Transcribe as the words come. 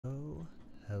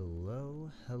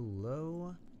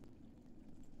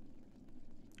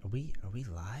Are we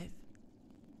live?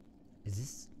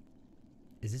 Is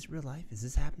this real life? Is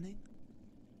this happening?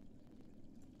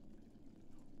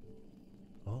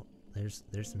 Oh, there's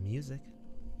some music.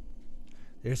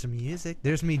 There's some music.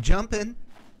 There's me jumping.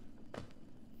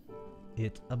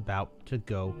 It's about to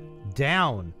go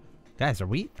down. Guys, are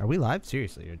we live?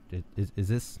 Seriously,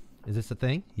 is this a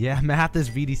thing? Yeah, Matt, this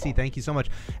VDC. Thank you so much.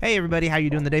 Hey, everybody. How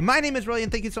you doing today? My name is Relyea,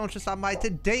 and thank you so much for stopping by.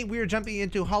 Today, we are jumping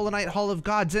into Hollow Knight Hall of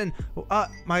Gods, and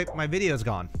my video's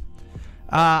gone.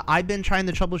 I've been trying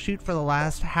to troubleshoot for the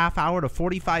last half hour to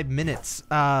 45 minutes.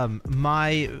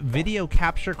 My video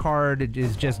capture card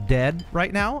is just dead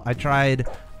right now. I tried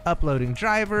uploading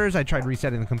drivers. I tried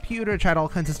resetting the computer. Tried all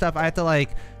kinds of stuff. I had to,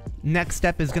 like, next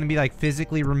step is going to be, like,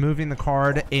 physically removing the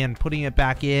card and putting it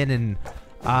back in and,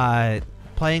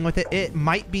 playing with it. It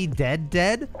might be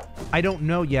dead. I don't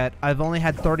know yet. I've only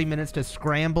had 30 minutes to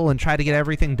scramble and try to get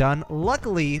everything done.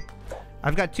 Luckily,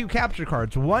 I've got two capture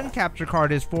cards. One capture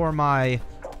card is for my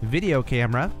video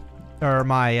camera, or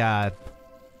my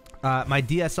my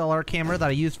DSLR camera that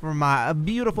I use for my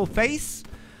beautiful face.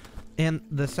 And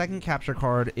the second capture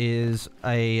card is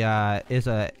a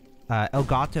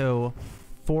Elgato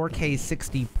 4K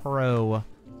 60 Pro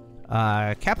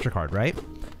capture card, right?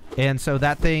 And so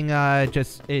that thing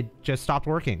just stopped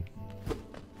working.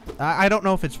 I don't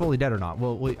know if it's fully dead or not.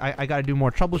 Well, I got to do more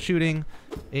troubleshooting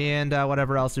and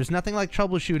whatever else. There's nothing like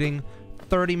troubleshooting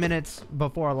 30 minutes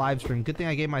before a live stream. Good thing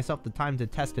I gave myself the time to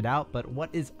test it out. But what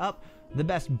is up? The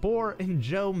best Boar and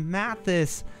Joe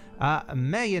Mathis,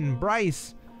 Megan,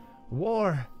 Bryce,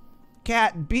 War,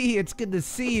 Cat B. It's good to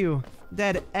see you.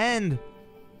 Dead End.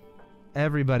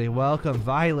 Everybody, welcome.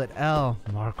 Violet L.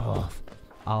 Markov.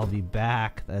 I'll be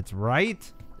back. That's right.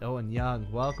 Owen Young,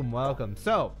 welcome.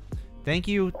 So, thank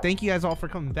you guys all for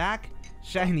coming back.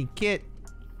 Shiny Kit,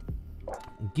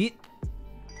 good.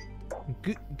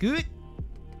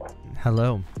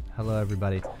 Hello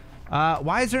everybody.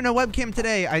 Why is there no webcam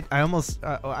today?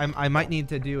 I might need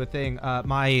to do a thing.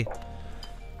 Might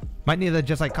need to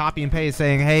just like copy and paste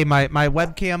saying, hey, my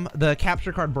webcam, the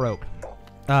capture card broke.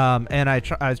 And I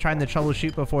was trying to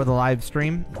troubleshoot before the live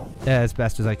stream as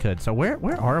best as I could. So where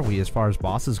are we as far as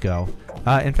bosses go?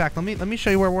 In fact, let me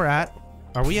show you where we're at.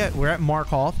 We're at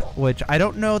Markov, which I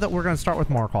don't know that we're gonna start with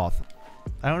Markov.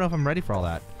 I don't know if I'm ready for all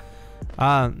that.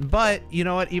 But you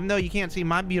know what? Even though you can't see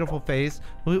my beautiful face,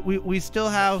 we still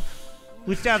have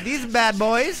these bad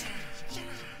boys.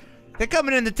 They're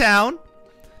coming into town.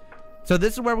 So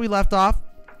this is where we left off.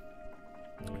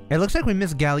 It looks like we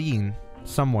missed Galene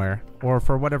somewhere, or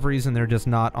for whatever reason they're just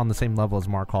not on the same level as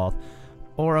Markov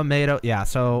or Amato. Yeah,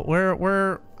 so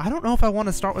we're I don't know if I want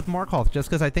to start with Markov just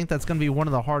because I think that's gonna be one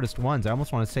of the hardest ones. I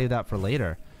almost want to save that for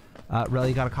later.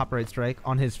 Really got a copyright strike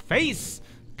on his face.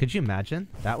 Could you imagine?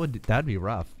 That'd be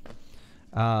rough.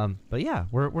 But yeah,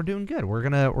 we're doing good. We're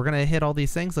gonna hit all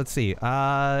these things. Let's see.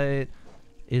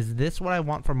 Is this what I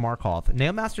want from Markov?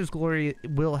 Nail Master's Glory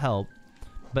will help,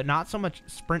 but not so much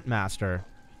Sprint Master.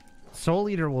 Soul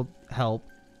Eater will help.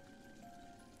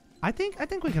 I think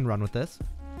we can run with this.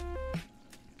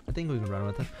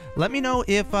 Let me know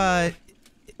if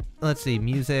let's see,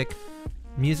 music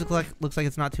looks like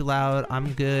it's not too loud.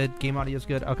 I'm good. Game audio is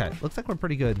good. Okay, looks like we're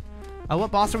pretty good. What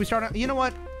boss are we starting? You know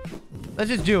what? Let's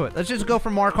just do it. Let's just go for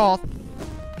Markov.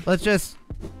 Let's just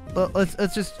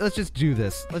do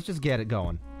this. Let's just get it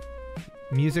going.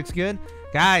 Music's good,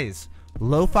 guys.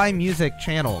 Lo-fi music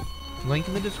channel. Link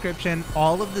in the description.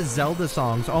 All of the Zelda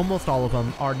songs, almost all of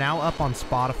them, are now up on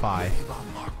Spotify.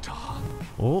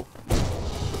 Oh.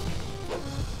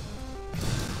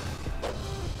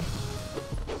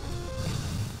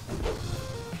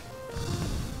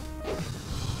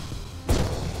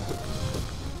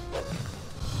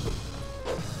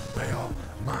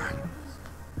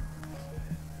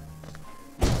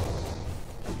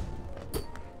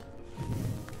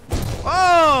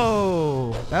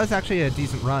 Oh! That was actually a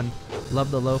decent run. Love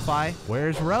the lo-fi.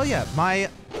 Where's Relyea? My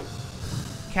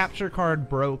capture card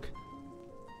broke.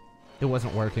 It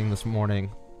wasn't working this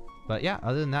morning. But yeah,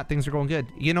 other than that, things are going good.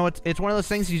 You know, it's one of those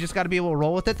things you just got to be able to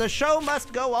roll with it. The show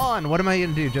must go on. What am I going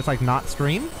to do? Just like not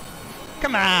stream?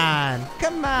 Come on.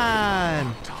 Come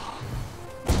on.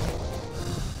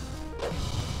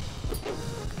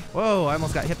 Whoa, I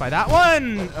almost got hit by that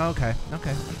one. Okay.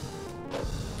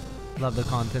 Love the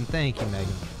content. Thank you,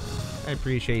 Megan. I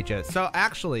appreciate you. So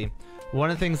actually,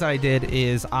 one of the things I did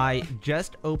is I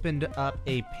just opened up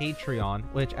a Patreon,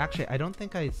 which actually I don't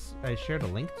think I shared a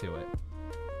link to it.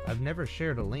 I've never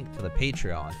shared a link to the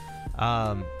Patreon.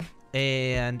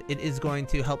 And it is going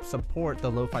to help support the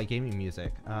lo-fi gaming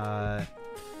music.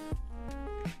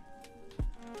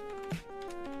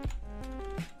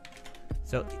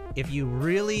 So if you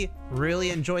really, really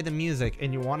enjoy the music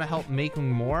and you want to help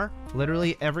making more,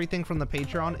 literally everything from the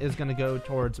Patreon is going to go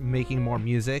towards making more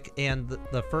music. And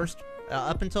the first,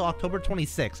 up until October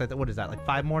 26th, I think, what is that, like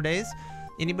 5 more days?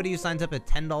 Anybody who signs up at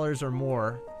 $10 or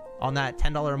more on that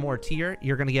 $10 or more tier,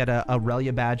 you're going to get a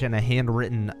Relyea badge and a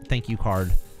handwritten thank you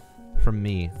card from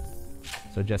me.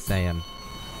 So just saying.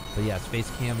 But yes,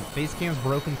 Facecam's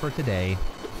broken for today.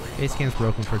 Facecam's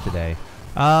broken for today.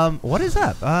 What is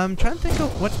up? I'm trying to think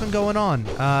of what's been going on.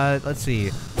 Let's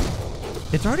see.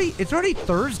 It's already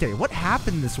Thursday. What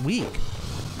happened this week?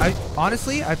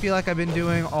 Honestly, I feel like I've been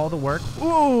doing all the work.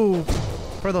 Ooh,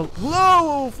 for the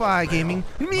LoFi Gaming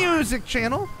music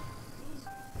channel.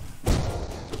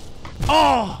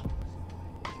 Oh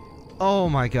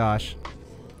my gosh.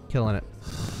 Killing it.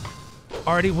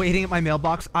 Already waiting at my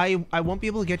mailbox. I won't be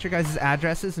able to get your guys'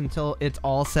 addresses until it's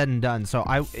all said and done. So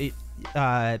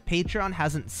Patreon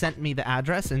hasn't sent me the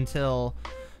address until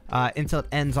it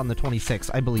ends on the 26th,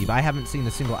 I believe. I haven't seen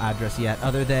a single address yet,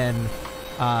 other than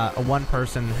one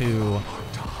person who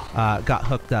got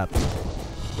hooked up.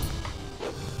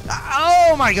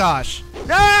 Oh my gosh!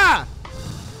 Ah!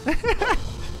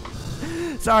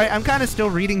 Sorry, I'm kind of still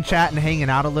reading chat and hanging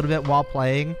out a little bit while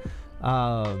playing.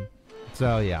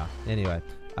 So yeah. Anyway,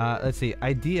 let's see.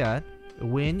 Idea.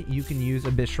 When you can use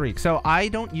Abyss Shriek. So I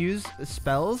don't use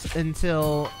spells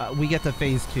until we get to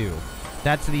phase 2.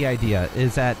 That's the idea,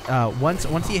 is that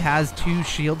once he has 2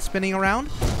 shields spinning around,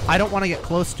 I don't want to get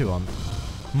close to him.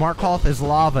 Markov is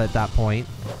lava at that point.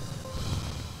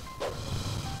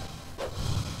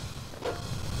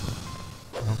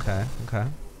 Okay, okay.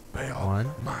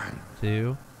 1,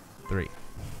 2, 3.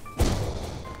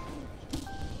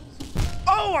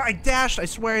 Oh, I dashed! I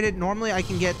swear I did. Normally I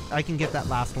can get that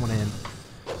last one in.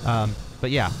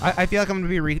 But yeah, I feel like I'm gonna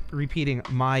be repeating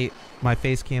my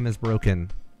face cam is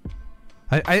broken.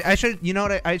 I should, you know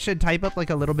what, I should type up like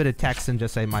a little bit of text and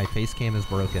just say my face cam is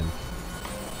broken.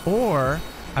 Or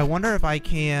I wonder if I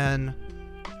can.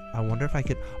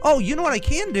 Oh, you know what I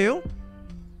can do?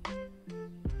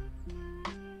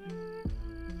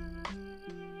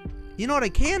 You know what I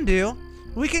can do?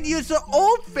 We can use the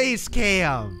old face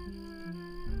cam.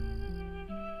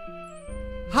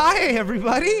 Hi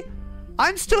everybody.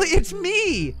 It's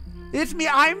me. It's me.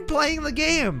 I'm playing the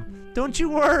game. Don't you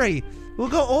worry. We'll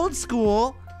go old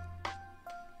school.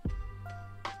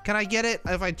 Can I get it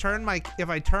if I turn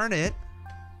it?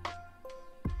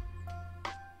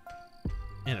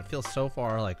 And it feels so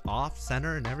far like off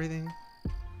center and everything.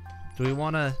 Do we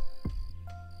want to?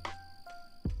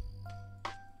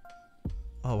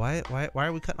 Oh, why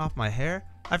are we cutting off my hair?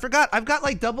 I forgot. I've got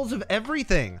like doubles of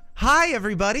everything. Hi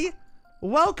everybody.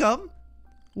 Welcome.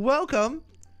 Welcome.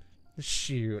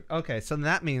 Shoot. Okay, so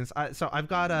that means I've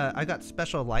got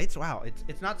special lights. Wow,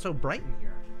 it's not so bright in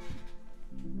here.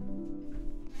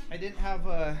 I didn't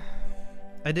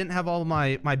have all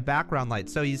my background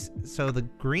lights. So the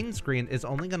green screen is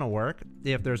only gonna work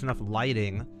if there's enough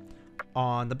lighting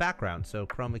on the background. So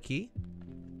chroma key.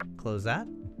 Close that.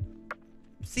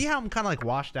 See how I'm kind of like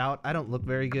washed out? I don't look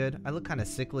very good. I look kind of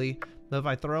sickly. But if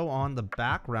I throw on the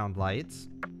background lights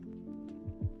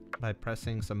by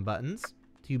pressing some buttons,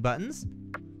 2 buttons,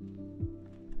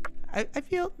 I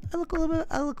feel I look a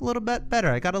little bit better.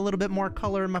 I got a little bit more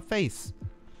color in my face.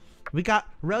 We got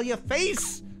Relyea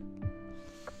face.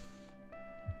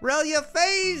 Relyea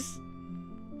face.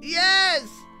 Yes.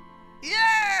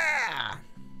 Yeah.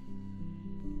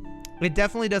 It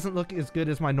definitely doesn't look as good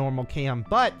as my normal cam,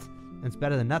 but it's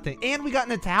better than nothing. And we got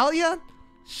Natalia.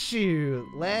 Shoot.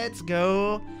 Let's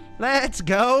go. Let's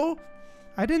go.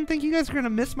 I didn't think you guys were going to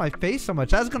miss my face so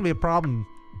much. That's going to be a problem.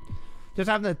 Just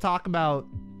having to talk about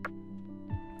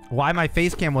why my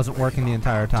face cam wasn't working the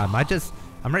entire time.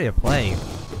 I'm ready to play.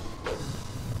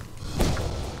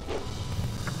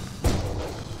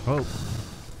 Oh.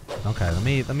 Okay, let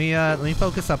me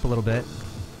focus up a little bit.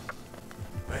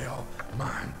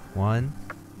 1,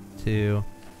 2,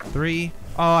 3.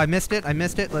 Oh, I missed it.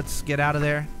 Let's get out of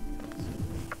there.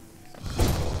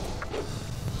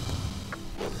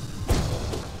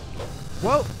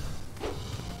 Whoa.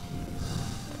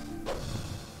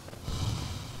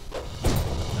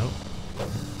 Nope.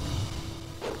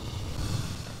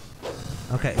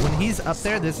 Okay, when he's up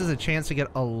there, this is a chance to get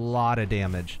a lot of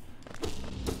damage.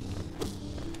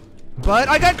 But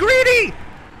I got greedy!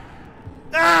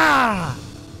 Ah!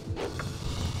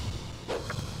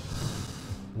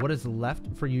 What is left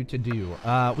for you to do?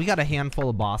 We got a handful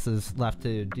of bosses left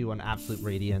to do on Absolute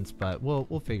Radiance, but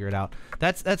we'll figure it out.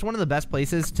 That's one of the best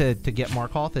places to get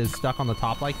Markov, is stuck on the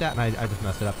top like that, and I just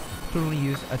messed it up. So when we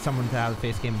use someone to have a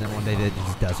face game, and then one day it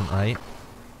just doesn't, right?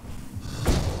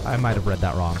 I might have read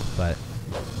that wrong, but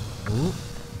Ooh.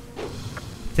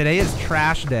 Today is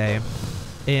trash day.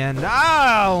 And,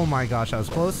 oh my gosh, that was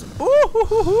close. Ooh, hoo,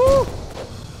 hoo, hoo.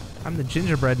 I'm the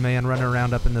gingerbread man running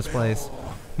around up in this place.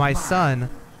 My son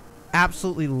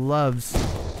absolutely loves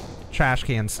trash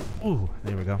cans. Ooh,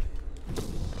 there we go.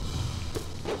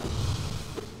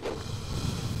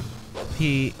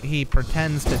 He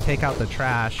pretends to take out the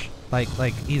trash. Like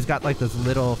he's got like those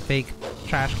little fake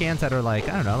trash cans that are like,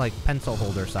 I don't know, like pencil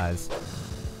holder size.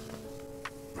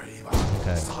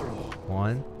 Okay.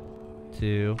 1,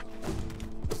 2.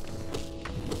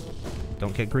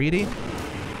 Don't get greedy.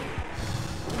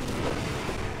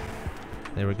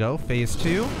 There we go. Phase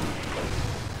 2.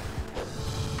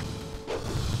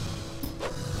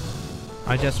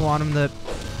 I just want him to...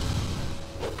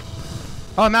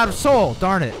 Oh, I'm out of soul.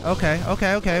 Darn it. Okay,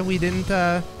 okay, okay. We didn't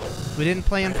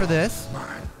plan for this.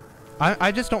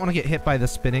 I just don't want to get hit by the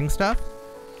spinning stuff.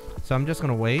 So I'm just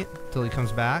going to wait till he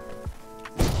comes back.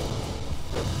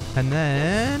 And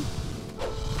then...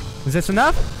 Is this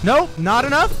enough? No, not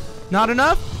enough. Not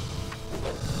enough.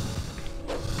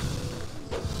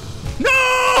 No!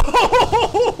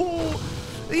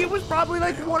 He was probably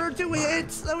like 1 or 2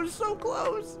 hits. That was so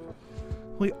close.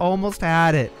 We almost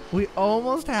had it. We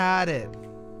almost had it.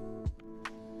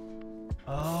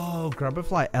 Oh,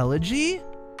 Grubberfly Elegy?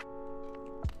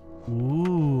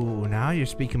 Ooh, now you're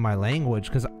speaking my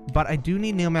language. But I do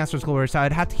need Nailmaster's Glory, so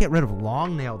I'd have to get rid of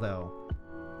Long Nail, though.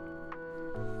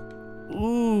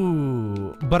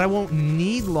 Ooh, but I won't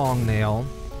need Long Nail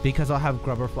because I'll have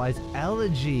Grubberfly's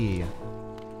Elegy.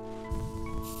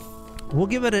 We'll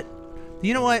give it a...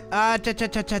 You know what? Let's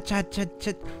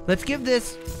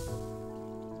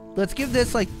give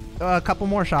this like a couple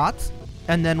more shots,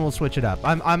 and then we'll switch it up.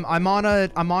 I'm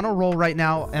on a roll right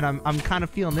now, and I'm kind of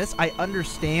feeling this. I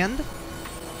understand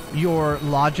your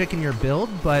logic and your build,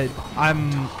 but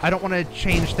I don't want to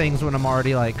change things when I'm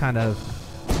already like kind of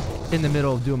in the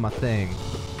middle of doing my thing.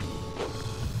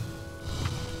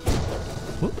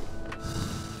 Whoop.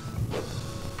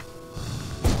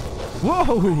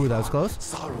 Whoa, that was close.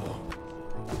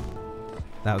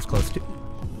 That was close too.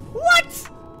 What?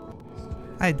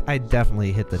 I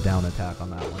definitely hit the down attack on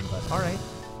that one, but all right.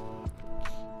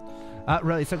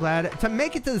 Really, so glad to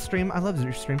make it to the stream. I love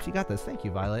your streams. You got this. Thank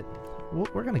you, Violet.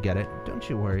 We're gonna get it. Don't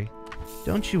you worry.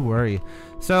 Don't you worry.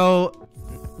 So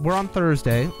we're on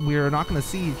Thursday. We're not gonna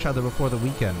see each other before the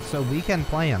weekend. So weekend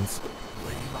plans.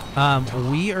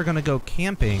 We are gonna go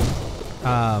camping.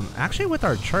 Actually, with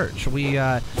our church.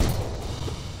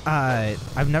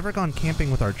 I've never gone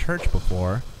camping with our church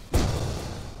before.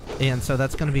 And so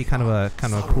that's gonna be kind of a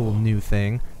cool new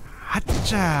thing.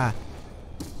 Hacha!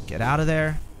 Get out of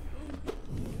there.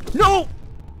 No!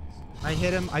 I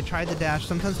hit him. I tried the dash.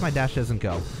 Sometimes my dash doesn't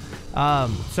go.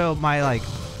 So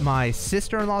my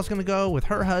sister-in-law is gonna go with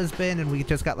her husband, and we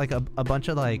just got like a bunch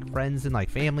of like friends and like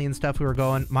family and stuff who are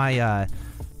going. My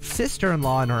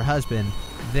sister-in-law and her husband,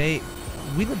 we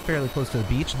live fairly close to the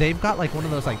beach. They've got like one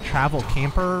of those like travel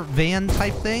camper van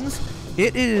type things.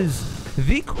 It is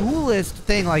the coolest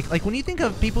thing. Like when you think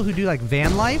of people who do like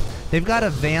van life, they've got a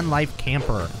van life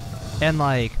camper. And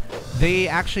like they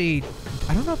actually,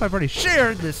 I don't know if I've already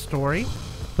shared this story,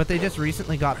 but they just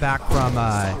recently got back from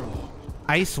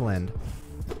Iceland.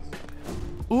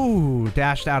 Ooh,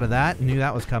 dashed out of that. Knew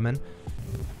that was coming.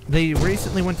 They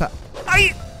recently went to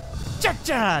should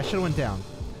have went down.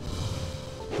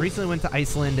 Recently went to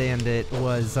Iceland, and it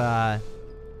was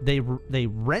they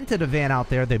rented a van out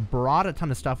there. They brought a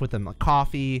ton of stuff with them, like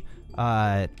coffee,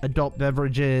 adult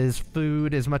beverages,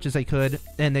 food, as much as they could,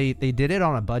 and they did it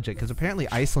on a budget because apparently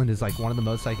Iceland is like one of the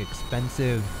most like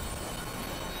expensive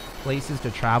places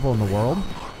to travel in the world.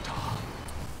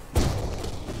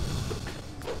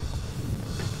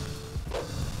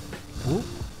 Ooh.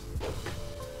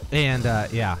 And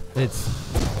yeah, it's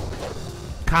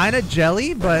kind of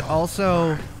jelly, but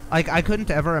also like I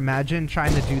couldn't ever imagine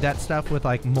trying to do that stuff with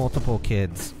like multiple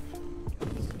kids.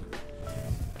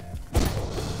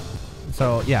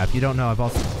 So yeah, if you don't know, I've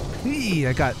also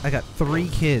I got 3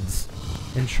 kids,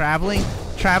 and traveling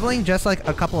just like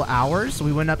a couple hours.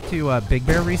 We went up to Big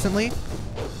Bear recently,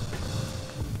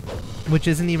 which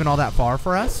isn't even all that far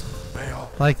for us.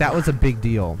 Like that was a big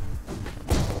deal.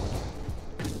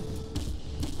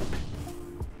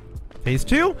 Phase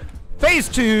 2? Phase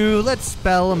 2! Let's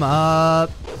spell them up.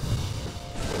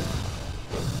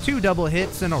 2 double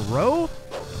hits in a row.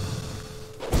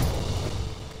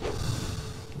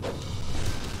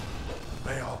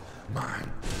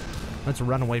 Let's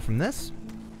run away from this.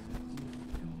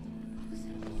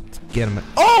 Let's get him.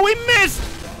 Oh, we missed!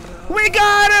 We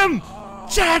got him!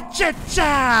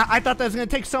 Cha-cha-cha! I thought that was going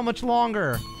to take so much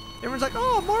longer. Everyone's like,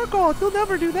 oh, Markov, you'll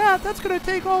never do that. That's going to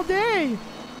take all day.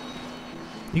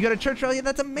 You go to church early?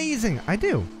 That's amazing. I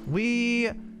do.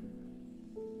 We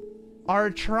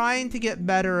are trying to get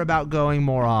better about going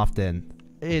more often.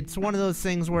 It's one of those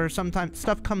things where sometimes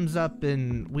stuff comes up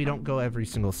and we don't go every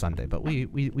single Sunday, but we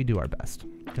do our best.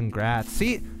 Congrats.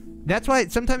 See, that's why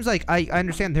sometimes, like, I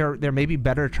understand there may be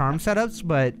better charm setups,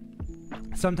 but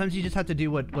sometimes you just have to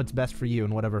do what's best for you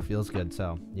and whatever feels good.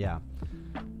 So, yeah.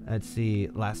 Let's see.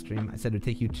 Last stream, I said it would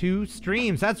take you 2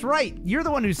 streams. That's right. You're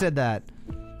the one who said that.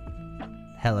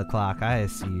 Hella clock. I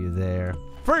see you there.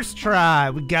 First try.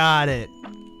 We got it.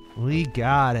 We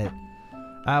got it.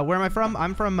 Where am I from?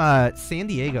 I'm from San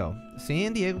Diego,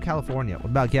 California. What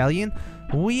about Galleon?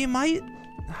 We might.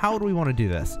 How do we want to do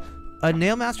this? A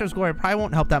Nail Master's Glory probably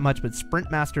won't help that much, but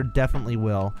Sprint Master definitely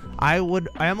will. I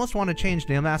almost want to change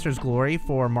Nail Master's Glory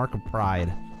for Mark of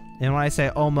Pride. And when I say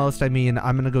almost, I mean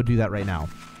I'm gonna go do that right now.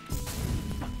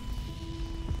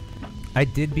 I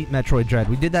did beat Metroid Dread.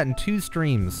 We did that in 2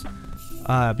 streams.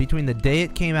 Between the day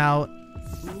it came out.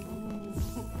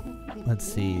 Let's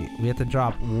see. We have to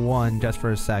drop 1 just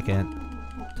for a second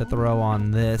to throw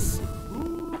on this.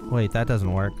 Wait, that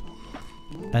doesn't work.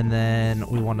 And then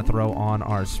we want to throw on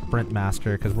our Sprint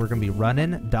Master because we're going to be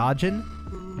running, dodging,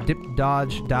 dip,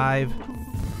 dodge, dive,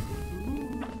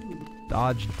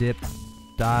 dodge, dip,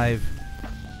 dive,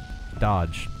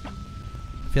 dodge.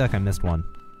 I feel like I missed one.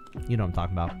 You know what I'm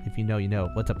talking about. If you know, you know.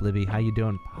 What's up, Libby? How you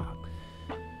doing?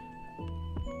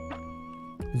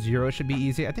 0 should be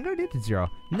easy. I think I already did 0.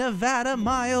 Nevada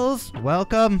Miles,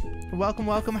 welcome, welcome,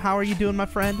 welcome. How are you doing, my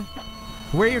friend?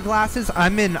 Wear your glasses.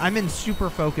 I'm in super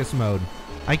focus mode.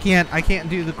 I can't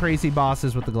do the crazy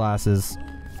bosses with the glasses.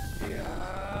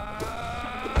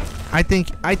 I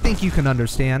think you can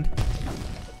understand.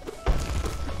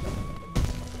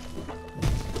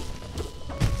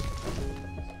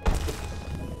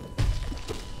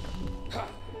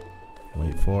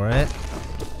 Wait for it.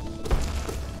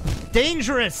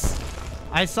 Dangerous!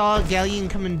 I saw Galleon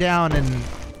coming down and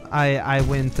I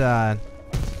went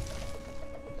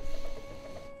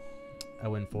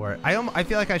for it. I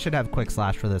feel like I should have quick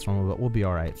slash for this one, but we'll be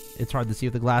alright. It's hard to see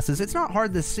with the glasses. It's not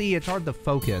hard to see, it's hard to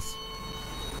focus.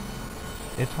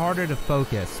 It's harder to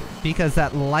focus because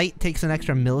that light takes an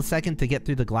extra millisecond to get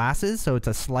through the glasses, so it's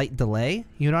a slight delay.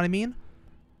 You know what I mean?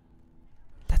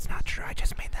 That's not true. I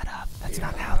just made that up. That's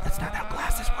not how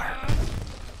glasses work.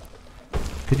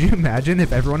 Could you imagine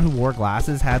if everyone who wore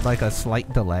glasses had like a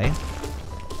slight delay?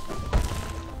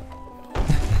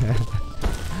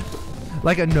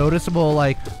 Like a noticeable,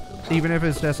 like, even if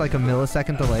it's just like a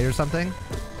millisecond delay or something.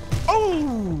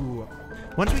 Oh!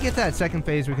 Once we get to that second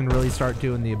phase, we can really start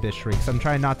doing the Abyss Shrieks. I'm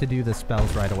trying not to do the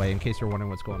spells right away in case you're wondering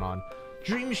what's going on.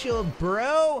 Dream Shield,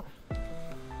 bro!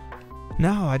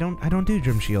 No, I don't do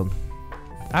Dream Shield.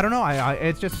 I don't know.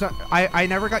 It's just I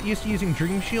never got used to using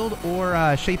Dream Shield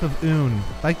or Shape of Oon.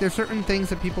 Like there's certain things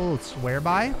that people swear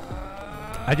by.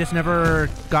 I just never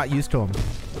got used to them.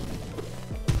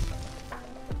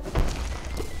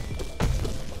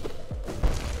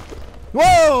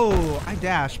 Whoa! I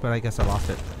dashed, but I guess I lost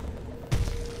it.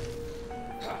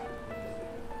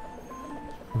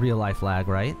 Real life lag,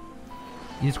 right?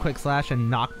 Use quick slash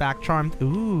and knockback charm.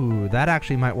 Ooh, that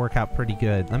actually might work out pretty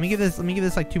good. Let me give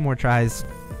this like 2 more tries.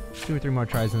 2 or 3 more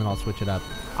tries and then I'll switch it up.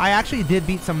 I actually did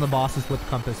beat some of the bosses with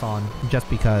Compass on just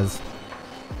because.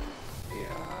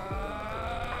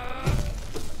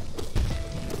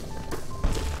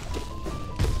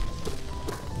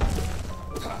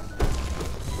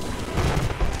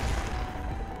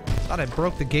 Thought I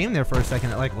broke the game there for a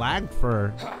second. It like lagged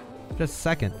for just a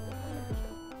second.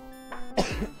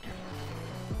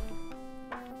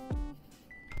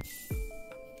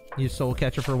 Use Soul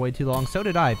Catcher for way too long. So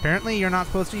did I. Apparently you're not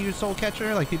supposed to use Soul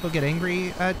Catcher. Like people get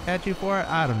angry at you for it.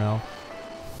 I don't know.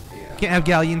 Can't have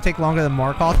Galleon take longer than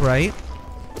Markov, right?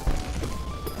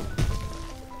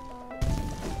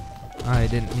 I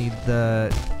didn't mean to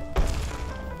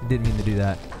do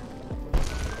that.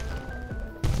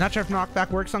 Not sure if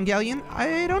knockback works on Galleon.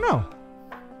 I don't know.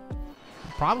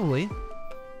 Probably.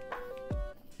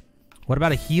 What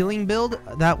about a healing build?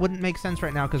 That wouldn't make sense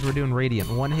right now because we're doing Radiant.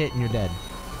 1 hit and you're dead.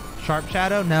 Sharp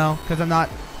Shadow? No, because I'm not...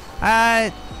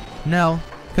 no,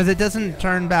 because it doesn't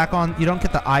turn back on. You don't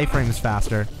get the iframes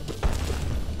faster.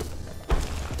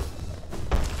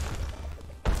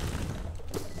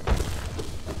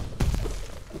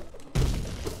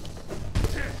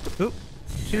 Oop.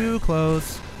 Too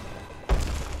close.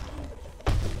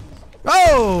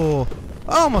 Oh!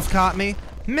 Almost caught me.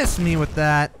 Missed me with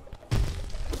that.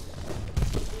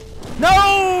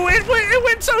 No! It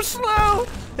went so slow!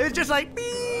 It was just like...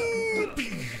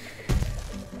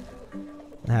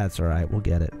 That's all right. We'll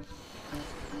get it.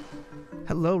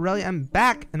 Hello, Relyea. I'm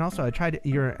back. And also, I tried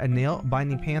a nail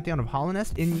binding pantheon of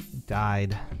Hollownest and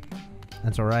died.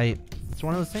 That's all right. It's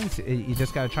one of those things. You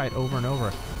just got to try it over and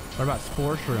over. What about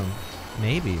Spore Shroom?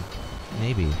 Maybe.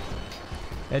 Maybe.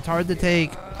 It's hard to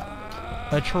take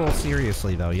a troll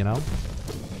seriously, though, you know?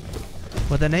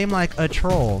 With a name like a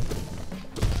troll.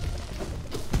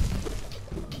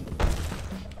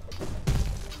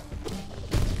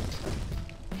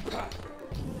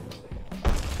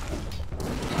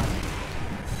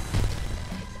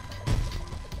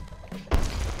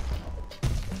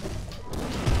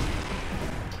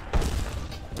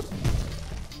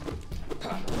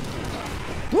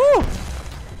 Woo!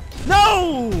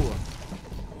 No!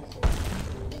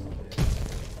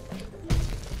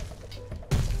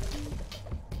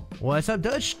 What's up,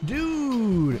 Dutch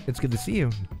dude? It's good to see you.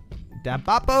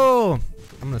 Dapapo!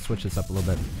 I'm gonna switch this up a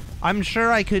little bit. I'm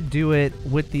sure I could do it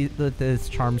with this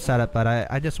charm setup, but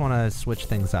I just want to switch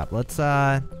things up. Let's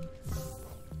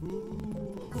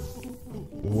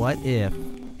what if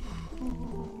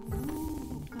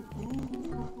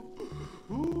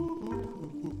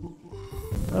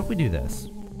we do this?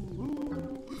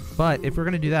 But if we're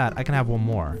gonna do that, I can have one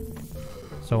more.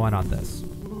 So why not this?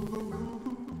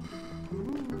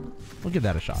 We'll give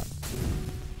that a shot.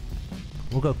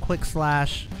 We'll go quick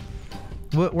slash.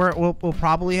 We'll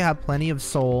probably have plenty of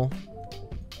soul.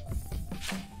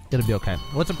 It'll be okay.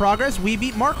 What's the progress? We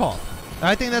beat Markov.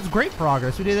 I think that's great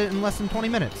progress. We did it in less than 20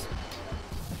 minutes.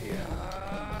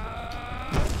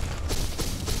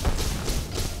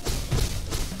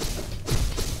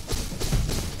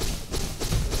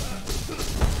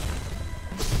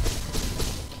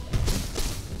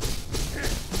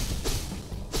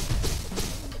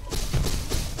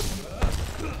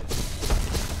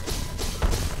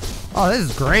 Oh, this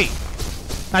is great.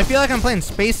 I feel like I'm playing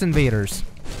Space Invaders.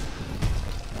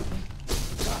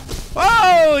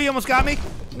 Whoa, you almost got me.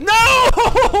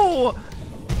 No!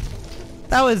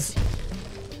 That was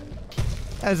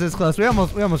this close. We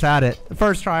almost had it. The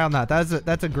first try on that. That's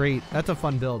a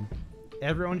fun build.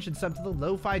 Everyone should sub to the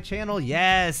LoFi channel.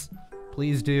 Yes,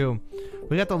 please do.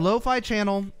 We got the LoFi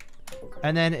channel,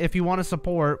 and then if you want to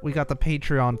support, we got the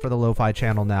Patreon for the LoFi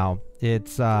channel now.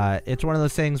 It's one of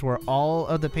those things where all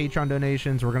of the Patreon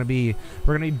donations, we're gonna be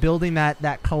building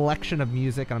that collection of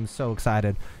music, and I'm so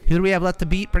excited. Who do we have left to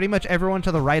beat? Pretty much everyone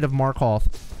to the right of Markov.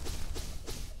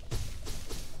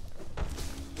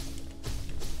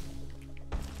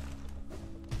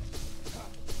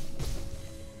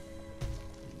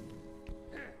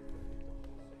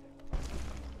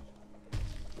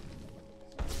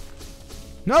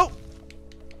 Nope.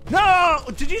 No!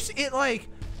 Did you see it? Like,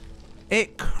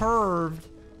 it curved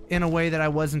in a way that I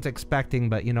wasn't expecting,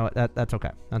 but you know that's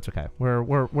okay. That's okay.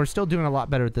 We're still doing a lot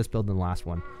better with this build than the last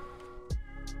one.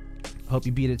 Hope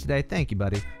you beat it today. Thank you,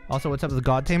 buddy. Also, what's up with the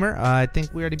God Tamer? I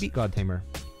think we already beat God Tamer.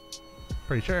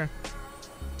 Pretty sure.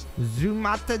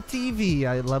 Zoomata TV.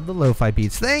 I love the lo-fi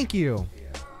beats. Thank you.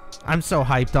 I'm so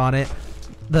hyped on it.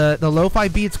 The lo-fi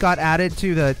beats got added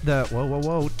to the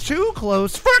whoa. Too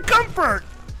close for comfort.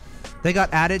 They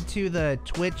got added to the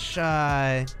Twitch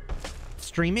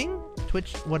streaming,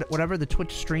 whatever the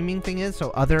Twitch streaming thing is,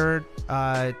 so other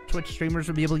Twitch streamers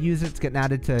will be able to use it. It's getting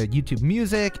added to YouTube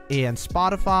Music and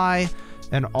Spotify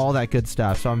and all that good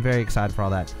stuff, so I'm very excited for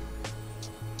all that.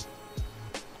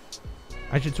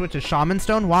 I should switch to Shaman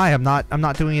Stone. Why? I'm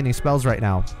not doing any spells right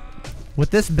now. With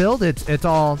this build, it's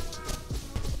all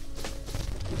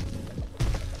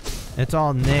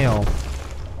nail.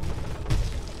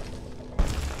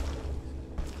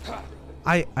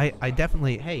 I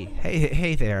definitely,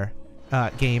 hey there,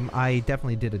 game. I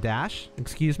definitely did a dash.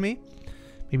 Excuse me.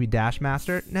 Maybe Dash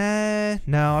Master. Nah,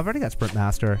 no, I've already got Sprint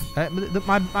Master.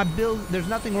 My build. There's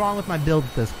nothing wrong with my build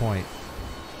at this point.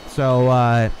 So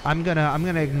I'm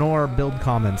gonna ignore build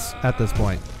comments at this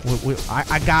point.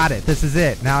 I got it. This is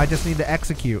it. Now I just need to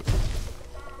execute.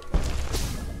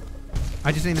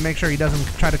 I just need to make sure he doesn't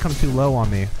try to come too low on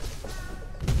me.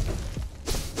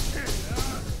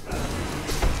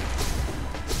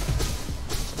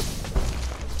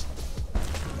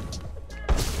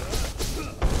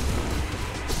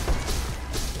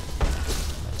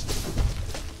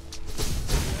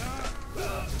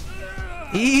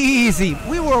 Easy.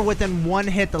 We were within one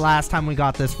hit the last time we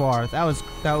got this far. That was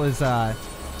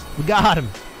we got him.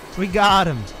 We got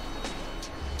him.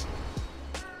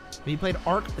 We played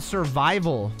Ark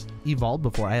Survival Evolved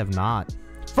before. I have not.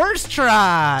 First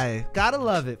try. Gotta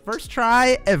love it. First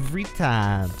try every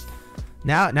time.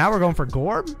 Now we're going for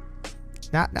Gorb.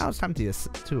 Now it's time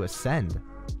to ascend.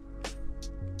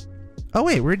 Oh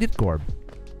wait, we did Gorb.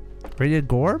 We did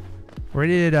Gorb.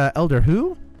 Rated Elder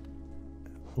who?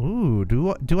 Ooh,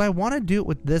 do I want to do it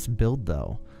with this build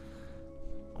though?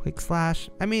 Quick slash.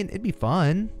 I mean, it'd be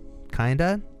fun,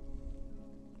 kinda.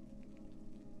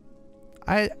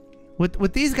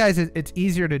 With these guys, it's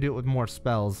easier to do it with more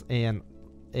spells and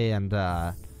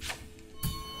a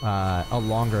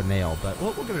longer nail, but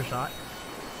we'll give it a shot.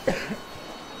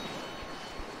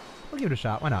 We'll give it a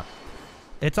shot. Why not?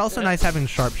 It's also nice having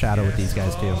sharp shadow with these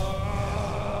guys too.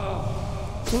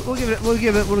 We'll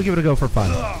give it a go for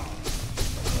fun.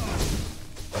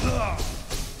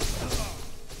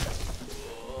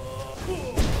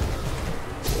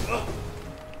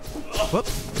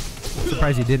 Whoops!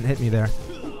 Surprised he didn't hit me there.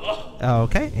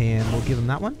 Okay, and we'll give him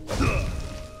that one.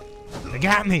 They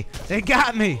got me! They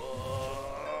got me!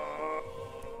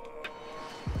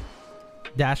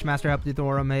 Dash Master helped you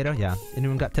through Tomato? Yeah.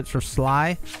 Anyone got tips for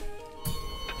Sly?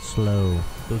 Slow.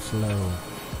 Go slow.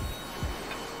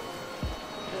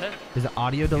 Is the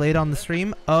audio delayed on the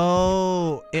stream?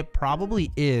 Oh, it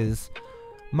probably is.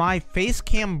 My face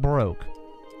cam broke,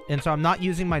 and so I'm not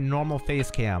using my normal face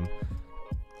cam.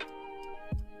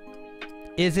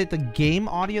 Is it the game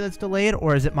audio that's delayed,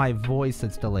 or is it my voice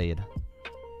that's delayed?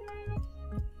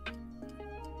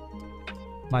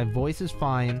 My voice is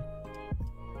fine.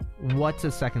 What's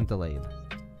a second delayed?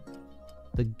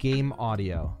 The game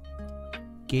audio.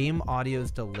 Game audio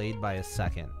is delayed by a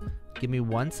second. Give me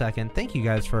 1 second. Thank you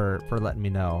guys for letting me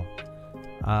know.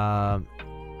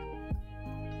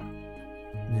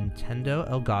 Nintendo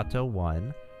Elgato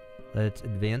 1. It's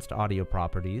advanced audio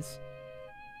properties.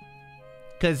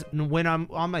 Because when I'm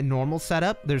on my normal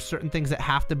setup, there's certain things that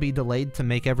have to be delayed to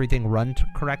make everything run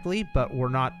correctly, but we're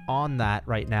not on that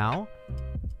right now.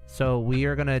 So we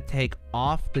are going to take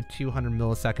off the 200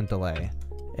 millisecond delay.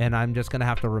 And I'm just going to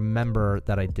have to remember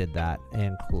that I did that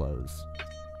and close.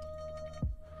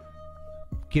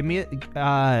 Give me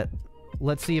a...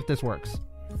 let's see if this works.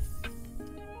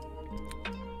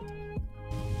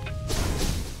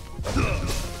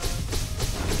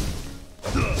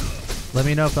 Let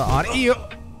me know if the audio...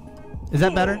 Is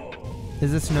that better?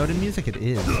 Is this Snowden music? It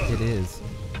is. It is.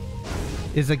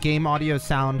 Is the game audio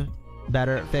sound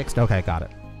better fixed? Okay, got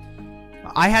it.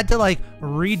 I had to like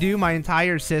redo my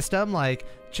entire system, like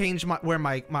change where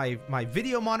my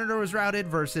video monitor was routed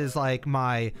versus like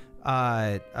my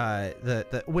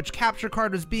which capture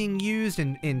card was being used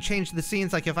and change the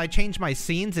scenes. Like if I change my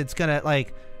scenes, it's gonna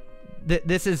like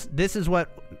this is what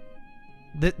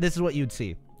you'd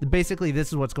see. Basically, this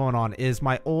is what's going on. Is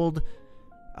my old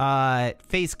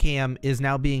face cam is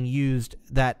now being used.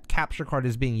 That capture card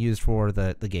is being used for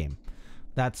the game.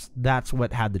 That's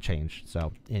what had to change.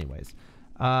 So, anyways,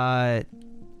 we're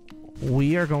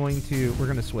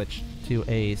gonna switch to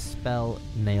a spell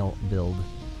nail build.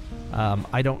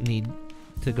 I don't need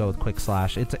to go with quick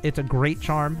slash. It's a great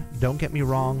charm. Don't get me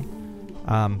wrong.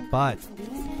 But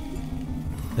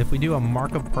if we do a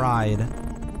Mark of Pride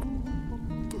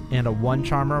and a one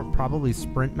charmer, probably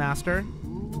Sprint Master.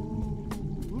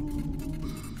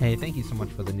 Hey, thank you so much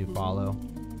for the new follow.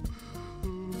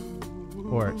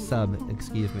 Or sub,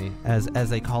 excuse me, as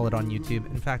they call it on YouTube.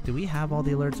 In fact, do we have all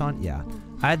the alerts on? Yeah.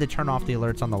 I had to turn off the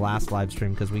alerts on the last live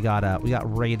stream because we got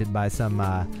raided by some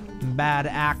bad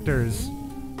actors.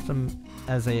 Some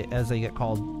as they get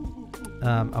called.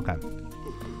 Okay.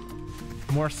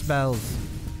 More spells.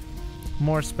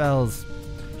 More spells.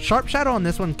 Sharp Shadow on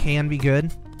this one can be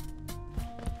good.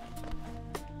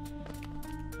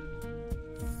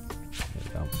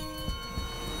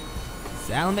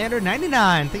 Salamander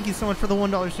 99, thank you so much for the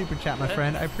 $1 super chat, my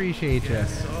friend. I appreciate you.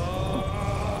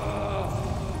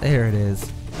 There it is.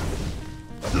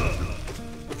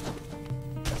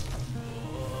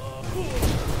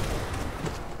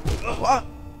 What?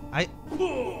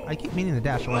 I keep meaning to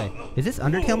dash away. Is this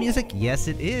Undertale music? Yes,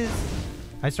 it is.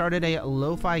 I started a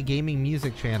Lo-Fi gaming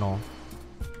music channel.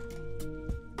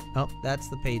 Oh, that's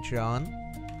the Patreon.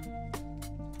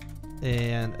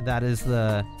 And that is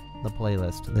the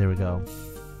playlist. There we go.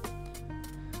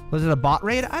 Was it a bot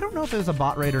raid? I don't know if it was a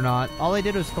bot raid or not. All I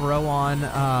did was throw on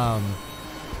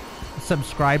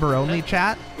subscriber only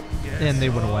chat and they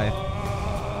went away.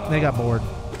 They got bored.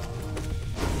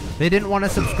 They didn't want to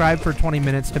subscribe for 20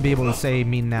 minutes to be able to say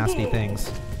mean nasty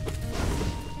things.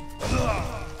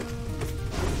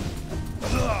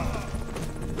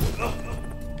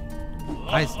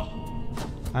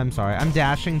 I'm sorry. I'm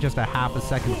dashing just a half a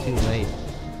second too late.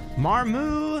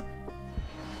 Marmoo!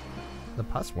 The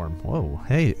pus worm. Whoa.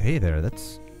 Hey there.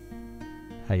 That's...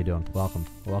 How you doing? Welcome.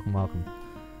 Welcome.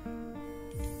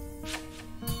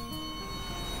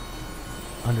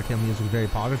 Undertale music is very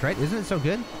poggers, right? Isn't it so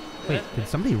good? Wait, did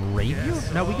somebody raid you?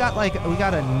 No, we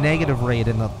got a negative raid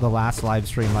in the last live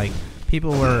stream. Like,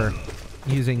 People were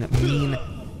using mean.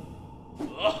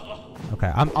 Okay,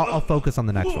 I'll focus on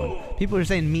the next one. People were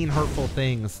saying mean, hurtful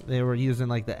things. They were using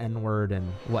like the N-word and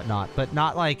whatnot, but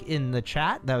not like in the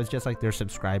chat. That was just like their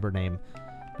subscriber name.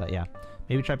 But yeah,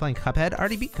 maybe try playing Cuphead. I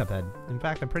already beat Cuphead. In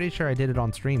fact, I'm pretty sure I did it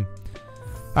on stream. All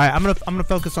right, I'm gonna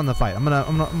focus on the fight. I'm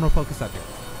gonna focus up here.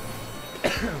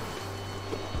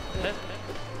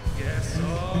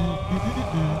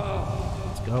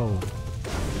 Let's go.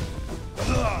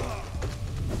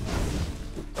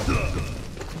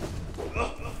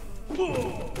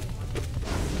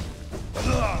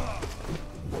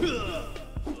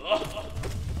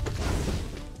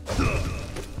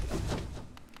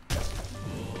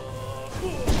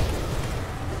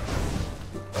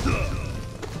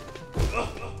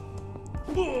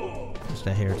 Just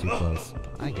a hair too close.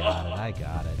 I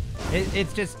got it.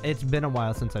 It's been a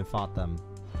while since I fought them.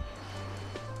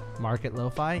 Market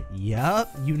LoFi?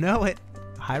 Yup, you know it.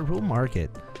 Hyrule Market.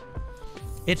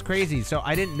 It's crazy. So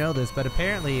I didn't know this, but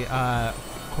apparently Koji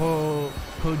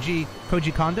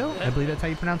Kondo, I believe that's how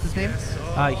you pronounce his name.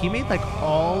 He made like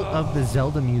all of the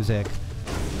Zelda music,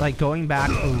 like going back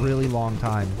a really long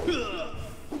time.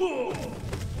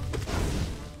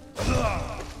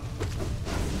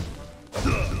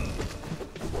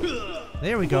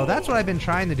 There we go. That's what I've been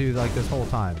trying to do like this whole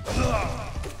time.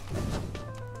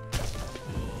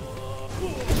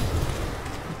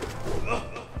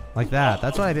 Like that.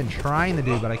 That's what I've been trying to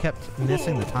do, but I kept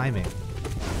missing the timing.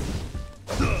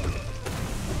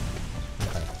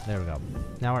 Okay, there we go.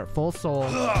 Now we're at full soul.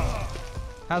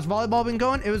 How's volleyball been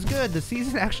going? It was good. The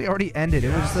season actually already ended.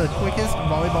 It was the quickest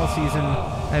volleyball season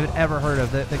I've ever heard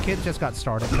of. The kids just got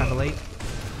started kind of late.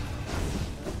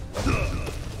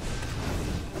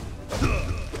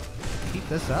 Keep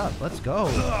this up. Let's go.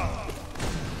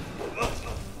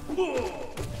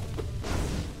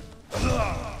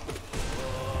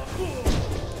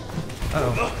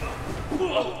 Uh-oh.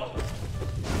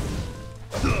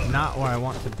 Not where I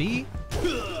want to be.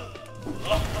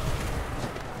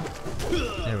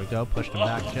 There we go. Pushed him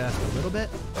back just a little bit.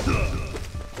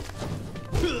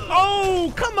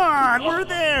 Oh, come on! We're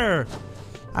there.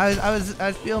 I was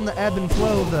feeling the ebb and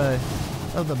flow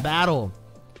of the battle.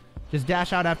 Just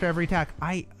dash out after every attack.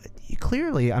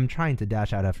 Clearly I'm trying to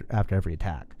dash out after every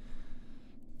attack.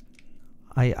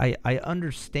 I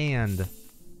understand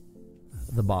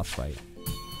the boss fight.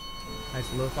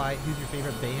 Nice LoFi. Who's your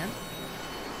favorite band?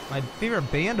 My favorite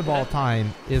band of all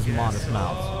time is Modest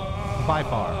Mouse. By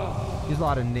far. Use a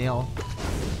lot of nail.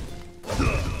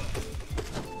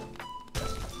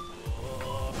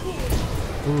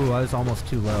 Ooh, I was almost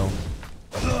too low.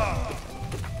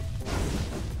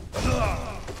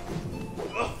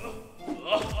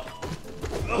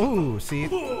 Ooh, see?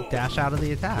 Dash out of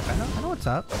the attack. I know what's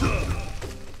up.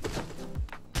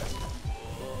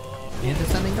 And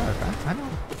Descending Dark. I know.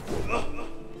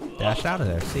 Dash out of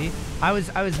there. See? I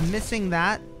was missing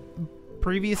that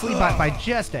previously by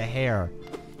just a hair.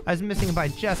 I was missing it by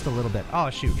just a little bit.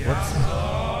 Oh shoot. Whoops.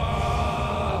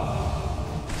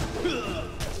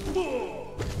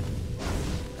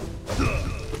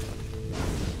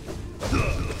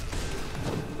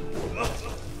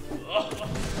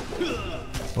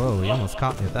 Whoa, he almost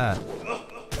caught me with that.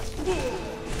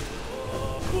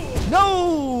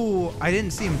 No! I didn't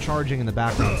see him charging in the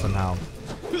background somehow.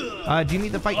 Do you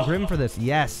need to fight Grim for this?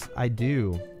 Yes, I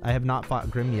do. I have not fought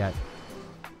Grim yet.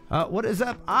 What is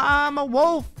up? I'm a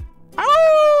wolf!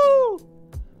 Ow!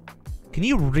 Can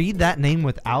you read that name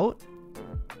without?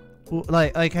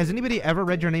 Like, has anybody ever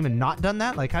read your name and not done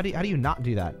that? Like, how do you not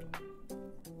do that?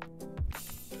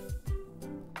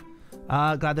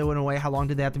 Glad they went away. How long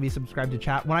did they have to be subscribed to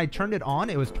chat? When I turned it on,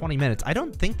 it was 20 minutes. I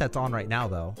don't think that's on right now,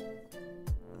 though.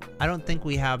 I don't think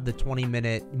we have the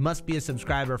 20-minute. Must be a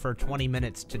subscriber for 20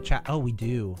 minutes to chat. Oh, we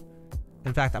do.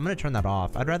 In fact, I'm going to turn that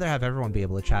off. I'd rather have everyone be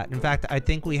able to chat. In fact, I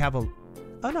think we have a...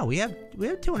 Oh, no. We have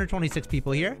 226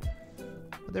 people here.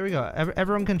 But there we go.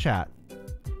 Everyone can chat.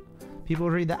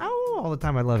 People read the ow all the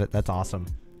time. I love it. That's awesome.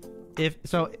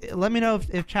 So, let me know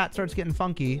if chat starts getting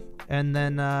funky. And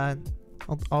then...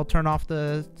 I'll turn off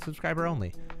the subscriber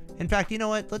only. In fact, you know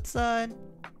what? Let's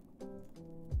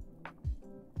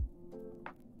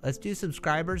do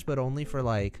subscribers, but only for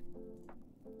like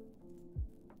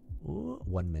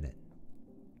 1 minute.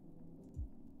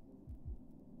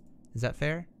 Is that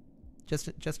fair? Just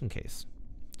in case.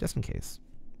 Just in case.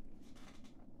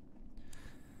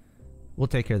 We'll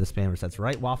take care of the spam resets,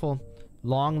 right? Waffle.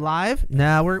 Long live?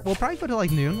 Nah, we'll probably go to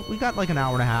like noon. We got like an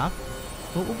hour and a half.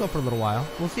 We'll go for a little while.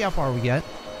 We'll see how far we get.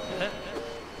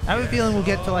 I have a feeling we'll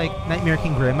get to like Nightmare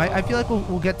King Grim. I feel like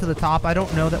we'll get to the top. I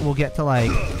don't know that we'll get to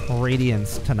like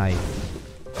Radiance today.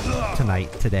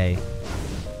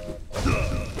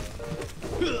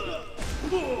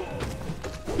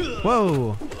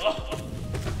 Whoa.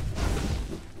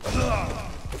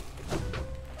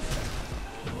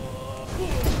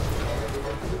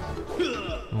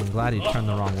 Oh, I'm glad he turned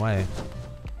the wrong way.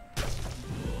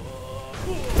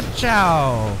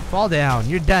 Ciao. Fall down.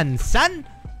 You're done, son.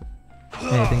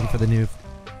 Hey, thank you for the new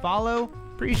follow.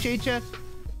 Appreciate you.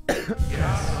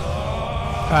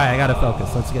 Alright, I gotta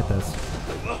focus. Let's get this.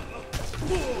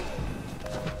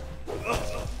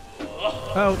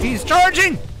 Oh, he's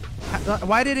charging!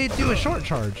 Why did it do a short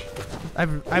charge?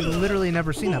 I've literally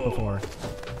never seen that before.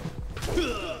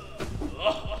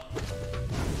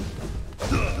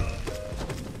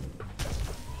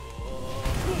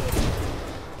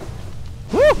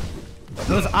 Woo!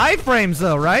 Those iframes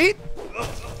though, right?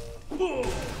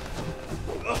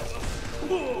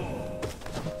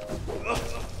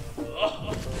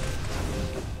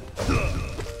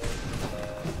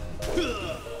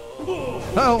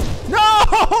 Oh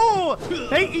no!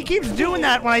 Hey, he keeps doing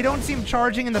that when I don't see him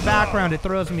charging in the background. It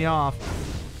throws me off.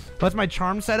 What's my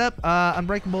charm setup?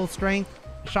 Unbreakable Strength,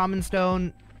 Shaman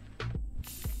Stone,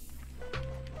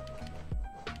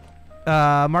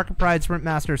 Mark of Pride, Sprint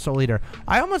Master, Soul Eater.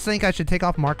 I almost think I should take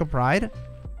off Mark of Pride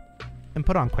and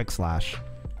put on Quick Slash.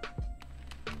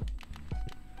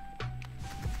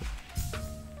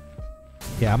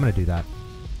 Yeah, I'm gonna do that.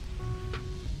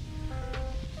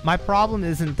 My problem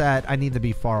isn't that I need to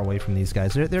be far away from these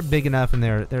guys. They're big enough and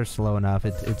they're slow enough.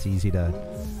 It's easy to.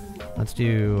 Let's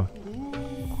do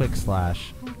Quick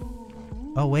Slash.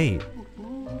 Oh wait.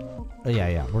 Oh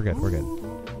yeah, we're good.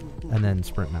 And then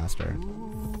Sprint Master.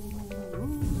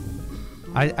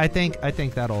 I think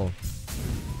that'll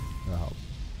help.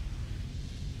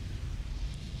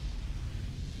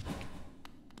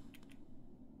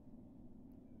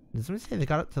 Did somebody say they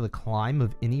got up to the climb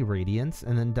of any radiance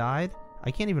and then died? I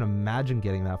can't even imagine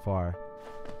getting that far.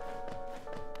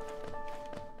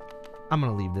 I'm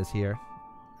gonna leave this here.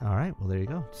 All right, well there you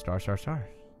go. Star.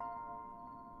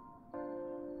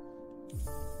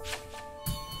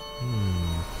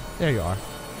 There you are.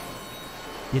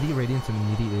 Giddy Radiance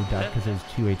immediately died because it was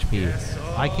 2 HP. Yes.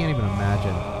 I can't even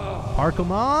imagine.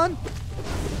 Parkomon!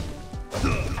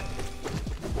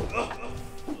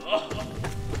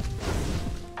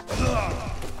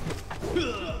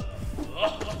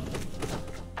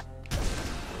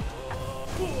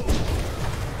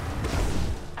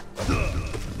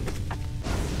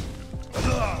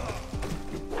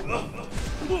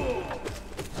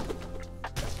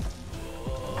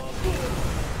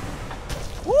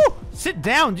 Sit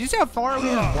down! Do you see how far we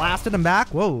just blasted him back?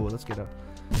 Whoa, let's get up.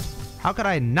 How could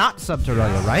I not sub to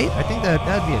Relyea, right? I think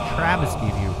that'd be a travesty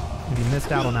if you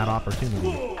missed out on that opportunity.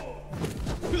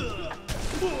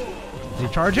 Is he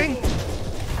charging?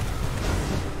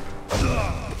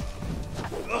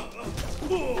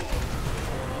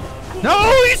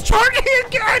 No, he's charging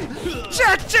again!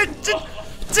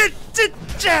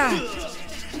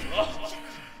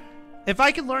 If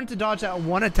I could learn to dodge that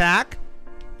one attack,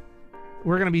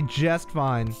 we're gonna be just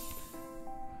fine.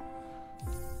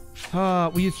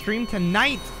 Will you stream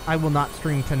tonight? I will not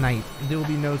stream tonight. There will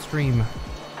be no stream.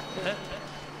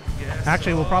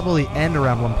 Actually, we'll probably end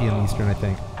around 1 p.m. Eastern, I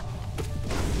think.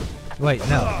 Wait,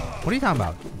 no. What are you talking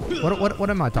about? What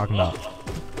am I talking about?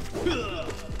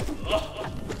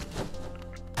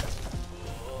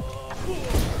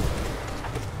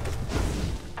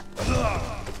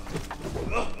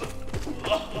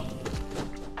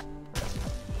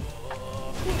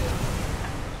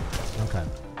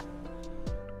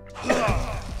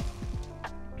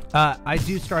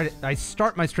 I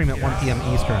start my stream at 1 p.m.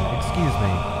 Eastern. Excuse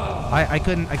me. I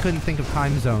couldn't think of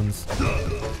time zones.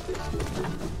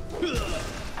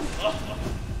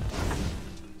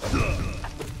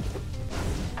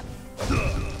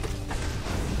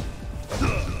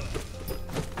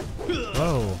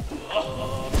 Whoa.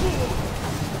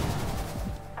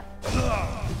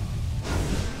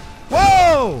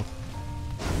 Whoa!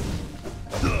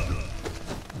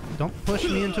 Don't push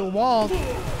me into a wall.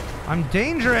 I'm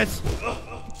dangerous.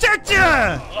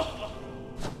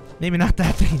 Maybe not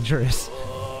that dangerous.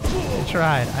 I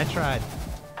tried.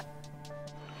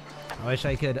 I wish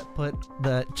I could put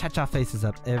the cha-cha faces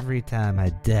up every time I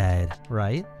died,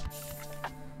 right?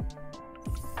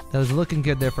 That was looking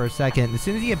good there for a second. As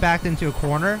soon as you get backed into a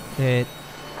corner, it's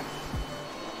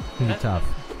gonna be tough.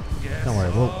 Don't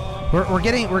worry.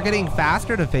 We're getting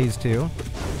faster to phase 2.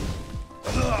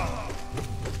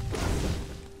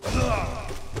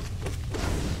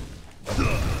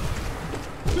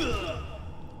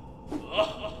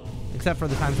 Except for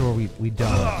the times where we don't,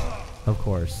 of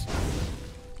course.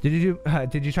 Did you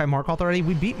try Markhoth already?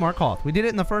 We beat Markhoth. We did it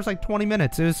in the first like 20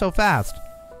 minutes. It was so fast.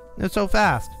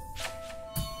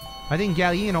 I think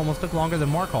Galleon almost took longer than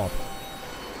Markov.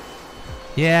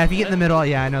 Yeah, if you get in the middle,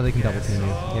 yeah, I know they can double team you.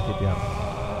 Yep.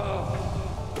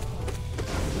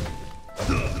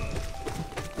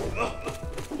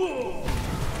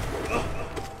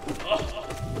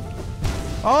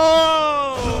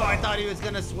 Oh! I thought he was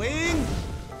gonna swing.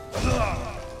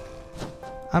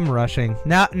 I'm rushing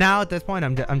now. At this point,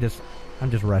 I'm just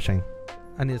rushing.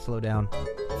 I need to slow down.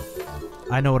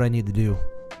 I know what I need to do.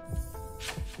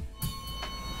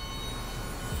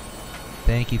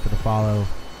 Thank you for the follow.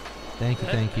 Thank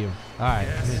you. All right,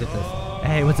 let me get this.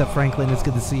 Hey, what's up, Franklin? It's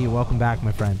good to see you. Welcome back,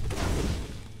 my friend.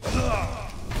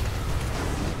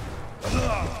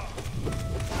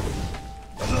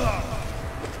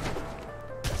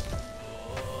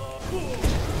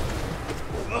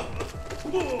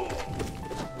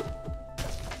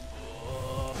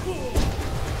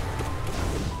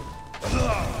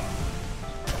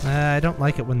 I don't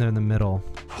like it when they're in the middle.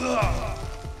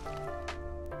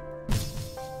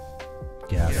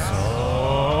 Yes.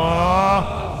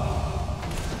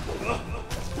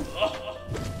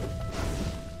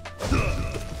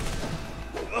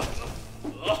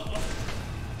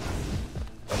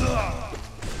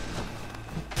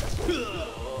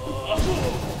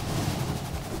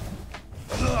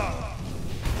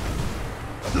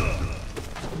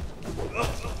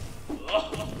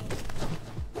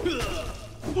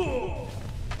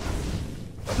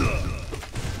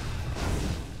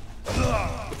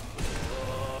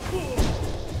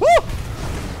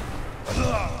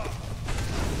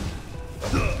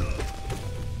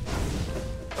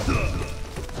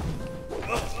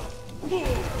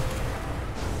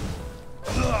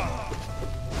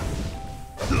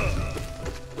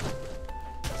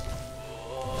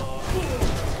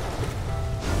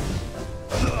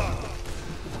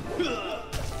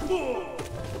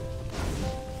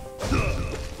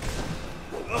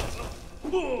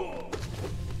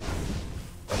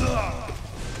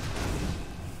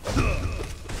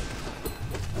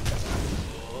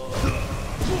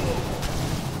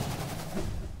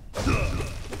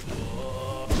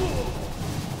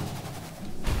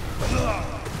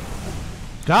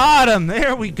 Got him!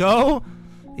 There we go!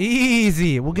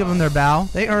 Easy. We'll give them their bow.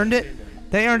 They earned it.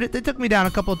 They earned it. They took me down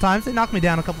a couple of times. They knocked me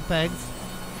down a couple pegs.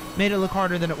 Made it look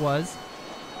harder than it was.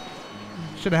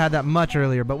 Should have had that much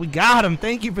earlier, but we got him.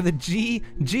 Thank you for the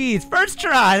G's. First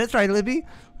try. That's right, Libby.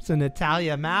 So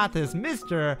Natalia Mathis,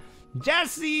 Mr.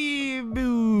 Jesse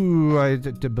Boo. I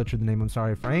did butcher the name. I'm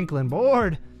sorry. Franklin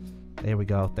Board. There we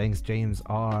go. Thanks, James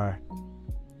R.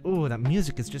 Ooh, that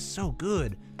music is just so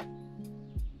good.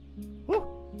 Woo.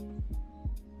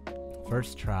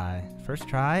 First try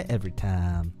every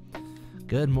time.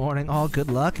 Good morning, all. Good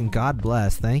luck and God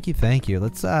bless. Thank you.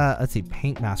 Let's see.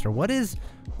 Paint Master. What's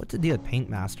the deal with Paint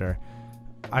Master?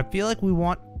 I feel like we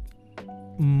want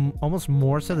almost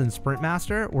more so than Sprint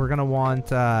Master. We're gonna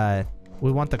want we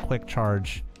want the quick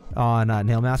charge on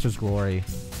Nail Master's Glory.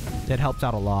 It helps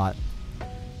out a lot.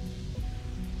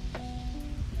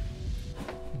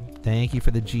 Thank you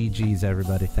for the GGs,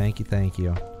 everybody. Thank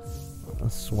you.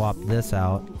 Let's swap this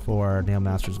out for Nail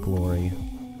Master's Glory.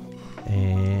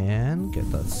 And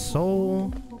get the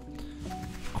soul.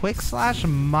 Quick Slash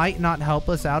might not help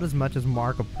us out as much as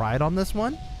Mark of Pride on this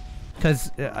one.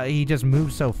 Because he just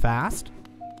moves so fast.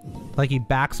 Like he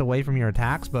backs away from your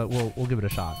attacks, but we'll give it a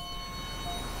shot.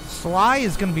 Sly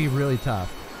is going to be really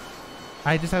tough.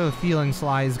 I just have a feeling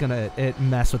Sly is going to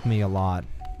mess with me a lot.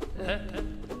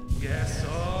 Yes.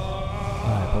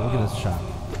 Alright, but we'll give this a shot.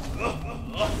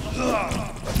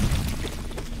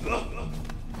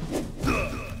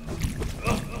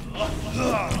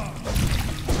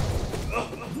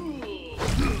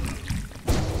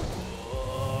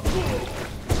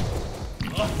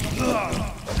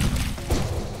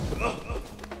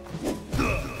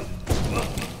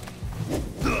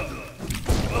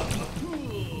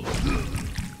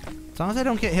 As long as I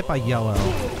don't get hit by yellow.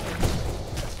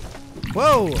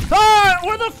 Whoa! Ah!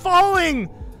 We're the falling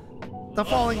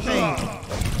thing.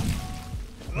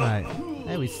 Alright.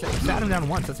 Hey, we sat him down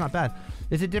once. That's not bad.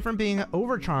 Is it different being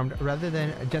overcharmed rather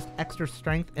than just extra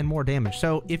strength and more damage?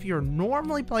 So if you're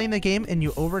normally playing the game and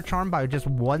you overcharm by just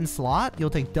one slot, you'll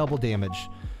take double damage.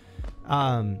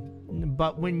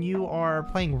 But when you are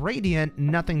playing Radiant,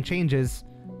 nothing changes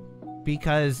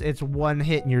because it's one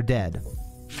hit and you're dead.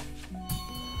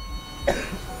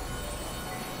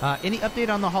 Any update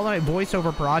on the Hollow Knight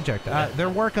voiceover project? They're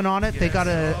working on it. They got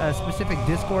a specific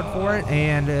Discord for it,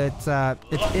 and it's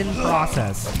in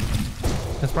process.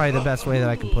 That's probably the best way that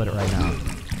I can put it right now.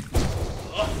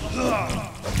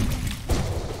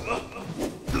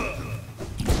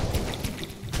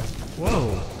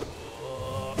 Whoa.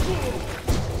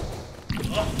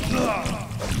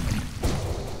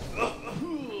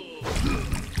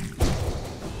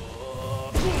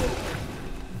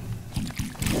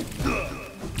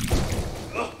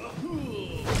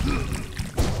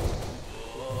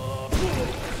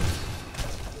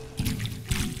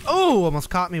 Oh, almost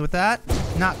caught me with that.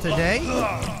 Not today.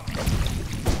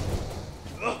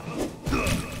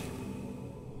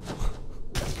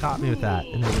 Caught me with that,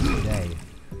 and it was today.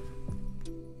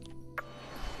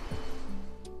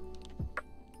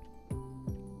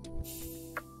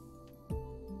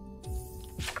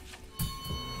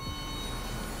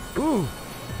 Ooh,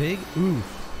 big oof.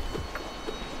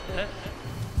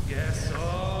 Yes, sir.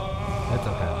 That's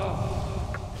okay.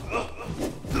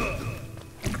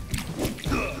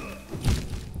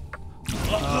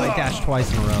 Oh, I dashed twice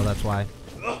in a row, that's why.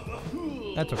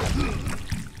 That's okay.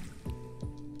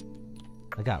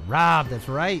 I got robbed, that's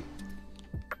right.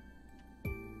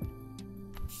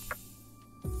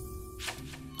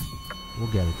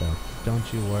 We'll get it though.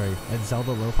 Don't you worry. That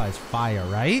Zelda LoFi's fire,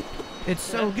 right? It's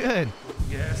so good.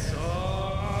 Yes, sir.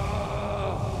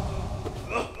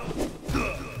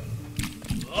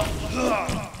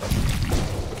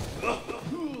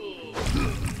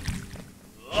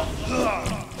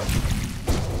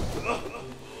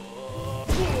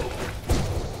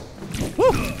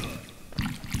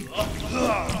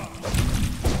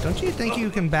 Don't you think you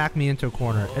can back me into a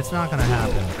corner? It's not gonna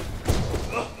happen.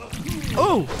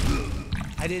 Oh!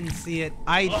 I didn't see it.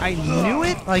 I knew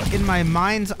it, like in my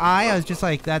mind's eye. I was just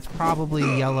like, that's probably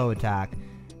a yellow attack.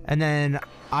 And then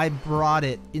I brought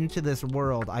it into this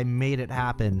world. I made it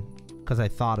happen because I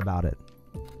thought about it.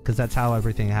 Because that's how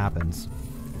everything happens.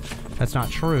 That's not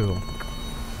true.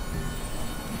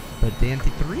 But Dante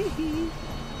 3.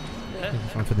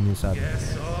 This one for the new sub.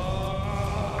 Yes, sir.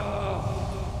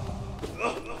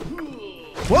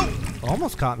 Whoa!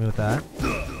 Almost caught me with that.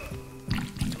 Come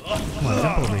on,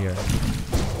 jump over here.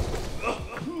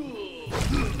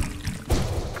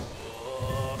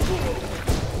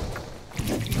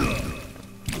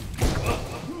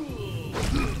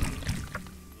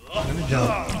 I'm gonna jump.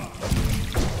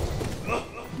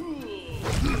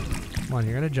 Come on,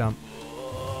 you're gonna jump.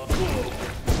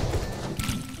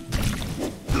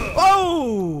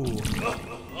 Oh!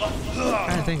 I'm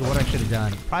trying to think of what I should have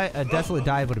done. Probably a Desolate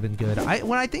Dive would have been good.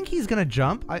 When I think he's gonna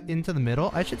jump into the middle,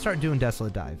 I should start doing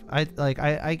Desolate Dive. I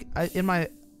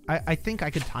think I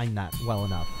could time that well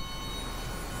enough.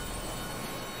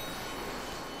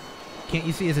 Can't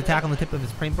you see his attack on the tip of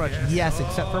his paintbrush? Yes,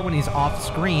 except for when he's off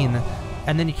screen,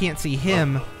 and then you can't see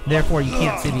him, therefore you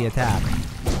can't see the attack.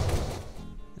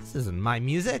 This isn't my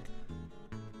music.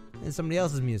 It's somebody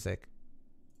else's music.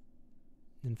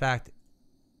 In fact,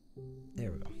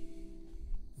 there we go.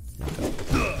 Oh,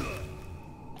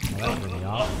 that threw me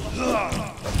off.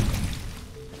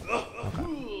 Okay.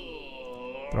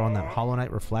 Throw on that Hollow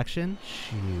Knight reflection.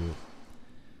 Shoot.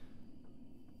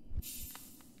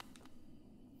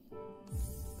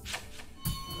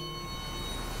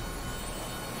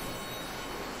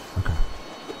 Okay.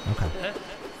 Okay.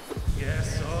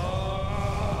 Yes, sir.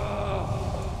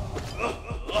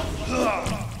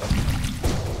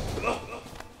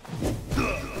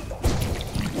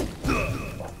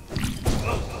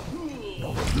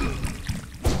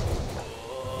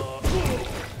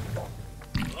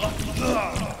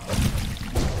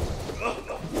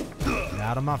 Get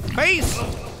out of my face!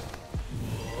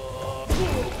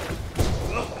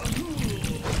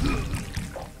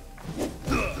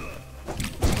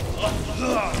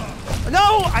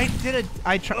 No!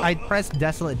 I pressed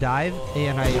Desolate Dive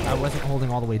and I wasn't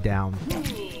holding all the way down.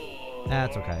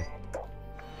 That's okay.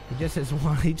 He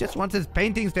just wants his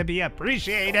paintings to be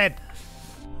appreciated.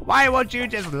 Why won't you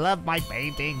just love my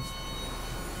paintings?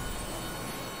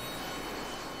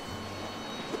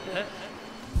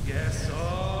 Yes, sir.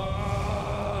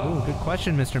 Ooh, good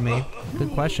question, Mr. Me.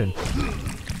 Good question.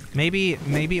 Maybe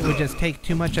it would just take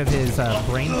too much of his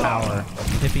brain power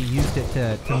if he used it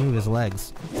to move his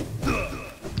legs.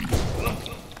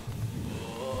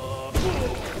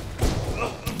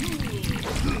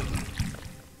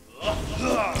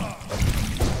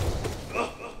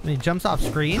 When he jumps off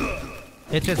screen,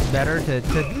 it's just better to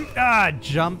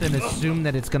jump and assume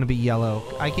that it's going to be yellow.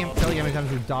 I can't tell you how many times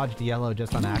we've dodged yellow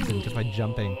just on accident, just by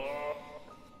jumping.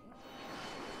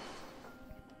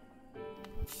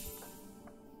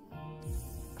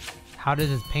 How does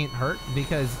his paint hurt?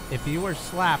 Because if you were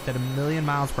slapped at 1,000,000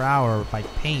 miles per hour by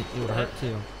paint, it would hurt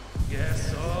too.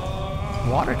 Yes, sir.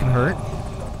 Water can hurt.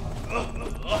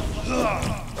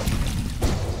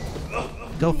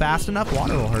 Go fast enough,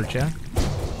 water will hurt you.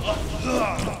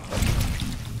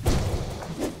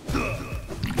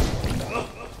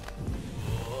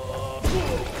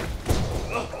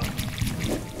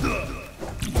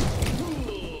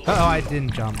 Uh-oh, I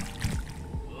didn't jump.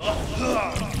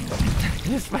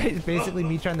 This fight is basically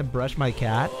me trying to brush my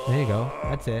cat. There you go.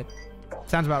 That's it.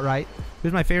 Sounds about right.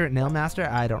 Who's my favorite nail master?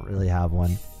 I don't really have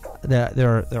one.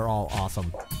 They're all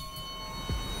awesome.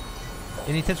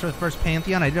 Any tips for the first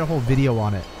Pantheon? I did a whole video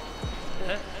on it.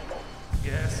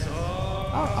 Yes, sir.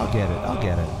 I'll get it. I'll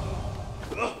get it.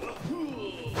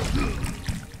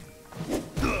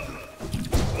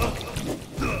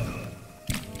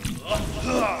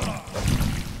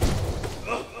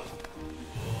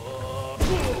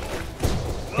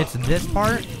 It's this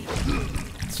part.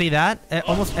 See that?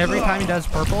 Almost every time he does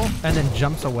purple and then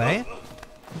jumps away,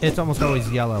 it's almost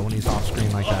always yellow when he's off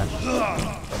screen like that.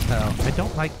 So I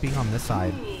don't like being on this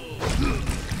side.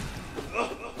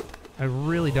 I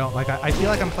really don't. Like, I feel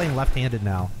like I'm playing left-handed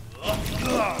now.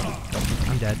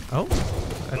 I'm dead. Oh,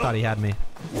 I thought he had me.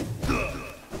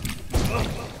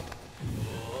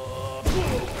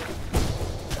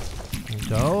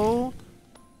 Go.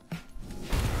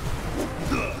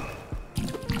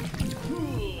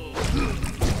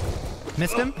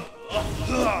 Missed him.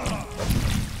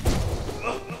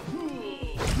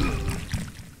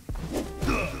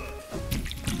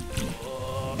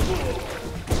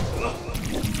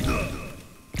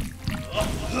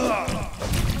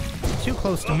 Too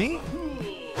close to me.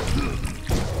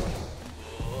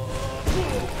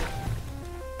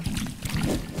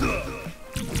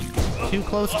 Too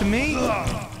close to me.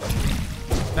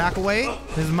 Back away.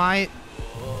 This is my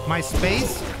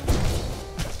space.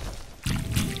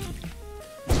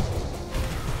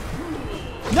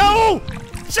 No!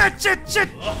 Shit!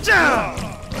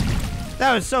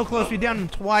 That was so close. We downed him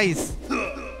twice.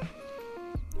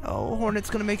 Oh, Hornet's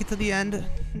gonna make it to the end.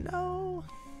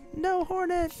 No,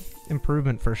 Hornet.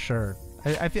 Improvement for sure.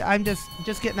 I feel I'm just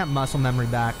getting that muscle memory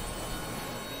back.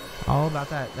 All about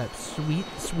that sweet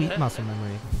muscle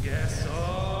memory. Yes, sir.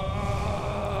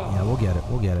 Yeah, we'll get it.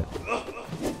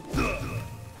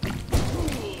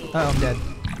 Oh, I'm dead.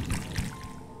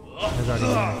 I was already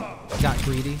there. Got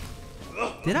greedy.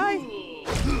 Did I?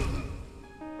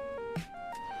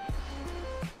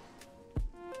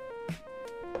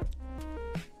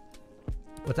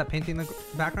 What's that painting in the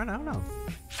background? I don't know.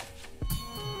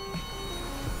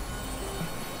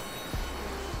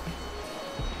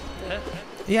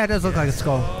 Yeah, it does look like a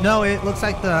skull. No, it looks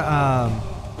like the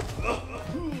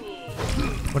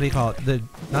what do you call it?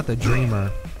 Not the dreamer.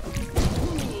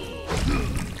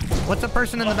 What's the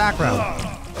person in the background?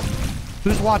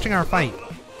 Who's watching our fight?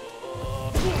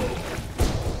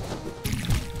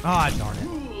 Ah, darn it.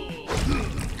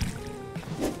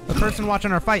 The person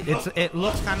watching our fight, it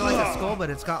looks kind of like a skull, but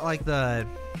it's got like the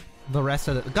rest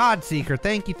of the Godseeker.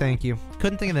 Thank you.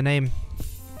 Couldn't think of the name.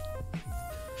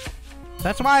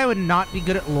 That's why I would not be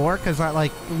good at lore, because I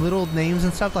like little names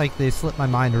and stuff, like they slip my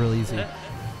mind real easy.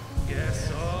 Yes,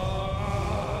 sir.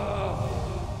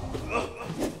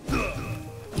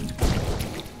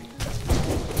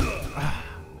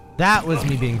 That was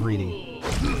me being greedy,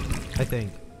 I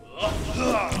think.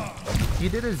 He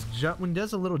did his jump. When he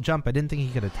does a little jump, I didn't think he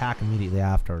could attack immediately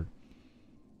after.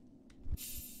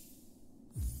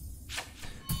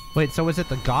 Wait, so was it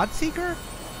the Godseeker?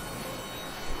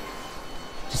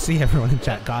 Just see everyone in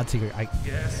chat. Godseeker.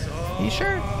 Yes, sir. You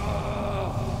sure?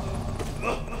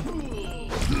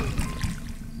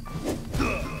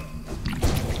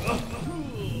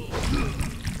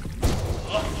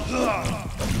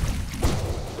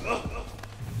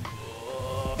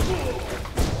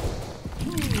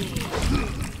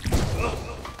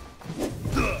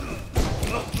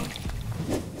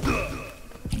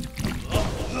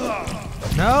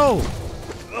 No!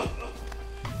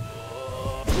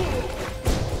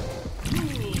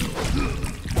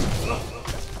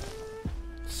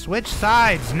 Switch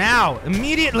sides now!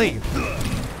 Immediately!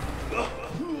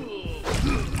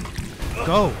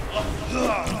 Go!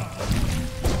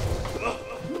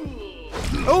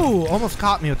 Oh! Almost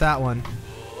caught me with that one.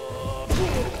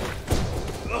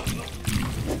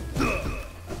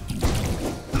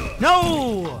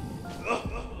 No!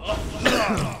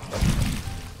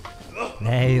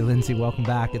 Hey, Lindsay, welcome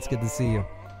back. It's good to see you.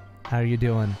 How are you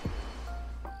doing?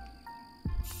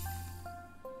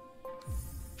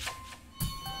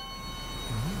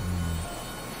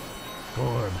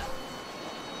 Gorb.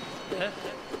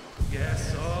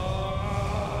 Yes, sir.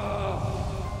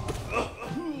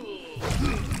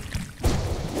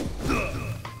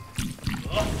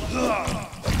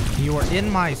 You are in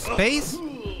my space?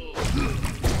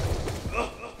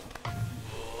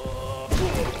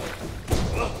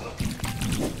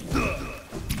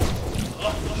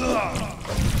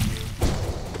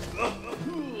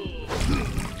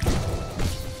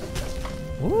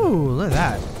 Ooh, look at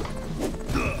that.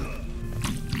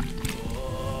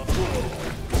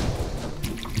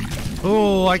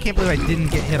 Oh, I can't believe I didn't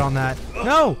get hit on that.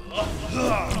 No!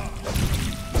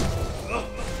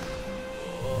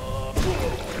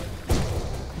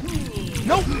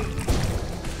 Nope!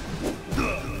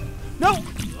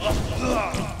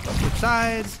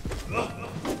 sides.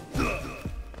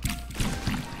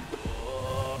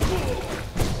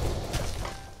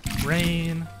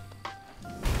 Rain.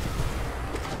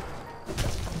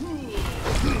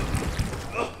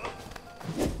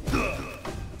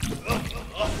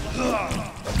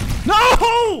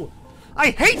 No!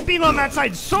 I hate being on that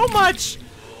side so much.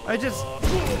 I just,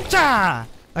 I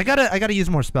gotta use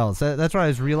more spells. That's what I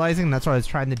was realizing. That's what I was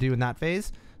trying to do in that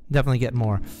phase. Definitely get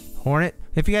more. Hornet.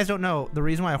 If you guys don't know, the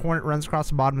reason why a Hornet runs across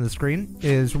the bottom of the screen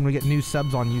is when we get new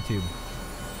subs on YouTube.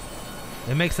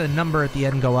 It makes a number at the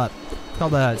end go up. It's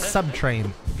called a sub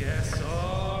train. Yes, oh.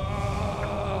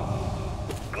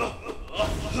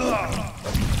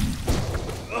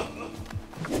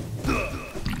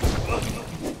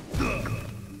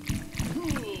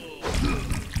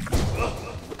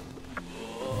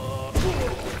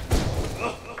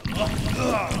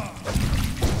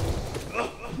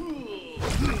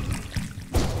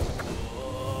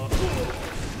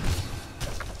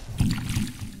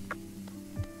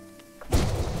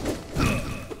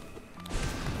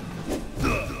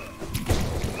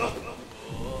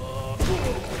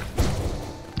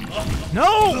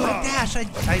 No! My dash!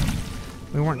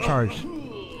 We weren't charged.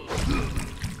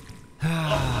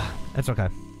 That's okay.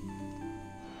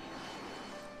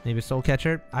 Maybe soul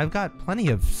catcher. I've got plenty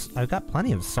of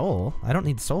soul. I don't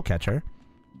need soul catcher.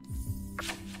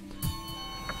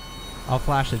 I'll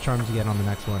flash the charms again on the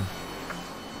next one.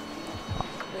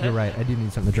 You're right. I do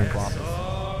need something to drink off.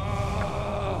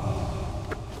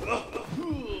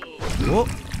 Whoa.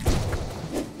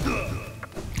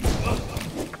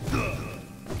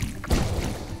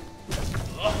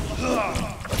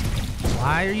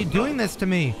 Why are you doing this to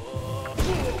me?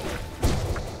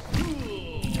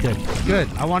 Good, good.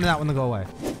 I wanted that one to go away.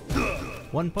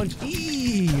 One punch.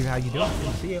 Eee, how you doing?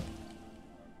 Good to see you.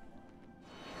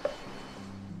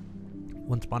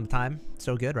 Once upon a time,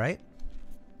 so good, right?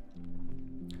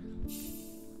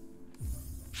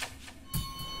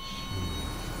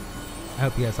 I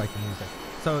hope you guys like the music.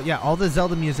 So yeah, all the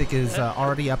Zelda music is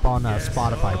already up on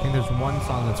Spotify. I think there's one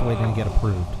song that's waiting to get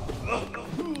approved.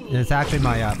 And it's actually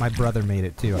my brother made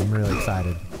it too. I'm really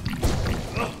excited.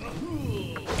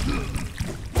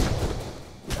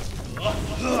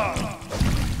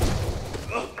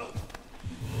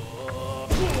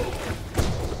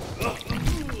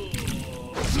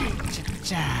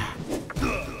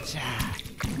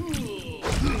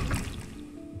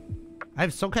 I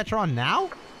have Soul Catcher on now?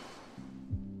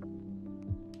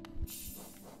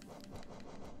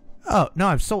 Oh, no,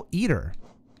 I have Soul Eater.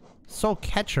 Soul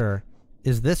Catcher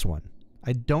is this one.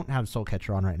 I don't have Soul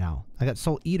Catcher on right now. I got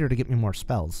Soul Eater to get me more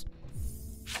spells.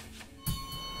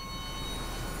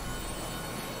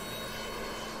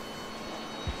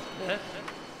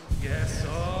 Yes,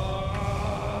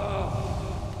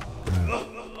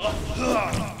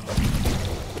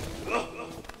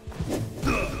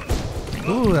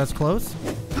 Ooh, that's close.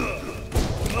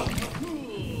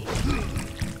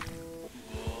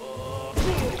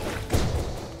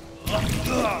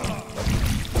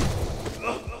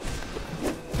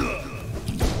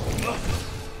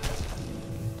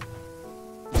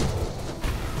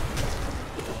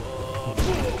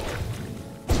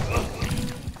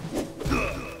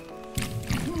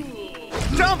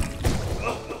 Jump!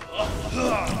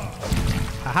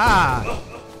 Haha!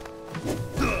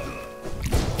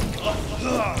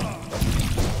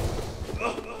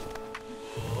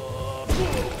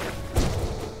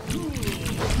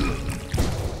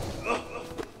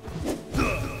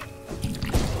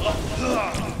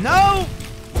 No!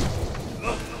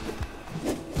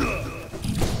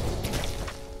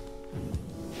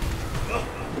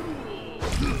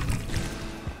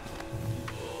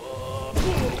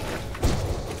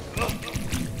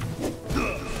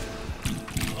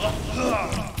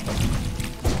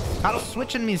 Stop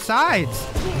switching me sides,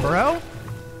 bro.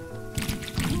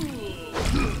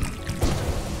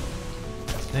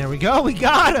 There we go. We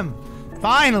got him.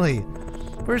 Finally.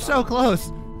 We're so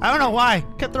close. I don't know why.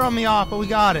 Kept throwing me off, but we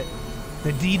got it.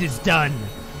 The deed is done.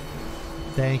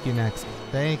 Thank you, next.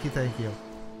 Thank you, thank you.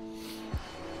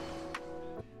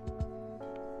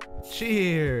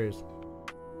 Cheers.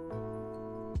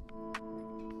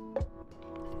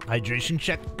 Hydration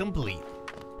check complete.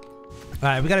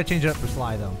 Alright, we gotta change it up for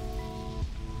Sly, though.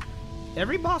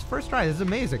 Every boss first try. This is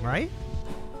amazing, right?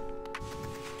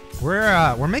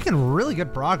 We're making really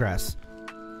good progress.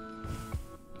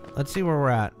 Let's see where we're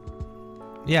at.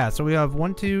 Yeah, so we have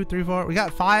 1, 2, 3, 4. We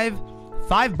got five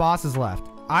bosses left.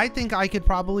 I think I could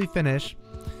probably finish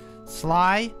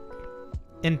Sly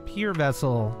and Pure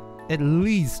Vessel at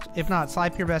least, if not Sly,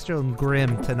 Pure Vessel, and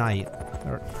Grim tonight.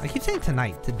 Or I keep saying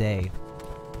tonight, today.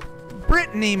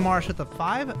 Brittany Marsh with a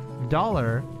 $5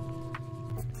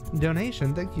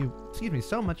 donation. Thank you, excuse me,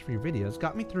 so much for your videos.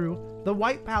 Got me through the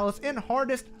White Palace and hard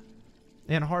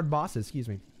bosses, excuse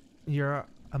me. You're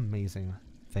amazing.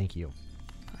 Thank you.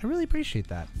 I really appreciate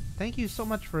that. Thank you so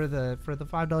much for the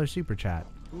 $5 super chat.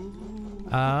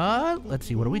 Let's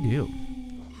see, what do we do?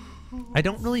 I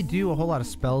don't really do a whole lot of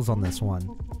spells on this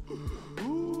one.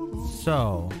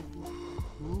 So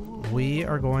we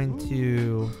are going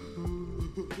to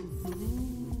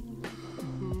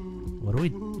what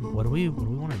do we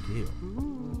want to do?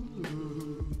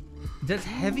 Does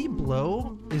heavy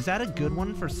blow, is that a good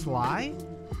one for Sly?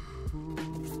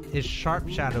 Is Sharp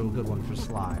Shadow a good one for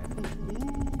Sly?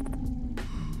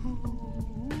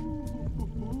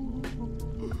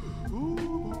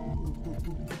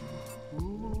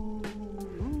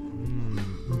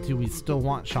 Do we still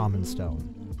want Shaman Stone?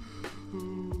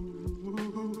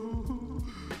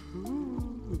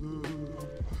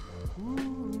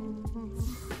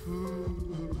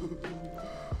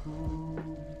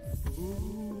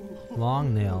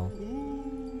 Long Nail,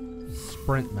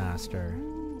 Sprint Master,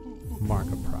 Mark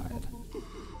of Pride.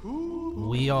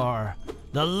 We are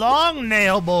the Long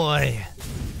Nail Boy.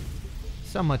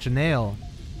 So much nail,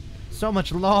 so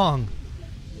much long,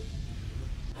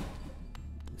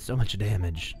 so much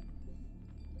damage.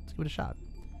 Let's give it a shot.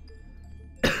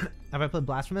 Have I played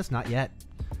Blasphemous? Not yet.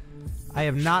 I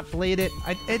have not played it.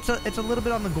 It's a little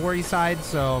bit on the gory side,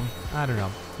 so I don't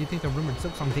know. Do you think the rumored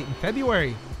Silksong date in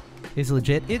February is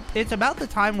legit? It's about the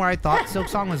time where I thought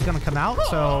Silksong was gonna come out,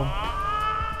 so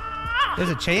there's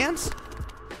a chance.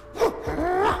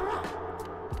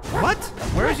 What?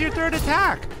 Where's your third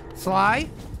attack, Sly?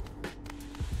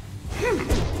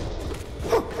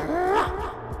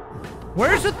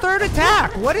 Where's the third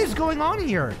attack? What is going on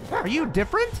here? Are you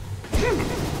different?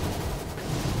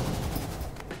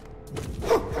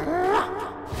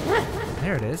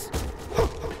 There it is.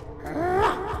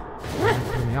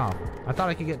 Threw me off. I thought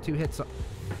I could get 2 hits. Would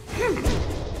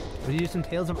you do some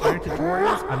Tales of Iron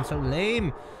tutorials? I'm so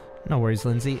lame. No worries,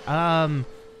 Lindsay.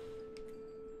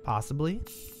 Possibly.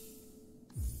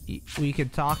 We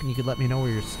could talk and you could let me know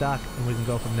where you're stuck and we can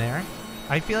go from there.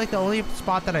 I feel like the only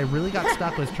spot that I really got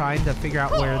stuck was trying to figure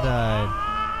out where the...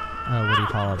 what do you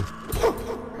call it?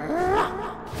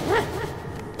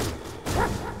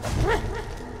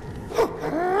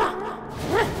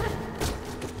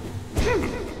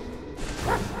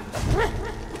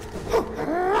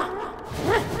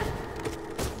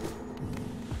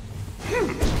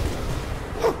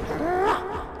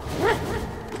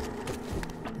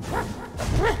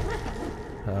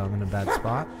 I'm in a bad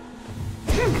spot.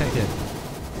 Okay, good.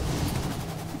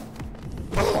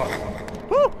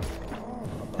 Woo!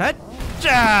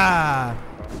 Hatcha!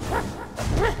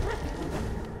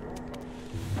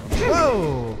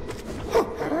 Whoa!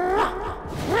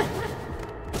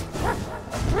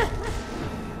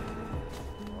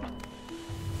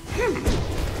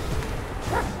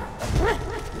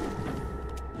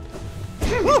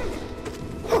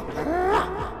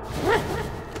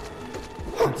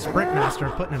 That Sprint Master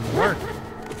putting in work.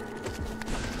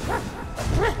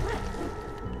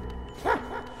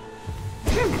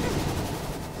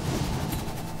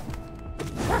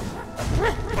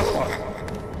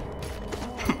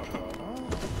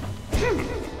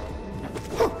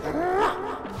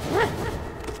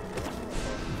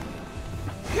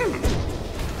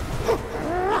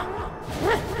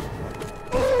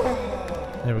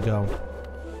 There we go.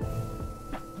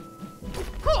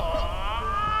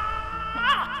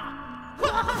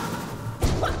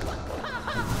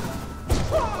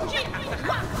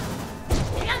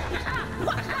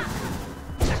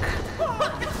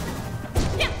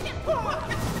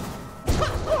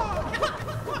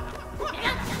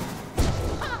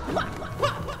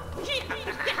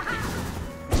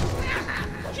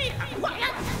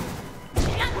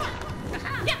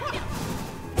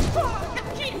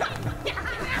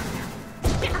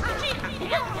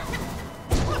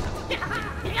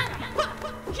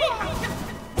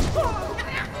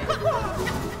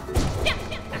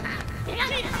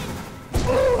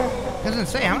 Doesn't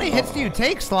say. How many hits do you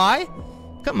take, Sly?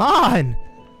 Come on.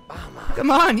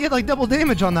 Come on. You had like double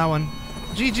damage on that one.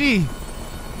 GG.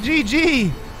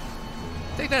 GG.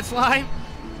 Take that, Sly.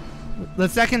 The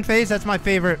second phase, that's my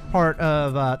favorite part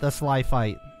of the Sly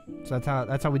fight. So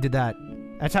that's how we did that.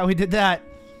 That's how we did that.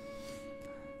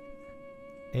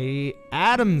 A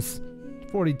Adams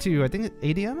 42. I think it's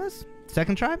ADMS?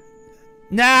 Second try?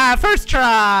 Nah, first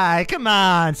try. Come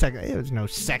on. Second. It was no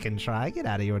second try. Get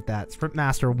out of here with that. Sprint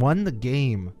Master won the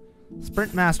game.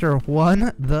 Sprint Master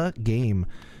won the game.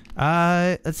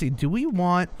 Let's see. Do we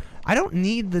want... I don't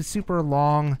need the super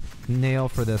long nail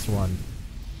for this one.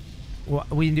 Well,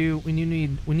 we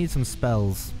need some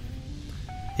spells.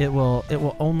 It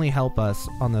will only help us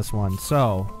on this one.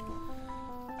 So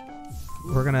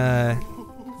we're gonna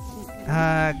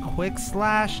quick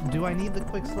slash. Do I need the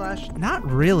quick slash? Not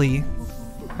really.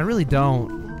 I really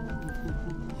don't.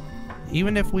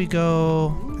 Even if we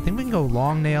go, I think we can go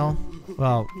long nail.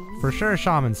 Well, for sure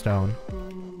shaman stone.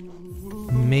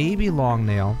 Maybe long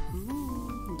nail.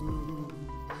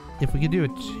 If we could do a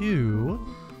 2.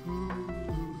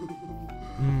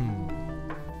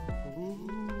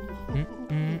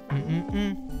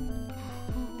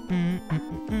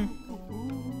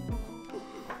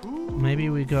 Maybe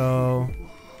we go.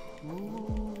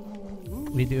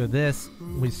 We do this.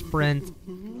 We sprint,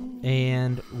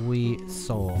 and we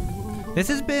soul. This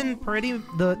has been pretty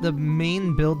the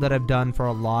main build that I've done for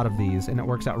a lot of these, and it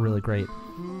works out really great.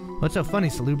 What's so funny,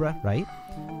 Salubra, right?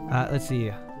 Let's see.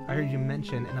 I heard you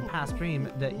mention in a past stream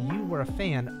that you were a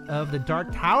fan of the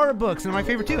Dark Tower books, and my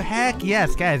favorite too. Heck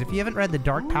yes, guys. If you haven't read The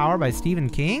Dark Tower by Stephen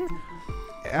King,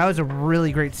 that was a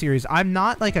really great series. I'm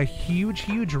not like a huge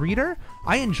reader.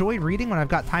 I enjoy reading when I've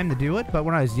got time to do it, but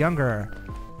when I was younger,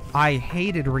 I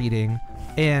hated reading,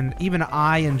 and even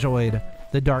I enjoyed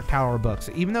the Dark Tower books.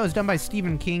 Even though it's done by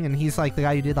Stephen King, and he's like the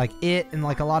guy who did like It and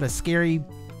like a lot of scary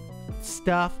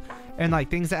stuff, and like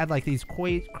things that had like these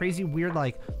crazy weird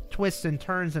like twists and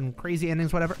turns and crazy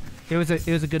endings, whatever. It was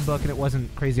a good book, and it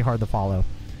wasn't crazy hard to follow.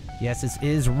 Yes, this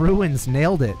is Ruins.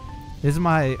 Nailed it. This is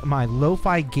my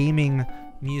lo-fi gaming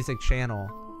music channel.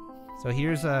 So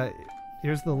here's the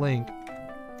link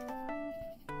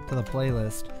to the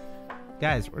playlist.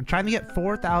 Guys, we're trying to get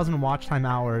 4,000 watch time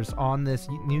hours on this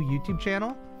new YouTube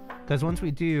channel, because once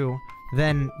we do,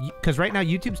 then because right now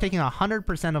YouTube's taking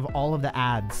 100% of all of the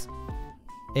ads,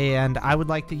 and I would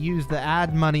like to use the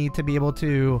ad money to be able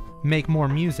to make more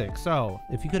music. So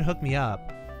if you could hook me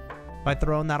up by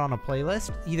throwing that on a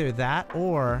playlist, either that,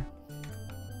 or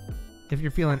if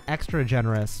you're feeling extra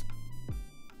generous,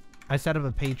 I set up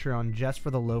a Patreon just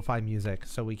for the lo-fi music,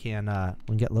 so we can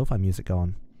get lo-fi music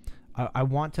going. I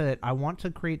want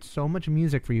to create so much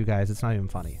music for you guys. It's not even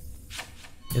funny.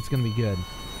 It's gonna be good.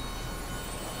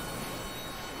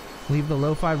 Leave the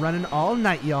lo-fi running all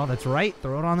night, y'all. That's right.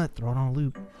 Throw it on a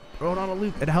loop. Throw it on a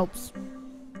loop. It helps.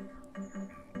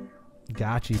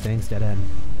 Got you. Thanks, Dead End.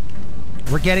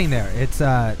 We're getting there. It's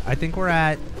I think we're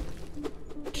at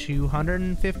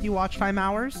 250 watch time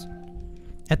hours.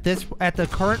 At the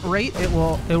current rate, it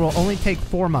will only take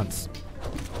 4 months.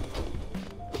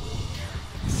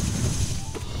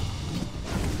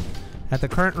 At the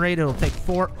current rate, it'll take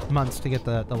 4 months to get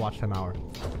the watch time hour.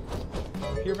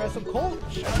 Here, Vessel Cole,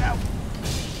 shout out.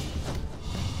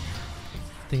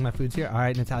 Think my food's here. All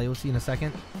right, Natalia, we'll see you in a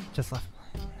second. Just left.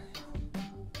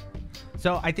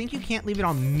 So I think you can't leave it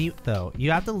on mute though. You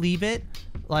have to leave it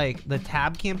like the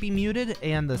tab can't be muted,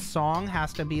 and the song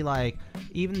has to be like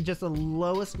even just the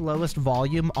lowest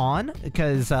volume on,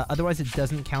 because otherwise it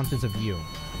doesn't count as a view.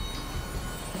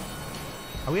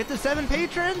 Are we at the 7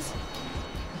 patrons?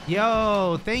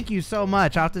 Yo, thank you so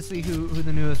much. I'll have to see who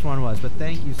the newest one was, but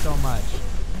thank you so much.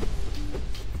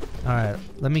 All right,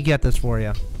 let me get this for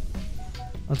you.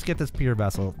 Let's get this Pure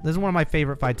Vessel. This is one of my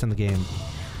favorite fights in the game.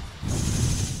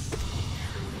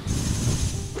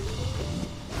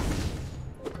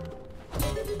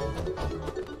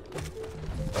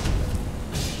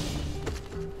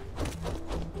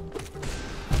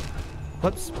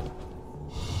 Whoops.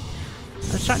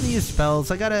 I was trying to use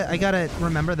spells. I gotta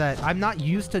remember that I'm not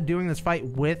used to doing this fight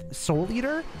with Soul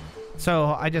Eater,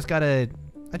 so I just gotta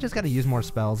use more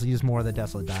spells, use more of the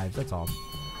Desolate Dives. That's all.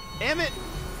 Damn it!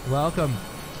 Welcome.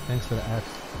 Thanks for the X.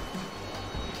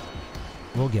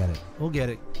 We'll get it. We'll get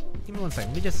it. Give me 1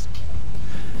 second.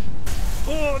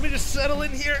 Let me just settle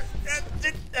in here.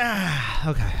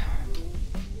 Okay.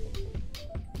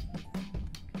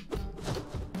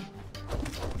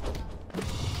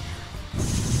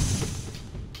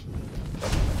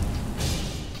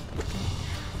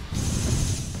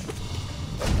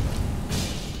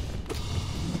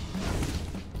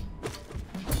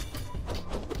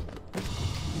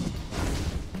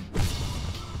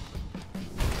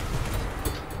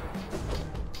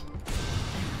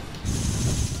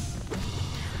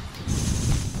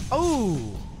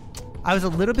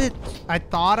 I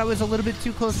thought I was a little bit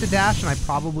too close to dash, and I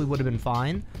probably would have been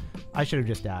fine. I should have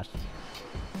just dashed.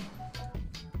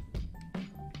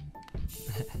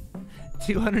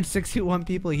 261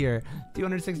 people here.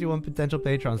 261 potential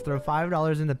patrons. Throw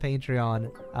 $5 into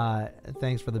Patreon.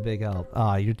 Thanks for the big help.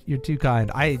 Oh, you're too kind.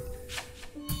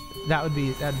 That'd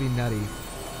be nutty.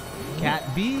 Cat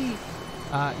B.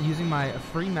 using my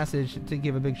free message to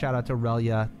give a big shout out to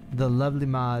Relyea, the lovely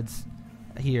mods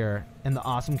here, and the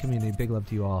awesome community. Big love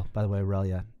to you all, by the way,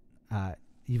 Relyea.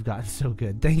 You've gotten so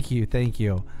good. Thank you, thank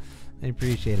you. I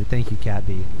appreciate it. Thank you,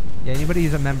 CatB. Yeah, anybody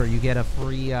who's a member, you get a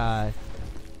free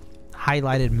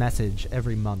highlighted message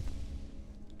every month.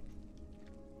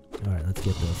 All right, let's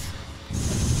get this.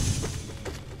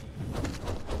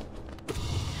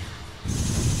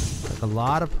 Took a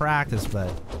lot of practice,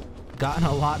 but gotten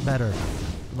a lot better.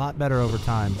 A lot better over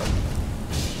time.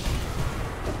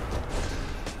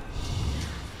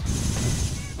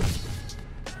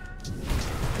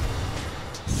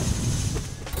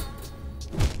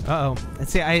 Uh-oh. And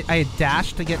see, I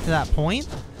dashed to get to that point,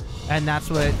 and that's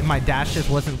what my dash just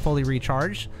wasn't fully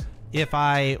recharged. If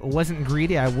I wasn't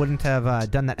greedy, I wouldn't have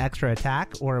done that extra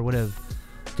attack, or would have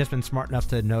just been smart enough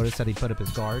to notice that he put up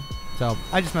his guard. So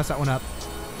I just messed that one up.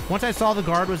 Once I saw the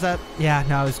guard was up, yeah,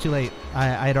 no, it was too late. I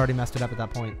had already messed it up at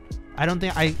that point. I don't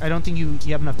think you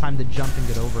have enough time to jump and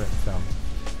get over it. So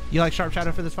you like Sharp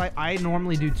Shadow for this fight? I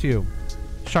normally do too.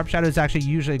 Sharp Shadow is actually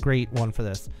usually a great one for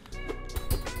this.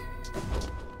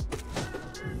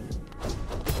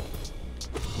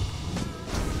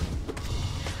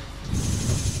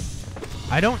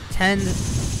 I don't tend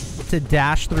to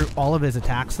dash through all of his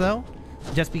attacks though,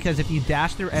 just because if you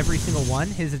dash through every single one,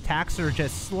 his attacks are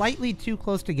just slightly too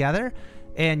close together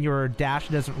and your dash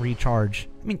doesn't recharge.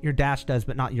 I mean, your dash does,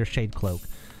 but not your Shade Cloak.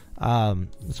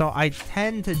 So I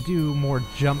tend to do more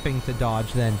jumping to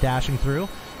dodge than dashing through.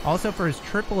 Also for his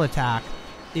triple attack,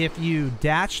 if you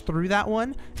dash through that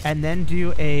one and then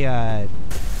do a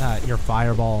your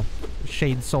Fireball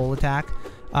Shade Soul attack,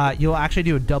 you'll actually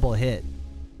do a double hit.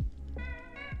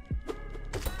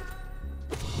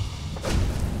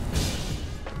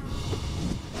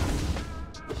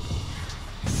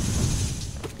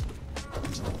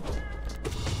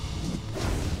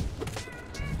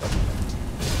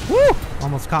 Woo!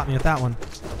 Almost caught me with that one.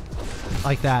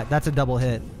 Like that. That's a double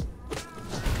hit.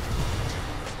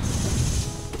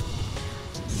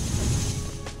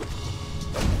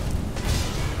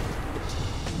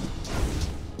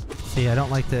 See, I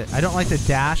don't like the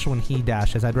dash when he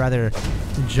dashes. I'd rather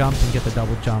jump and get the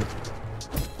double jump.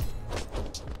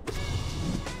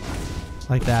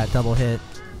 Like that. Double hit.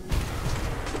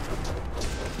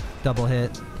 Double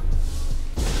hit.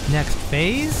 Next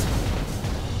phase.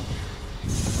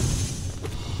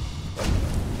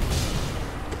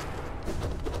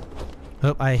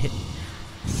 Oh, I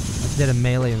did a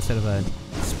melee instead of a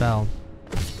spell.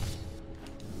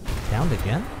 Downed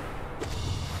again?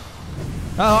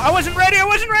 Oh, I wasn't ready! I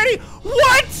wasn't ready!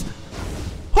 What?!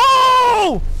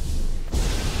 Oh!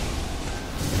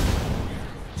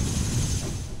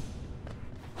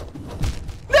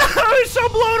 No, I was so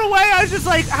blown away! I was just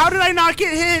like, how did I not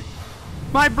get hit?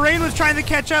 My brain was trying to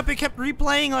catch up. It kept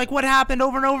replaying like what happened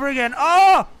over and over again.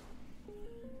 Oh!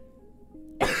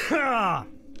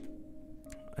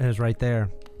 It was right there.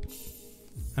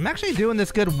 I'm actually doing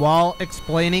this good while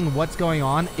explaining what's going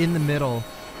on in the middle.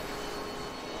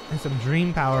 And some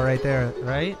dream power right there,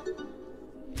 right?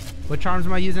 What charms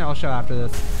am I using? I'll show after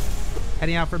this.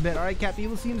 Heading out for a bit. All right, CatB,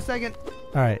 we'll see you in a second.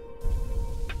 All right.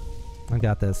 I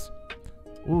got this.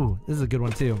 Ooh, this is a good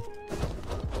one too.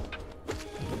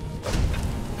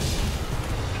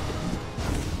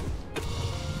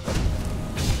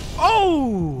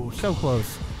 Oh, so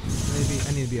close. Maybe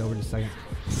I need to be over just a second.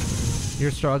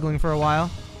 You're struggling for a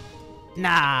while?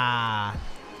 Nah.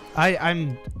 I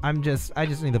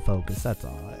just need to focus. That's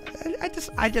all.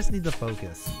 I just need to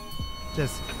focus.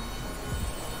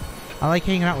 I like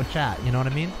hanging out with chat. You know what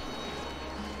I mean?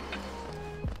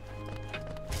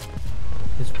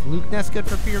 Is Fluke Nest good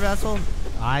for Pure Vessel?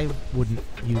 I wouldn't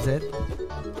use it,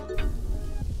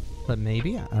 but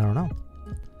maybe. I don't know.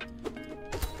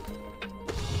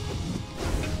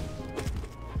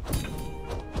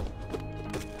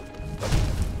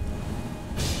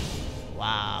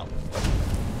 Wow.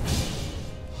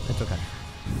 It's okay.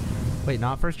 Wait,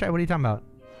 not first try? What are you talking about?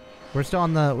 We're still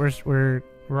on the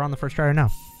we're on the first try right now.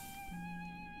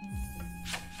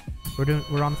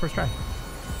 We're on the first try.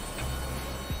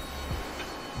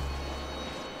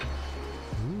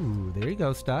 Ooh, there you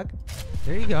go, Stuck.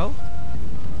 There you go.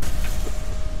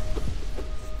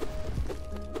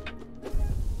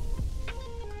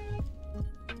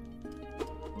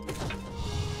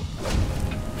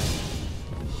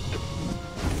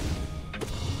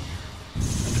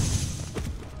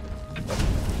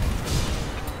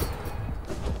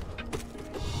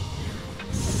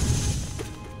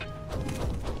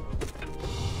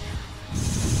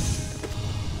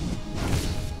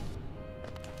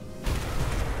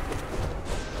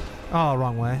 Oh,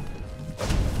 wrong way.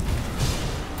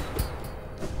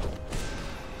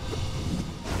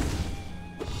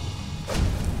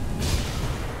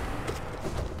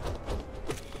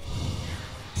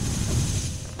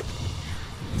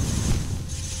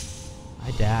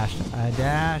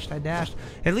 dashed.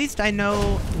 At least I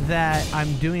know that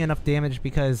I'm doing enough damage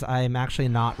because I'm actually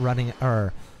not running,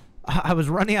 or I was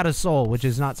running out of soul, which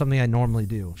is not something I normally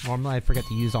do. Normally I forget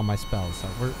to use all my spells, so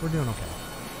we're doing okay.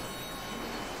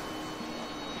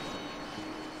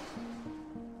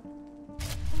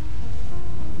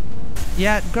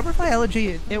 Yeah, Grubberfly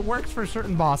Elegy, it works for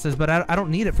certain bosses, but I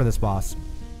don't need it for this boss.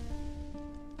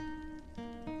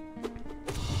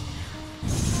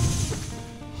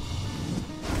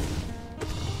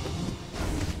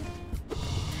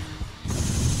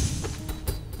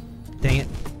 Dang it.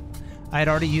 I had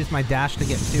already used my dash to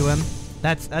get to him.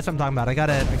 That's what I'm talking about. I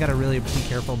gotta really be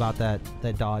careful about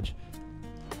that dodge.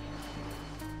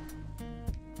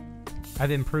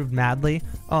 I've improved madly.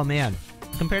 Oh man.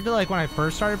 Compared to like when I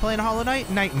first started playing Hollow Knight,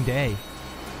 night and day.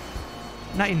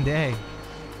 Night and day.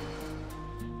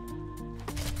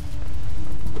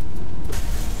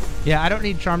 Yeah, I don't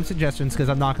need charm suggestions because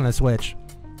I'm not gonna switch.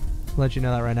 I'll let you know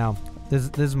that right now.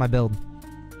 This is my build.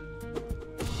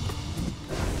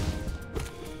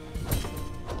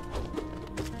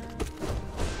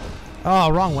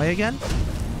 Oh, wrong way again?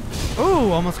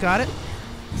 Ooh, almost got it.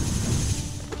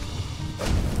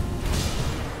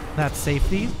 That's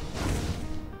safety.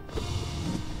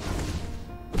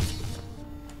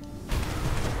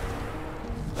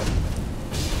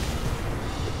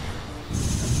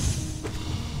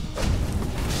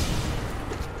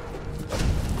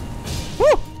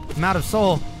 Woo! I'm out of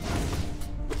soul.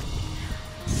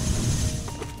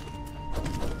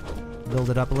 Build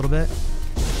it up a little bit.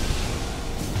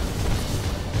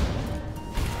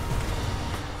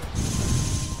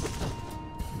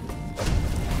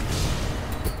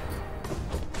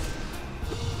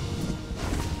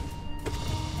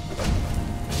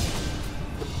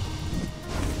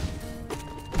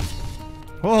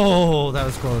 Oh, that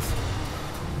was close.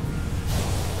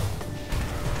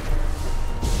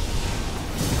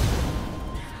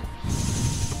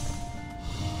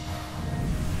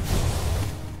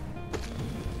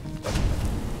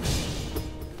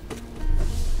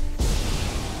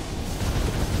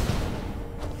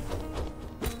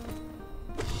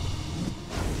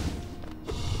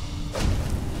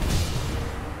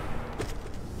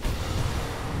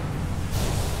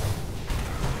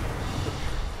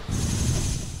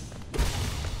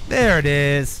 There it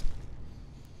is.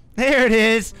 There it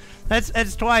is.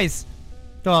 That's twice.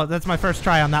 Well, that's my first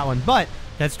try on that one, but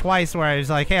that's twice where I was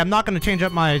like, hey, I'm not going to change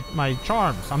up my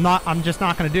charms. I'm just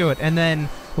not going to do it. And then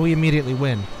we immediately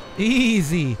win.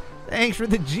 Easy. Thanks for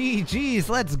the GGs.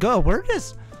 Let's go. We're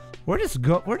just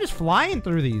flying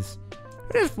through these.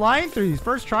 We're just flying through these.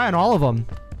 First try on all of them.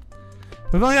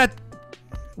 We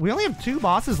only have 2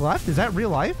 bosses left. Is that real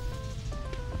life?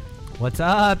 What's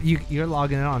up? You're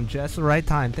logging in on just the right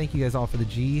time. Thank you guys all for the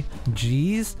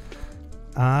GGs.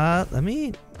 Let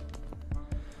me...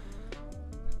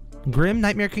 Grim,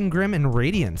 Nightmare King Grim, and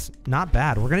Radiance. Not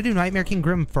bad. We're going to do Nightmare King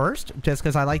Grim first, just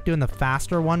because I like doing the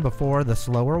faster one before the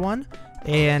slower one.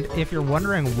 And if you're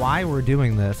wondering why we're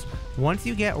doing this, once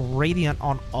you get Radiant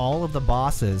on all of the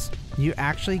bosses, you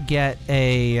actually get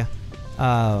a...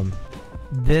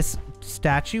 this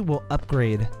statue will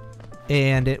upgrade,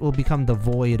 and it will become the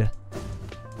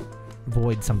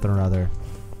Void something or other.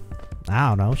 I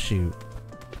don't know. Shoot.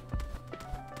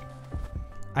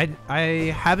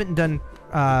 I haven't done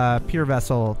Pure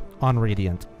Vessel on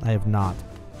Radiant. I have not.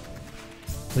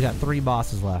 We got 3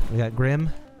 bosses left. We got Grim,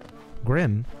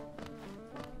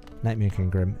 Nightmare King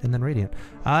Grim, and then Radiant.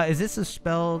 Is this a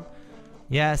spell?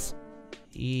 Yes.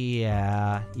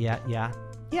 Yeah.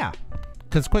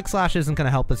 Because Quick Slash isn't going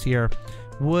to help us here.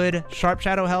 Would Sharp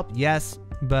Shadow help? Yes,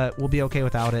 but we'll be okay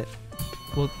without it.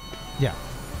 Yeah.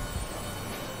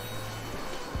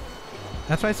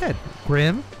 That's what I said.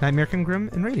 Grim, Nightmare King Grim,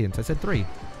 and Radiance. I said 3.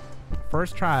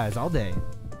 First tries all day.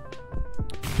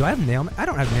 Do I have Nail? I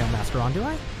don't have Nail Master on, do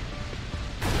I?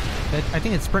 I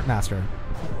think it's Sprint Master.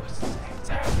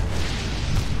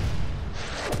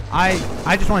 I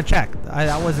just want to check.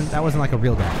 That wasn't like a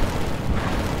real guy.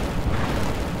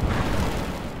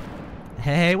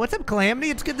 Hey, what's up, Calamity?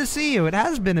 It's good to see you. It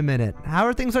has been a minute. How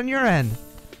are things on your end?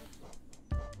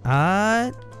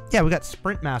 Yeah, we got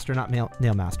Sprint Master, not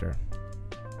Nail Master.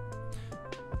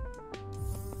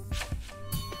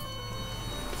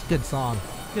 It's a good song.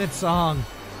 Good song.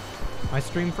 My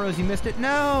stream froze. You missed it?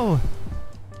 No!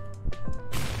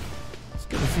 It's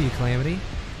good to see you, Calamity.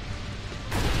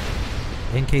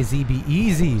 NKZ be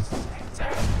easy.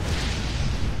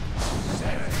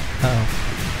 Uh-oh.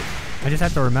 I just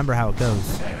have to remember how it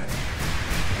goes.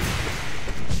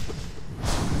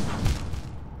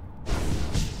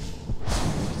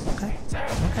 Okay.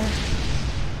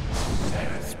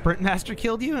 Sprint Master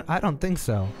killed you? I don't think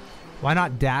so. Why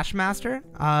not Dash Master?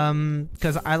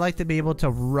 Because I like to be able to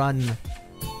run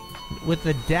with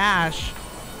the dash.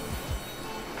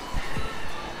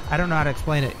 I don't know how to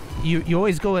explain it. You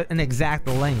always go at an exact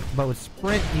length, but with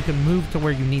Sprint, you can move to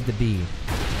where you need to be.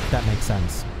 If that makes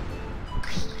sense.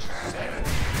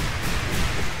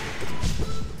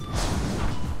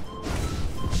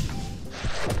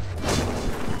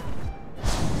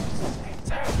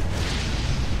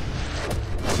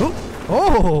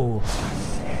 Oh!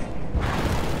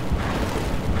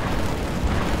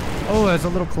 Oh, I was a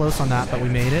little close on that, but we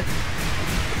made it.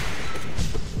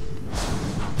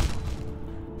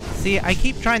 See, I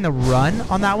keep trying to run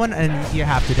on that one, and you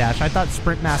have to dash. I thought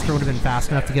Sprint Master would have been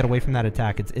fast enough to get away from that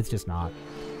attack. It's just not.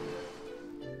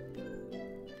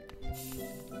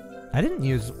 I didn't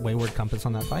use Wayward Compass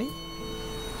on that fight.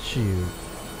 Shoot.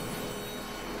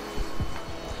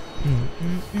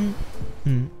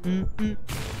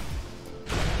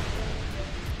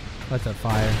 What's up,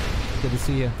 Fire? Good to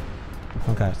see you.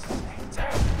 Okay.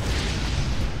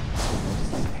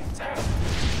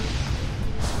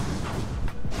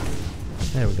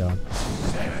 There we go.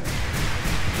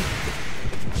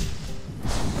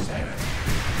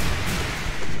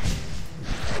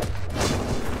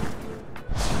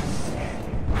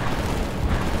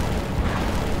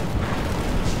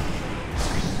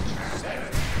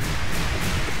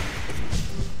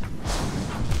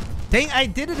 Dang, I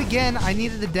did it again. I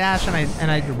needed the dash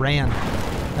and I ran.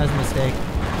 That was a mistake.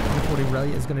 140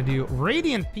 Relyea is going to do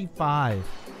Radiant P5.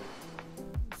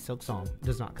 Silk Song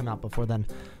does not come out before then.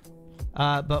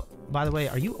 But by the way,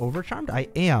 are you overcharmed? I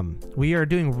am. We are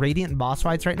doing Radiant boss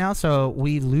fights right now, so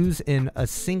we lose in a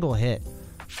single hit.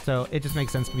 So it just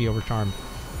makes sense to be overcharmed.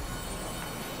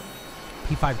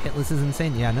 P5 hitless is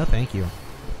insane. Yeah, no thank you.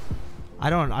 I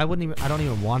don't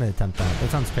even want to attempt that. That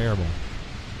sounds terrible.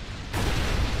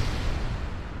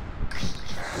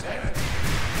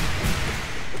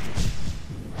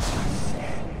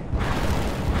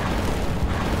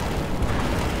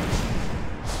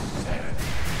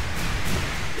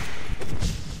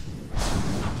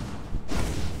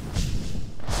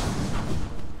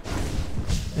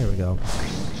 There we go.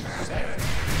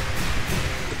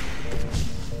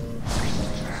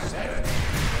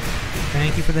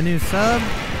 Thank you for the new sub.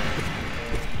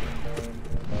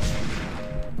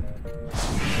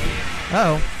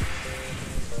 Uh-oh.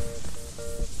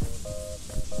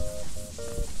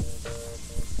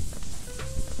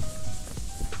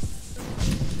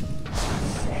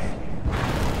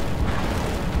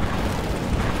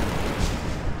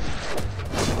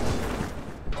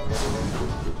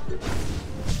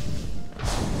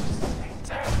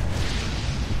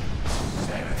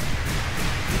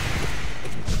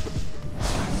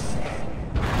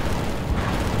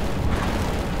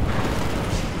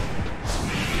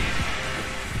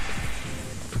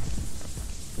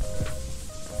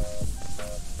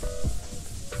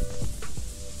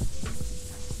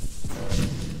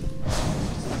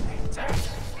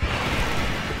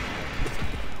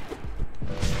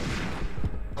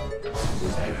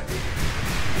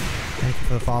 Thank you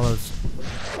for the follows.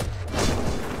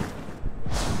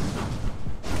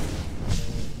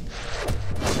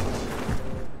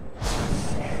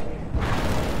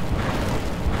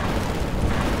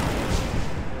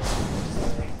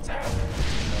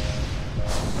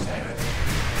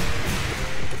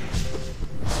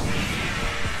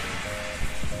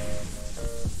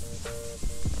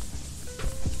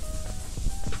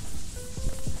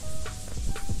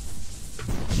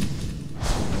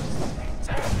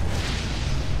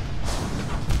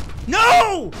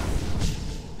 No!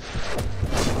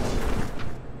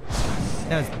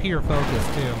 That was pure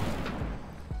focus, too.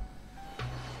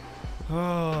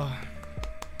 Oh.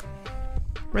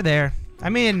 We're there. I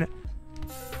mean,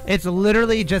 it's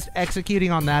literally just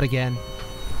executing on that again.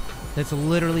 That's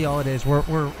literally all it is. We're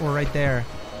right there.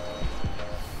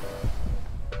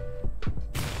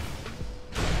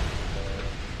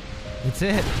 That's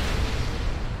it.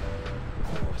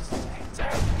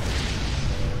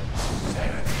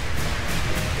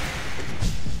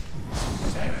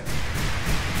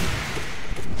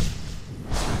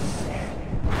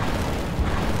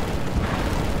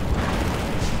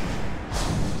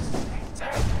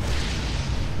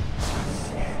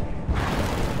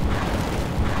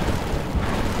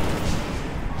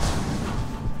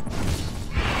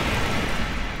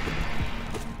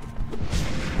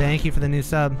 Thank you for the new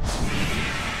sub.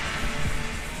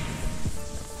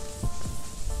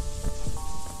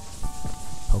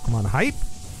 Pokemon hype?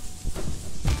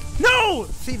 No!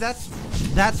 See, that's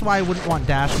That's why I wouldn't want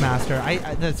Dash Master.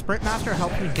 The Sprint Master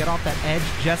helps me get off that edge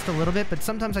just a little bit, but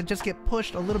sometimes I just get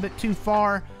pushed a little bit too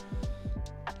far.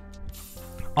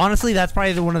 Honestly, that's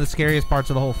probably one of the scariest parts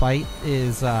of the whole fight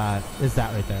is that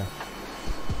right there.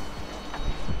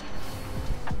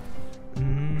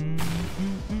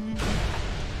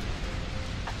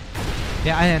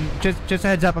 Yeah, and just a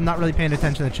heads up, I'm not really paying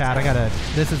attention to the chat.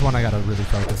 This is one I gotta really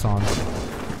focus on.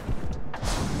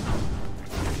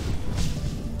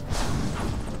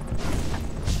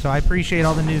 So I appreciate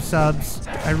all the new subs.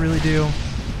 I really do.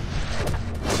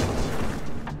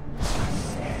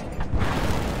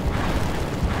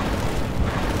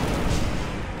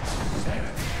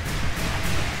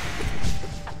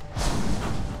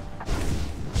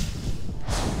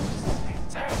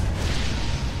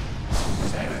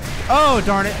 Oh,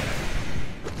 darn it.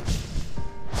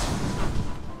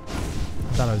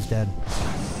 I thought I was dead.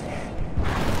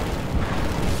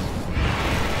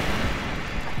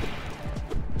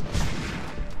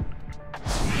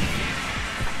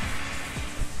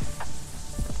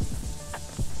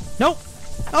 Nope.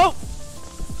 Oh.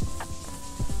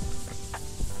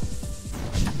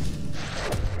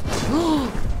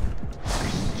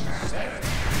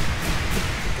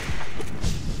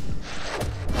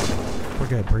 We're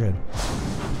good. We're good.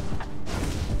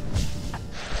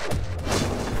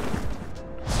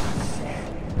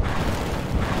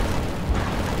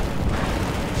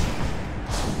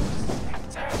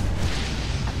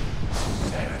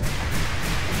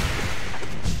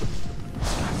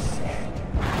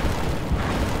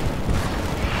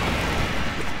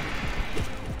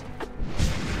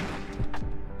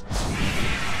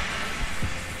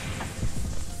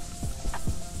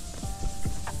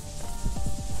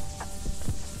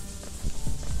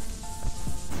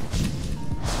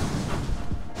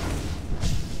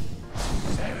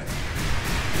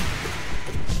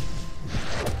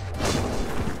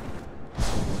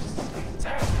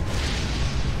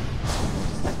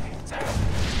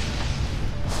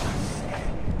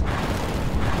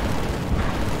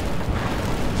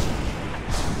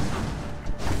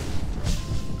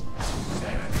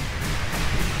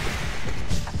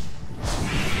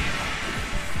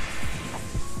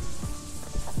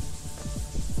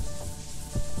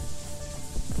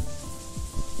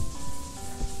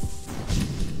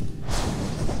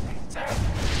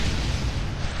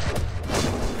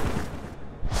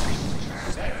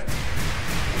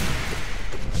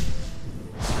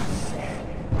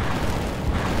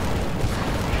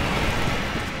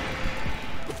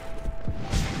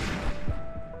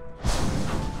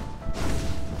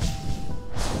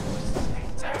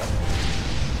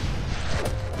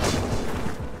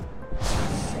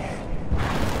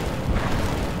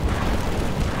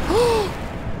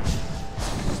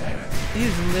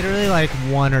 Literally like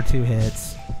 1 or 2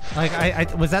 hits. Like I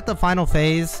was that the final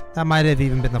phase? That might have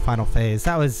even been the final phase.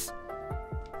 That's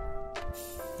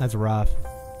rough.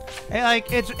 Hey,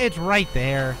 like it's right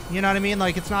there. You know what I mean?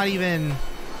 Like it's not even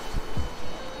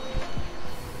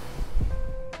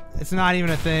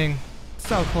a thing.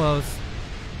 So close.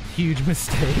 Huge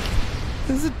mistake.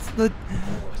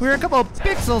 We're a couple of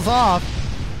pixels off.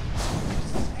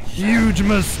 Huge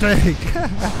mistake.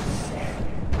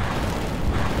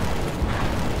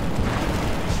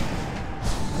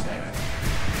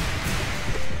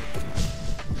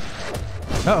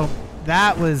 Uh-oh,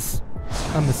 that was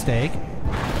a mistake.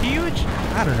 Huge?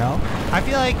 I don't know. I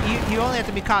feel like you only have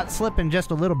to be caught slipping just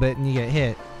a little bit and you get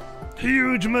hit.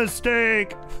 Huge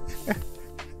mistake!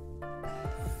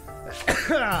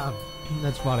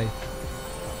 That's funny.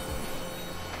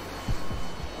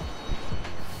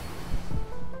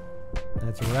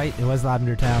 That's right, it was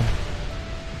Lavender Town.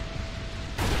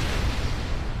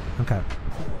 Okay.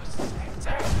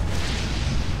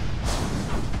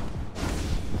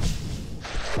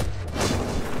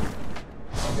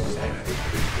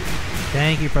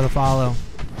 Thank you for the follow.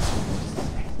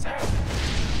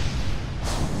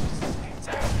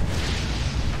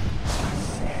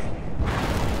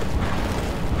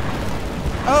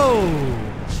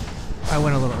 Oh! I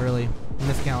went a little early.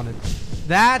 Miscounted.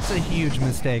 That's a huge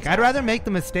mistake. I'd rather make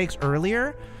the mistakes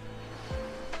earlier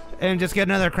and just get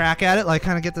another crack at it, like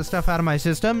kind of get the stuff out of my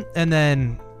system, and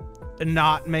then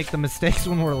not make the mistakes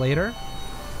when we're later.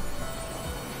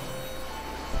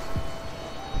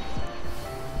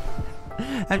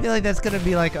 I feel like that's gonna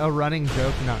be like a running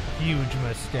joke, not huge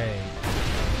mistake.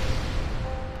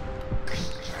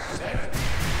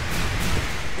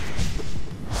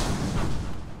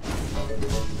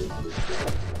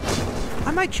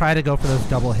 I might try to go for those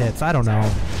double hits. I don't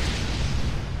know.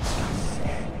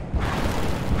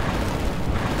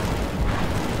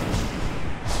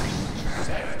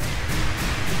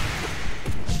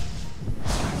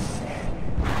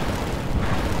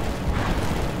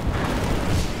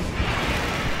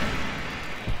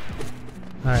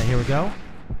 go.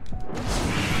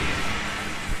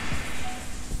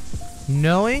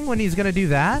 Knowing when he's gonna do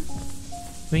that,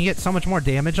 we can get so much more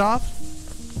damage off.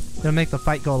 It'll make the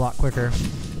fight go a lot quicker.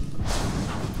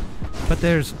 But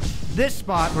there's this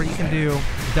spot where you can do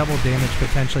double damage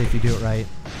potentially if you do it right.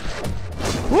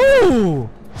 Woo!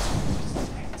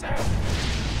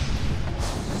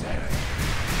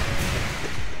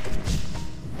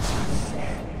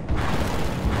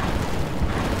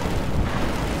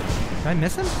 Did I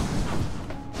miss him?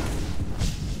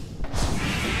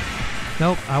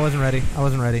 Nope, I wasn't ready. I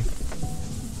wasn't ready.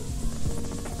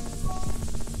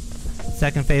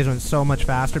 Second phase went so much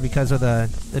faster because of the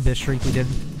Abyss Shriek we did.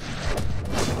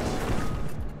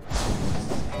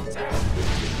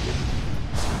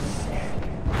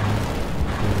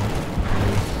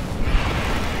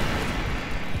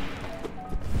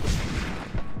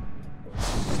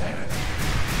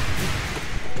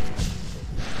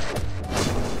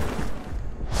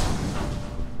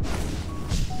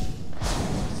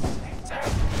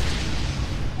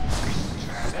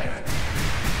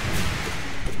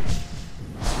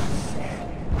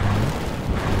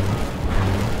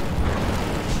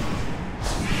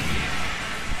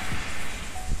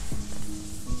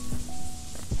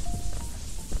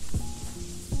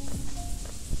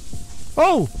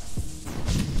 Oh!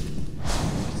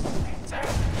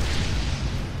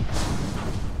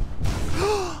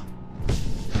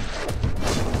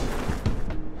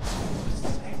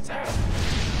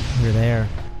 We're there.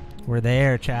 We're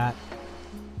there, chat.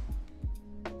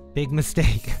 Big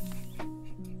mistake.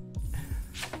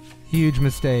 Huge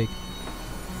mistake.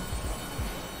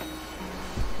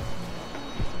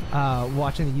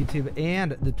 Watching the YouTube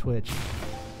and the Twitch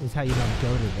is how you know I'm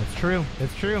goated. That's true.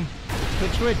 That's true.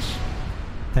 Twitch.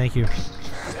 Thank you.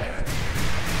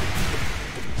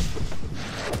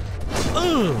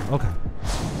 Ooh, okay.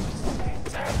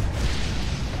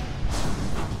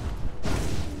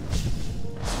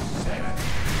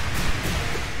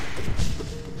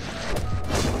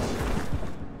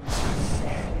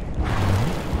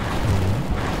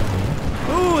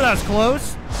 Ooh, that was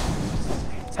close.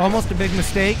 Almost a big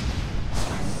mistake.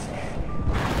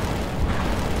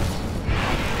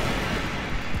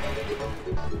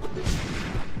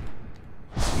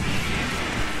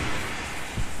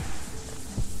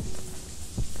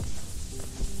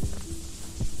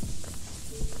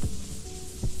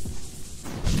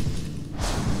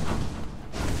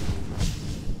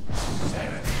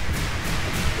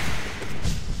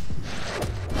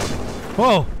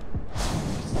 Whoa!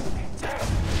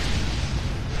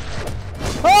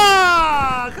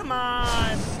 Ah, come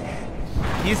on!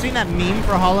 You seen that meme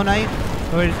for Hollow Knight,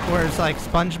 where it's like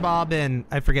SpongeBob and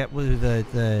I forget who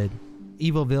the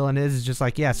evil villain is. It's just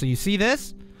like, yeah. So you see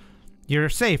this? You're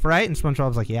safe, right? And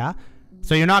SpongeBob's like, yeah.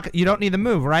 So you don't need the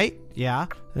move, right? Yeah.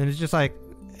 And it's just like,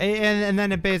 and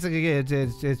then it basically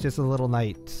it's just a little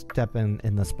knight stepping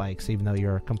in the spikes, even though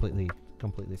you're completely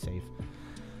safe.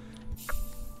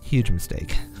 Huge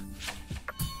mistake.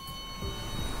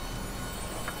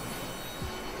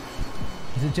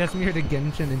 Is it just me or did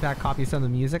Genshin Impact copy some of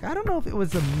the music? I don't know if it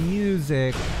was the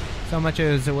music so much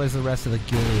as it was the rest of the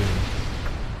game.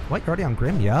 What? You're already on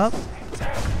Grim? Yup. 1, 2,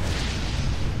 3,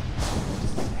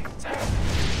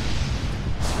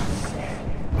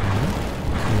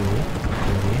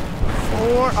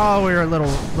 4. Oh, we were a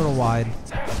little wide.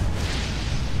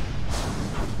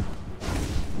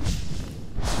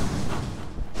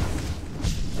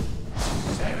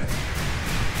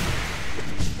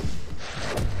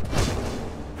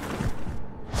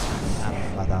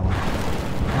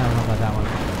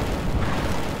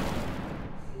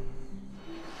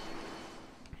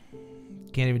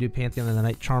 Can't even do Pantheon of the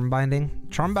Night. Charm Binding.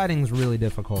 Charm Binding is really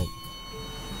difficult.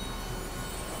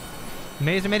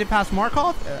 Amazed I made it past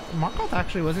Markoth? Markoth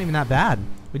actually wasn't even that bad.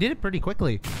 We did it pretty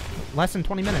quickly. Less than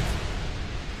 20 minutes.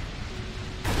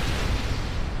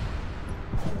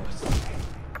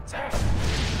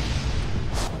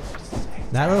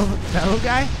 That little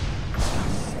guy?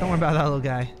 Don't worry about that little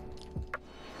guy.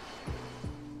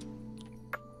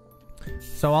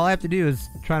 So all I have to do is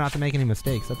try not to make any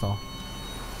mistakes, that's all.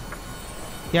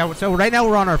 Yeah, so right now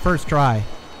we're on our first try.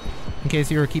 In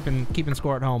case you were keeping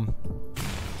score at home.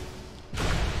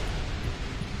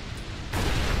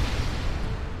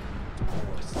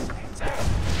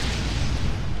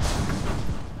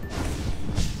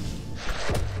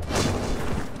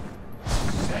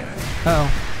 Uh-oh.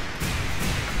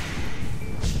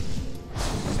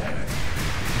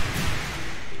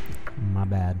 My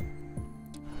bad.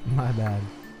 My bad.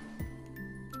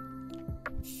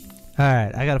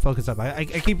 Alright, I gotta focus up. I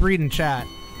keep reading chat.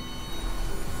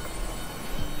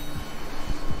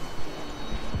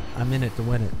 I'm in it to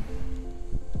win it.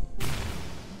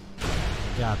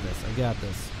 got this. I got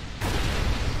this.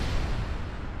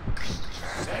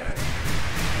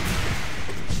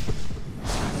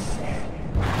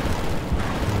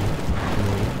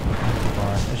 Not too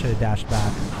far. I should have dashed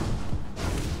back.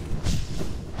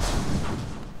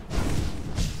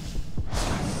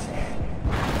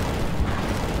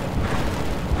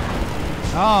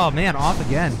 Oh man, off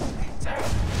again.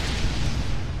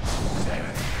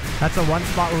 That's the one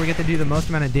spot where we get to do the most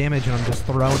amount of damage, and I'm just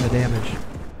throwing the damage.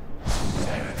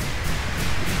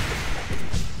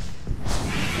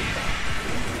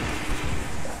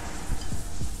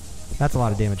 That's a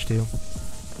lot of damage too.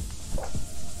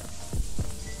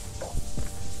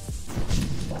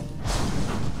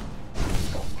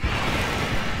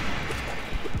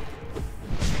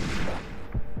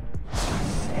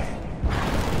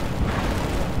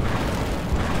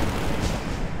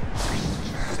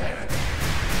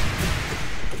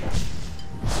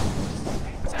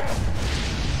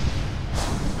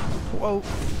 Whoa.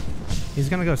 He's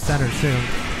gonna go center soon.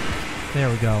 There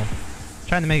we go.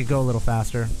 Trying to make it go a little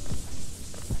faster.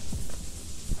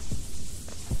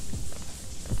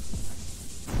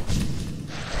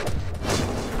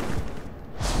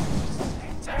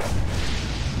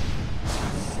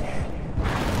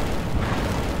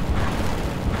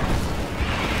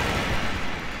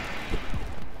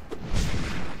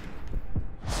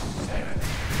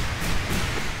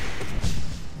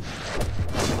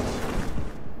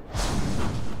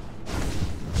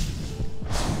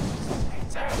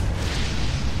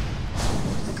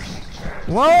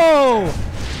 Whoa!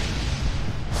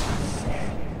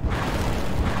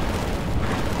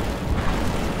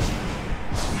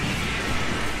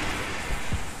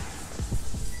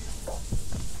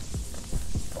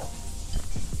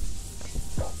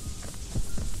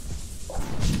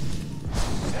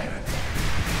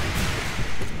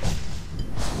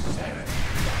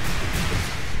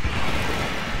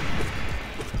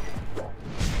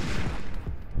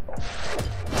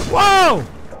 Whoa!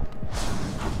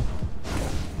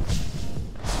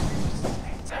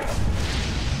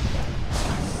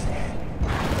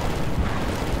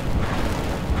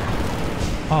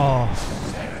 Oh.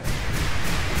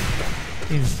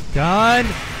 He's gone.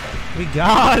 We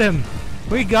got him.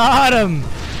 We got him.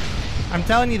 I'm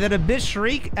telling you, that abyss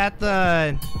shriek at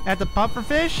the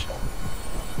pufferfish.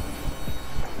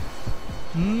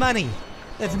 Money.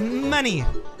 That's money.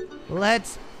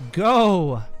 Let's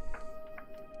go.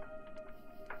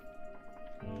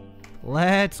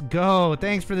 Let's go.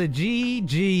 Thanks for the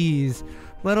GGs.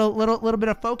 Little bit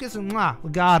of focus and we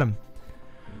got him.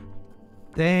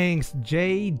 Thanks,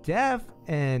 J Def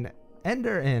and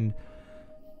Ender and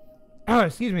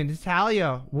excuse me,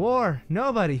 Natalia, War,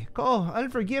 Nobody, Cole,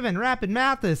 Unforgiven, Rapid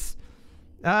Mathis,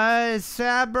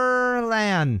 Saberlan,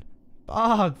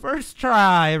 Bog, first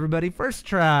try, everybody, first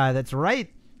try. That's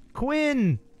right.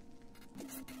 Quinn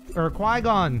or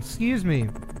Qui-Gon, excuse me.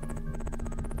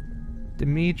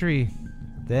 Dimitri,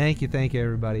 thank you,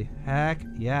 everybody. Heck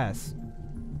yes.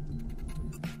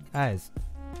 Guys,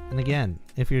 and again,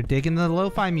 if you're digging the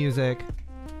lo-fi music,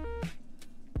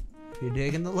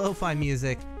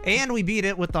 and we beat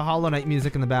it with the Hollow Knight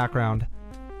music in the background.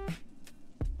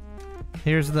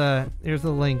 Here's the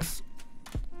links.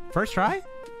 First try?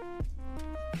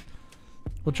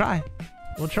 We'll try.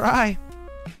 I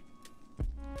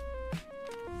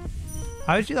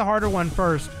always do the harder one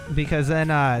first because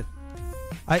then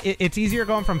it's easier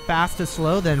going from fast to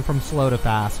slow than from slow to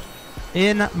fast,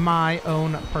 in my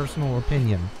own personal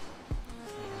opinion.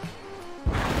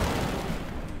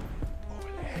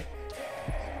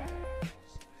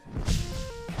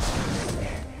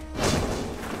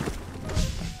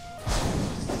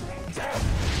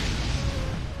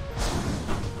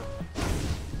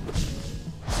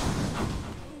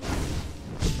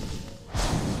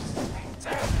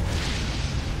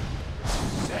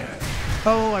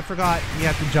 Oh, I forgot. You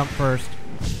have to jump first.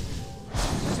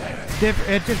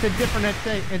 It's just a different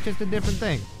thing. It's just a different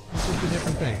thing.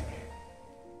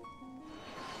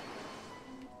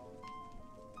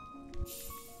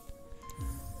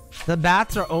 The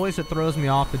bats are always what throws me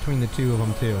off between the two of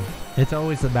them too. It's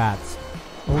always the bats.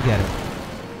 We'll get it.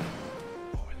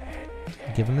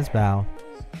 Give him his bow.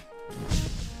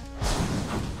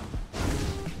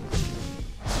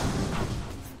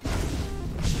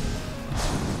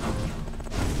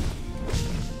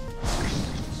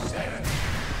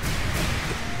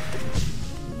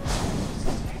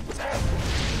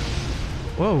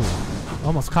 Whoa,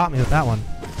 almost caught me with that one.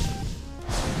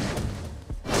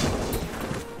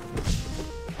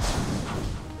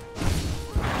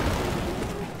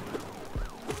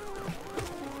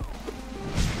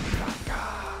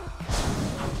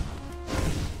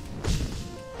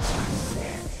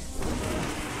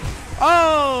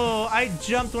 No, I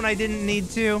jumped when I didn't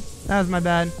need to. That was my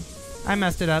bad. I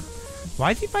messed it up. Why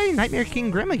is he fighting Nightmare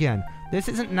King Grim again? This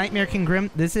isn't Nightmare King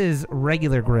Grim. This is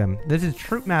regular Grim. This is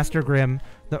Troop Master Grim.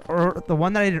 The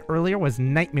one that I did earlier was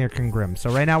Nightmare King Grim.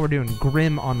 So right now we're doing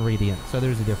Grim on Radiant. So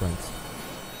there's a difference.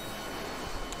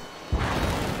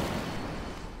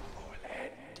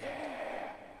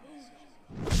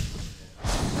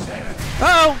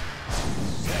 Oh!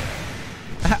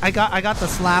 I got the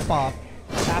slap off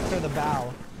after the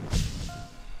bow.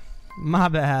 My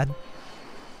bad.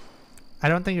 I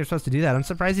don't think you're supposed to do that. I'm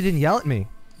surprised he didn't yell at me.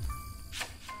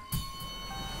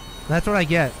 That's what I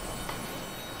get.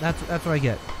 That's what I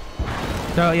get.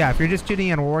 So yeah, if you're just tuning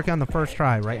in, we're working on the first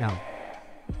try right now.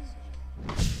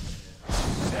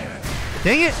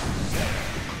 Dang it!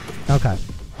 Okay.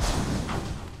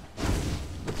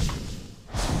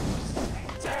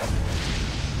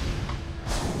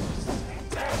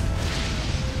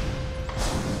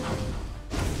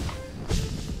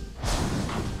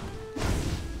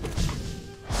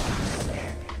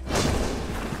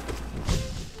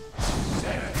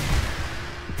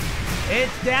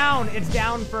 It's down. It's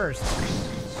down first.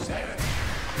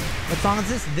 What song is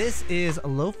this? This is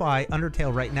Lo-Fi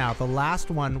Undertale right now. The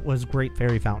last one was Great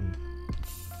Fairy Fountain.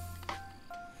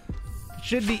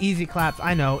 Should be easy claps,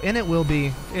 I know, and it will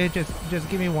be. It just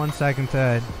give me 1 second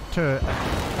to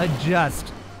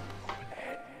adjust.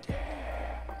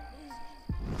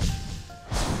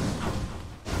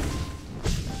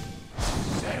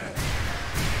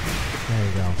 There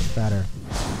you go. Better.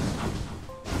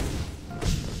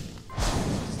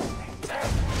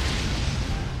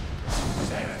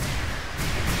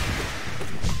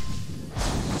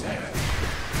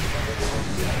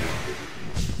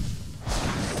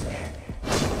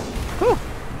 Whew.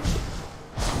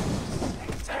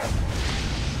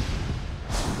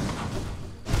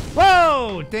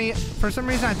 Whoa! Dang it. For some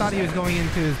reason I thought he was going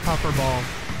into his puffer ball.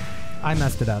 I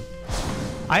messed it up.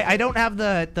 I don't have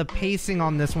the pacing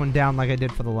on this one down like I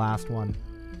did for the last one.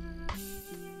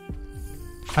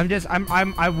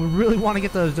 I really want to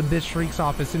get those Abyss Shrieks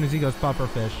off as soon as he goes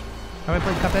pufferfish. Have I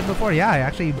played Cuphead before? Yeah, I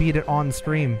actually beat it on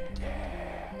stream.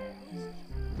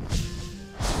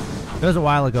 It was a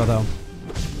while ago though.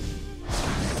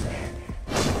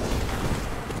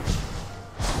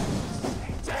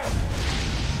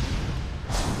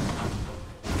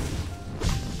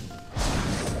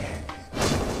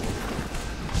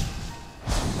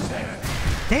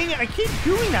 Dang it, I keep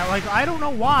doing that. Like, I don't know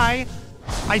why.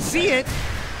 I see it.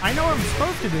 I know what I'm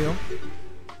supposed to do.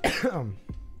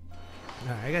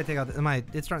 Alright, I gotta take out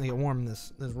it's starting to get warm in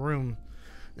this room.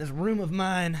 This room of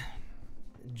mine.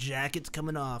 Jacket's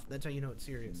coming off. That's how you know it's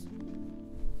serious.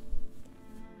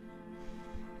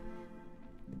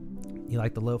 You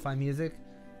like the lo-fi music?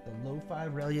 The lo-fi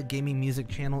Relyea gaming music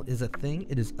channel is a thing.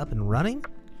 It is up and running.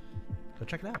 Go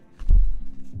check it out.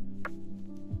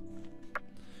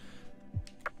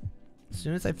 As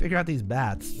soon as I figure out these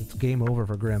bats, it's game over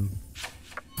for Grim.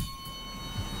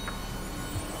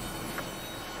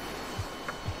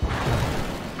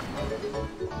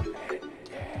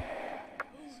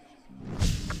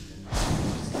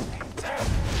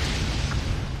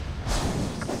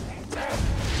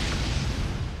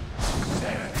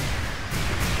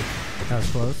 That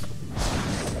was close.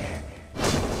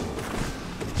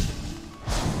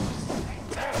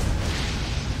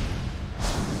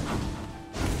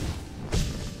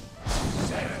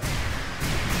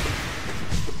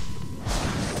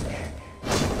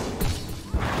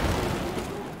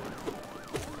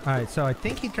 Alright, so I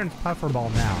think he turns puffer ball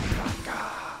now.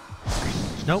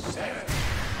 Nope.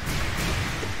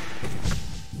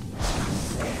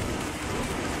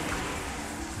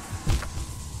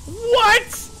 What?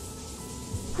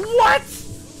 What?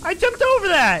 I jumped over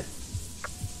that.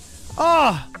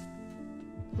 Oh.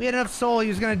 We had enough soul. He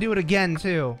was going to do it again,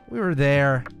 too. We were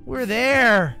there. We were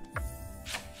there.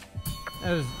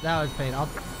 That was pain.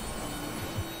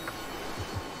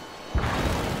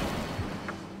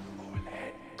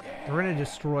 We're gonna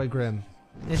destroy Grim.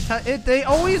 They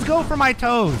always go for my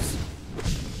toes.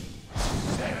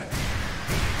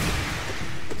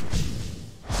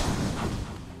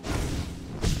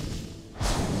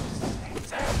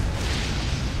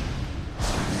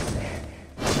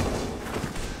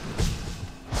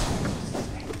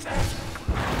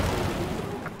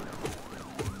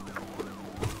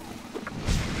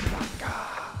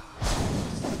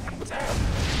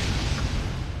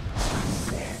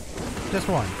 Just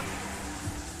one.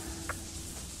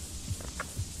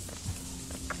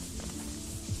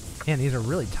 Man, these are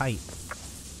really tight.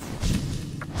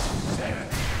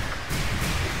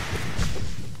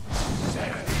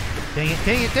 Dang it,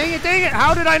 dang it, dang it, dang it!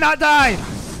 How did I not die?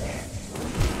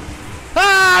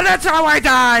 Ah, that's how I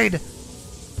died!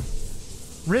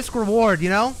 Risk reward, you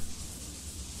know?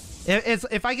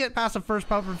 If I get past the first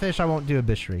pufferfish, I won't do a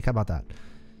bish streak. How about that?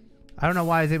 I don't know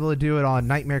why I was able to do it on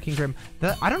Nightmare Kingdom.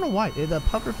 I don't know why. The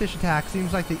pufferfish attack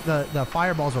seems like the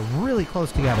fireballs are really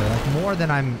close together. Like more than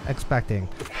I'm expecting.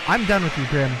 I'm done with you,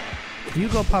 Grim. You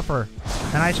go puffer,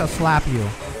 and I shall slap you.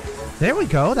 There we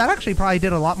go. That actually probably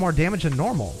did a lot more damage than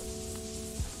normal.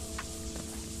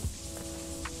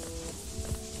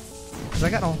 Because I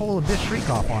got a whole abyss shriek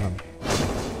off on him.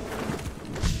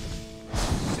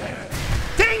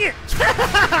 Dang it!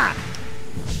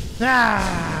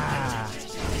 Ah!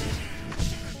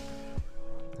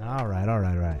 Alright,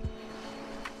 alright, alright.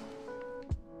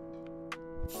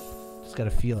 Just gotta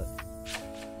feel it.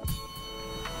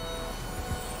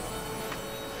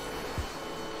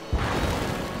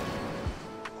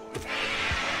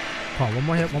 Come on, one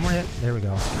more hit, one more hit. There we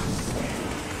go.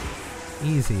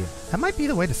 Easy. That might be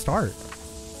the way to start.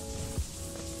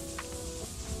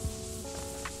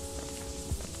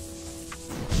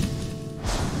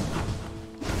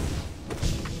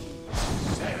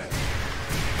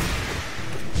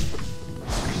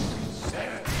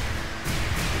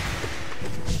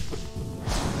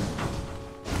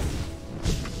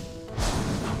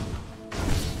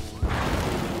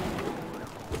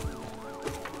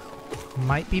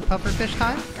 Might be pufferfish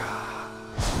time.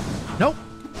 Nope.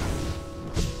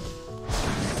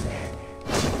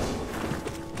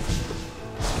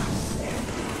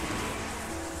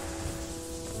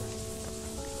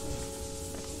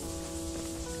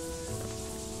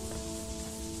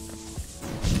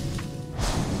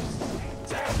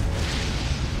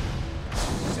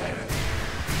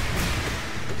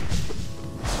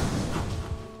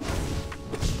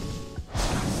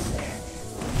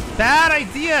 Bad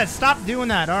idea! Stop doing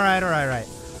that. Alright, alright, alright.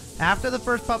 After the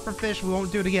first pufferfish, we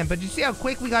won't do it again. But you see how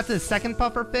quick we got to the second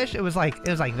pufferfish? It was like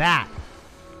that.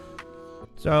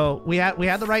 So we had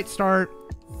the right start,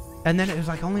 and then it was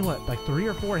like only what, like 3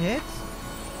 or 4 hits?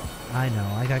 I know,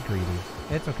 I got greedy.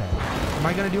 It's okay. Am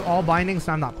I gonna do all bindings?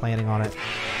 I'm not planning on it.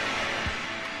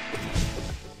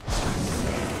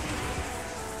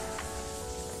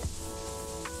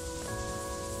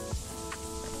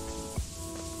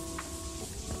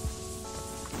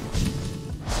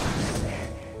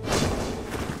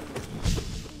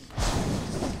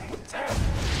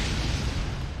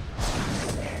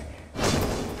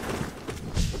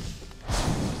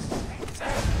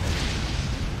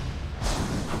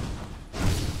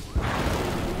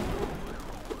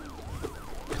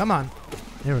 Come on.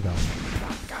 There we go.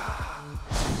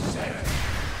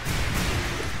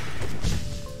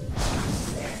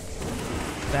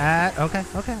 That, okay,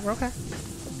 okay, we're okay.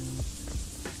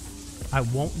 I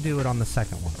won't do it on the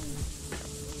second one.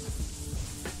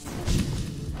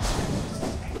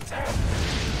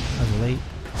 I was late.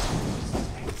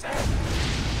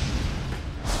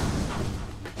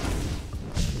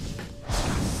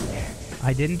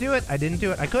 I didn't do it. I didn't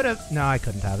do it. I could have. No, I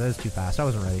couldn't have. It was too fast. I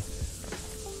wasn't ready.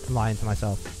 I'm lying to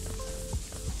myself.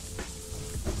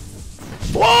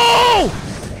 Whoa!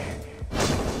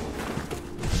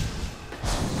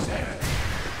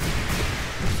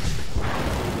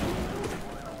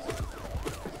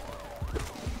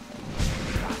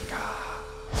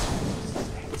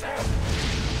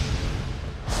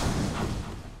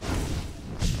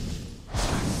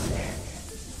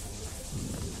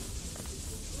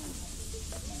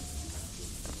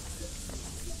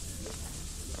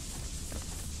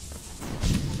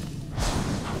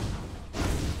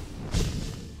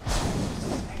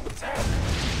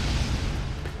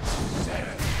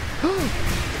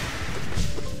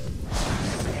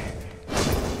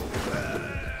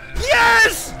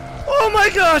 Yes! Oh my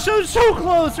gosh, I was so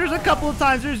close. There's a couple of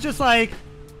times there's just like,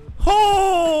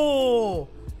 oh!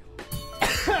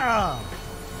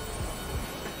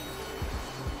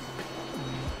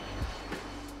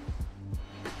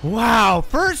 Wow,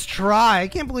 first try. I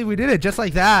can't believe we did it just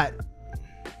like that.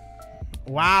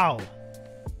 Wow.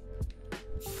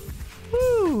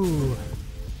 Woo.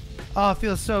 Oh, it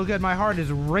feels so good. My heart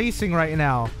is racing right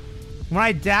now. When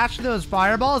I dash those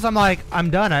fireballs, I'm like, I'm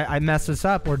done. I messed this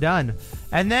up. We're done.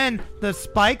 And then the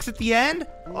spikes at the end.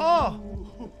 Oh,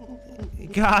 he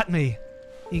got me.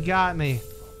 He got me.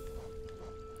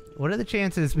 What are the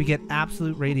chances we get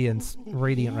absolute radiant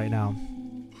right now?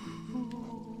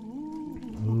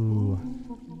 Ooh.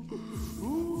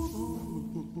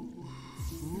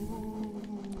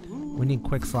 We need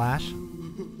quick slash.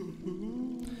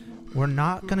 We're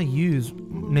not gonna use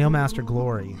Nailmaster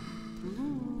Glory.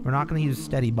 We're not gonna use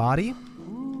Steady Body.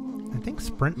 I think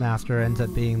Sprint Master ends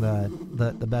up being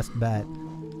the best bet.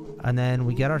 And then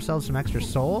we get ourselves some extra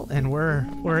soul, and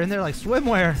we're in there like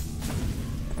swimwear.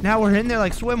 Now we're in there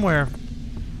like swimwear.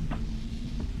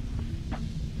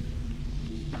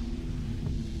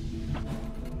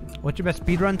 What's your best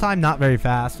speedrun time? Not very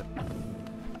fast.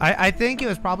 I think it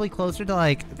was probably closer to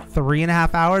like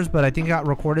 3.5 hours, but I think it got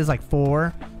recorded as like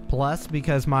 4 plus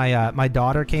because my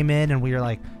daughter came in and we were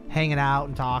like hanging out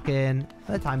and talking.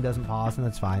 The time doesn't pause, and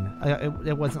that's fine.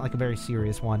 It wasn't like a very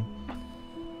serious one.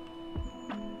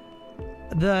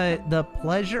 The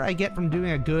pleasure I get from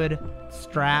doing a good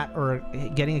strat or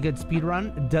getting a good speed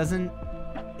run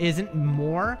isn't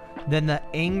more than the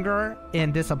anger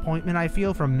and disappointment I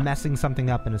feel from messing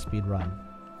something up in a speed run.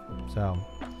 So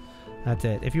that's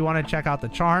it. If you want to check out the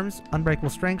charms, Unbreakable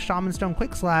Strength, Shaman Stone,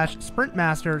 Quick Slash, Sprint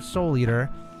Master, Soul Eater.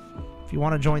 If you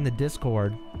want to join the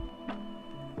Discord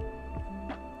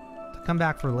to come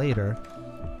back for later,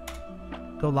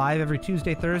 go live every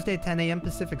Tuesday, Thursday, 10 a.m.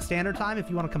 Pacific Standard Time if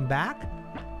you want to come back.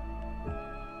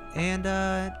 And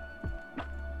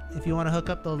if you want to hook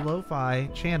up the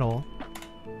LoFi channel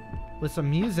with some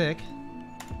music,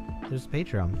 there's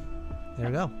Patreon. There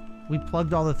we go. We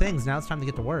plugged all the things. Now it's time to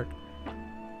get to work.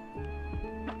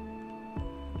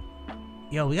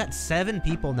 Yo, we got 7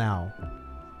 people now.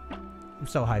 I'm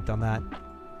so hyped on that.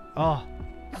 Oh,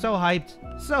 so hyped.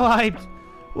 So hyped.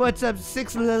 What's up,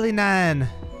 6Lily9?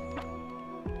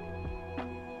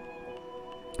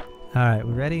 Alright,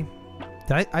 we ready?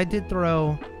 I did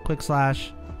throw Quick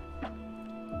Slash.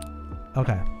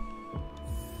 Okay.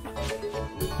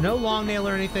 No long nail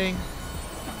or anything.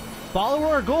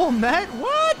 Follower goal met?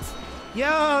 What?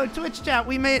 Yo, Twitch chat,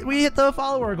 we hit the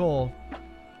follower goal.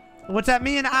 What's that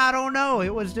mean? I don't know.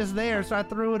 It was just there, so I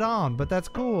threw it on. But that's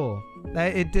cool.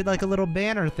 It did like a little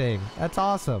banner thing. That's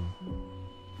awesome.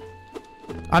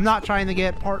 I'm not trying to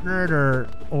get partnered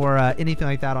or anything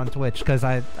like that on Twitch because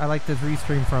I like to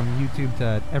restream from YouTube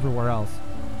to everywhere else.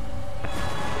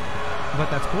 But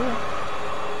that's cool.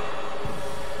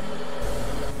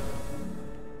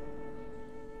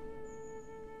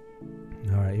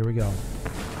 All right, here we go.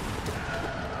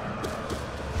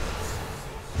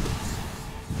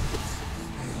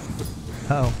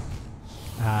 Oh.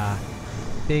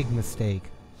 Big mistake.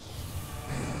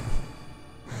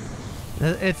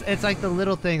 It's like the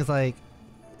little things, like,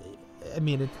 I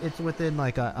mean, it's within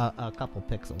like a couple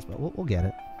pixels, but we'll get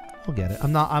it. We'll get it.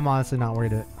 I'm honestly not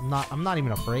worried. I'm not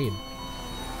even afraid.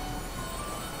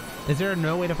 Is there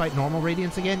no way to fight normal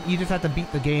radiance again? You just have to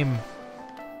beat the game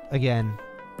again,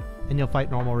 and you'll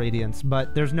fight normal radiance.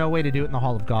 But there's no way to do it in the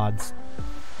Hall of Gods.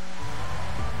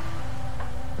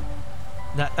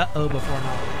 That before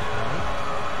knowledge.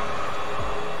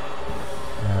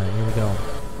 All right, here we go.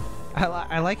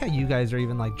 I like how you guys are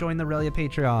even like, join the Relyea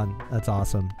Patreon. That's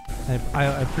awesome. I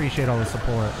appreciate all the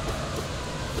support.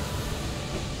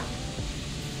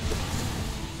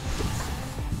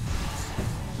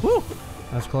 Woo!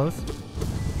 That's close.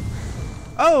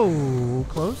 Oh,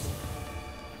 close.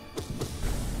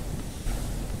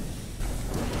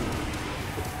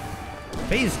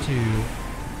 Phase 2.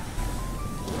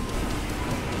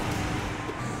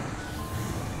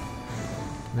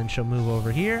 And then she'll move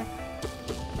over here.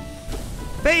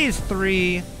 Phase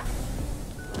 3.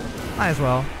 Might as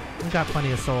well. We've got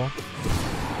plenty of soul.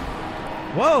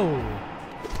 Whoa!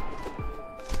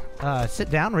 Sit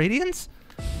down, Radiance?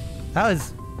 That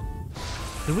was...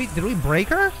 Did we break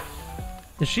her?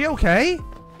 Is she okay?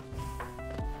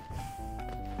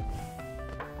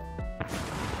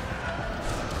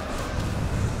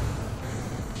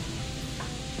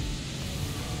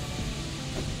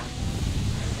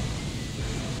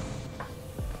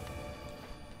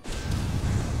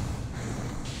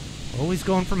 Always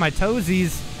going for my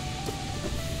toesies.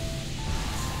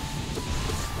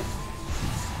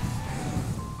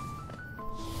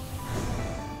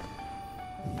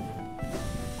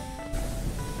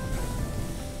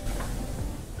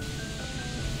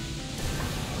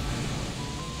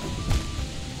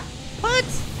 What?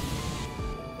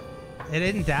 It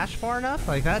didn't dash far enough?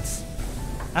 Like, that's...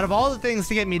 Out of all the things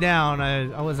to get me down,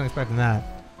 I wasn't expecting that.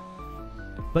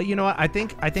 But you know what? I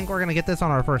think we're gonna get this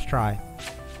on our first try.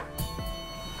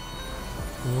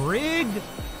 Rigged!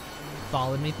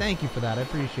 Followed me. Thank you for that. I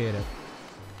appreciate it.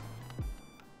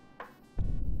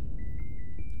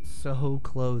 So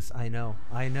close. I know.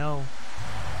 I know.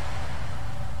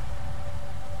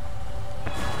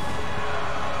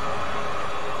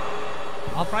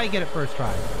 I'll probably get it first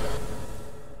try.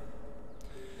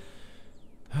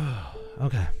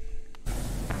 Okay.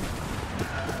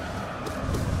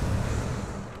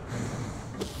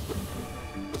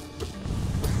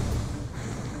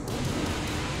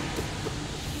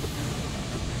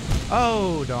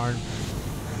 Oh, darn.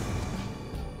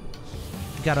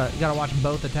 gotta watch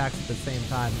both attacks at the same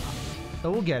time.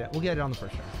 So we'll get it. We'll get it on the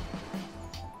first try.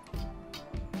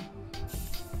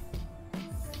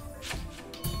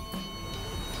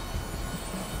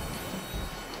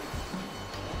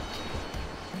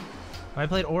 I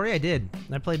played Ori. I did.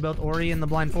 I played both Ori and the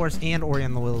Blind Forest and Ori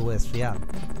and the Will-O-Wisp. Yeah.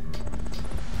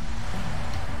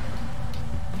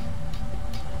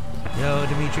 Yo,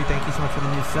 Dimitri, thank you so much for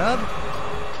the new sub.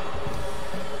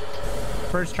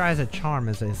 First try is a charm,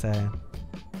 as they say.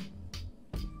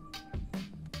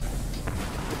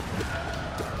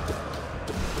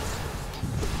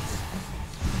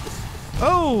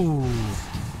 Oh!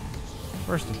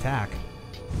 First attack.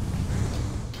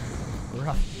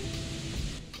 Rough.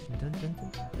 Dun, dun, dun,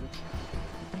 dun.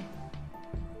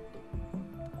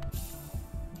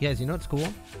 You guys, you know what's cool?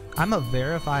 I'm a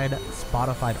verified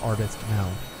Spotify artist now.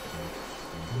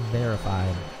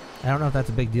 Verified. I don't know if that's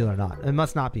a big deal or not. It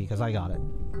must not be, because I got it.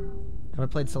 Have I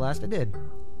played Celeste? I did.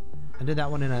 I did that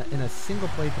one in a single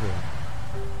playthrough.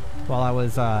 While I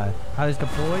was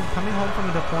deployed, coming home from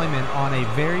a deployment on a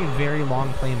very, very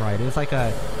long plane ride. It was like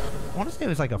I want to say it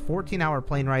was like a 14-hour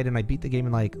plane ride, and I beat the game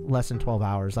in like less than 12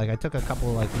 hours. Like I took a couple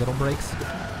of like little breaks,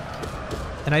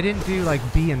 and I didn't do like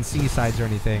B and C sides or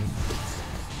anything.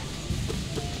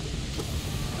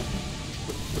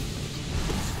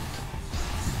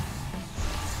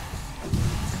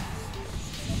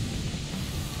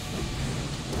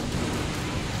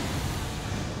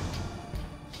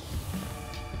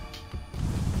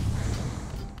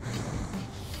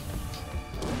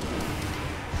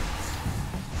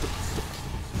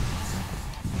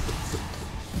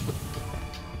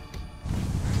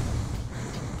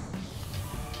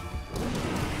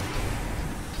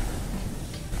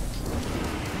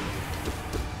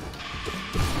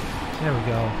 There we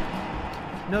go.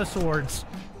 No swords.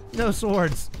 No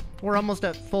swords. We're almost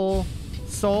at full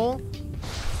soul.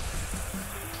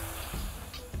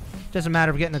 Just a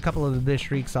matter of getting a couple of the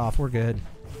shrieks off. We're good.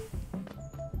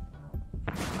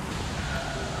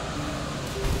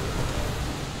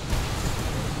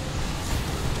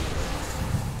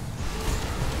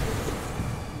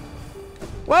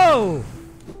 Whoa!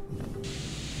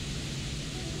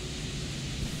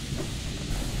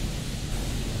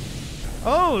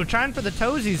 Oh, trying for the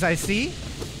toesies, I see.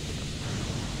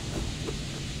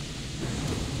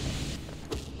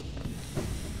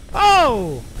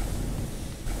 Oh!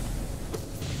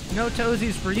 No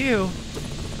toesies for you.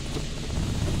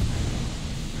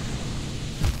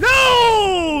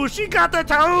 No! She got the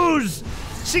toes!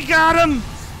 She got him!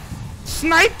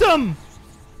 Sniped him!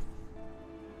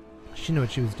 She knew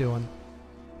what she was doing.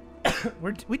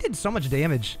 We did so much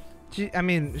damage. I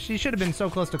mean, she should have been so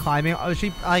close to climbing. Oh,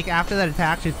 she, like, after that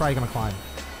attack, she's probably gonna climb.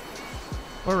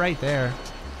 We're right there.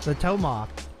 The toe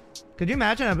moth. Could you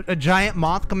imagine a giant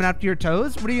moth coming after your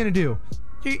toes? What are you gonna do?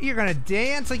 You're gonna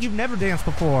dance like you've never danced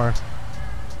before.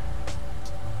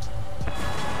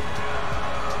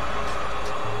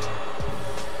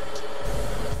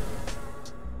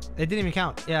 It didn't even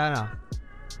count. Yeah, I know.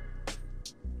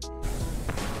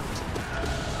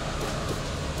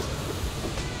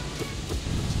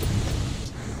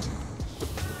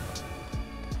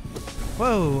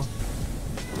 Whoa.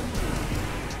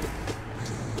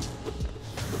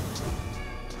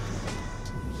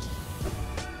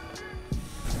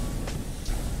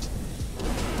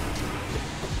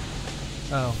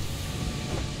 Oh.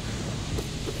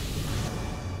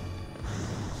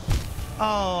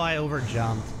 Oh, I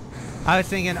overjumped. I was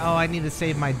thinking, oh, I need to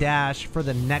save my dash for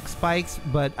the next spikes,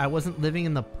 but I wasn't living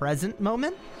in the present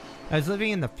moment. I was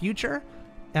living in the future,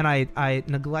 and I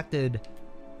neglected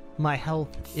my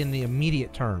health in the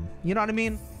immediate term. You know what I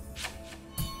mean?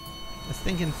 I was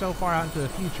thinking so far out into the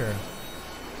future,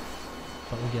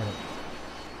 but we'll get it.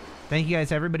 Thank you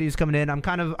guys, everybody who's coming in. I'm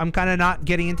kind of not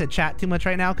getting into chat too much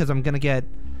right now because I'm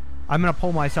gonna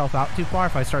pull myself out too far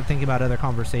if I start thinking about other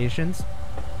conversations.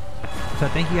 So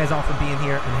thank you guys all for being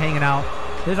here and hanging out.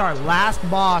 This is our last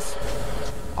boss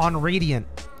on Radiant.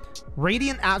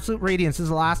 Radiant, Absolute Radiance is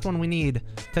the last one we need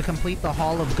to complete the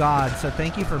Hall of God. So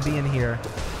thank you for being here.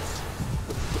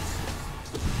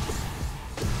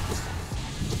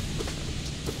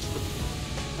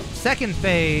 Second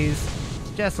phase,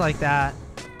 just like that.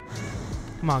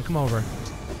 Come on, come over.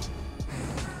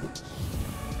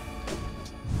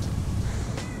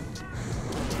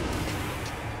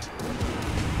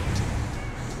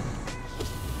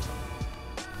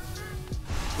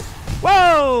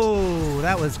 Whoa!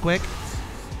 That was quick.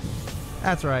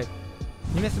 That's right.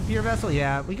 You missed a Pure Vessel?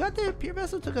 Yeah, we got the Pure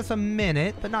Vessel. Took us a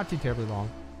minute, but not too terribly long.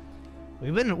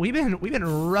 We've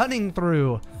been running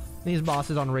through these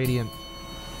bosses on Radiant.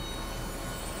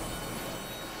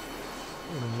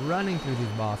 running through these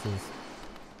bosses.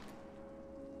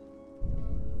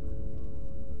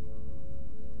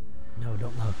 No,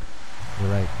 don't look.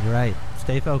 You're right. You're right.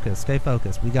 Stay focused. Stay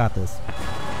focused. We got this.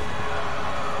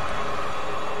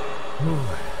 Whew.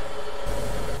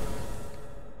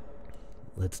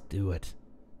 Let's do it.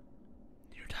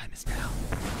 Your time is now.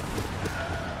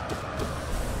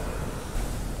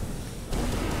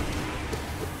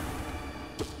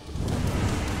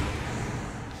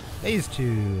 Phase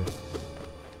 2.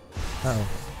 Uh-oh.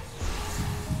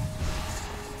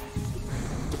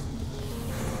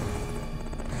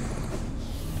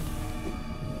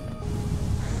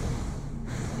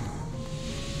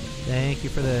 Thank you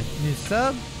for the new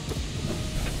sub.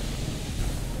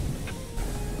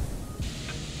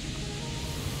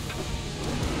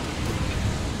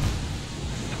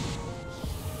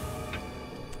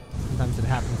 Sometimes it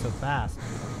happens so fast.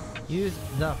 Use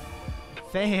the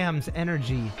FAM's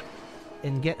energy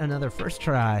and get another first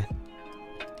try.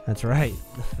 That's right.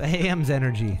 The FAM's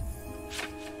energy.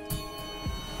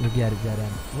 We'll get it, Dead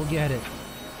End. We'll get it.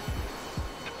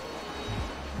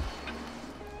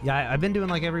 Yeah, I've been doing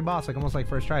like every boss, like almost like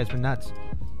first try. It's been nuts.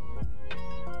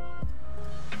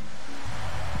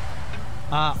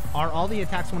 Are all the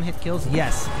attacks one-hit kills?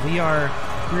 Yes.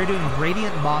 We're doing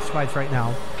Radiant boss fights right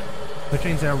now, which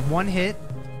means they're one hit.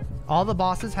 All the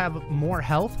bosses have more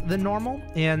health than normal,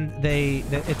 and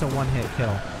it's a one-hit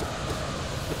kill.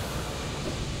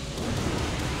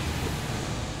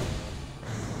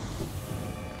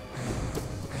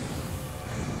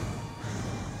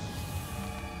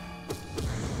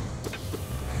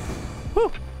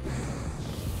 Whew.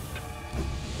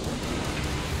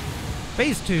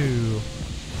 Phase 2.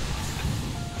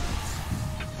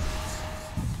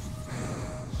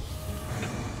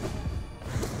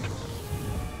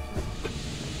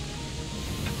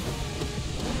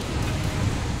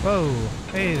 Whoa.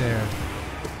 Hey there.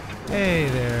 Hey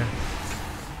there.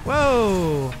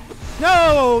 Whoa.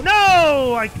 No!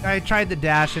 No! I tried the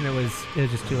dash and it was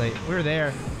just too late. We were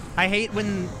there. I hate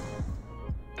when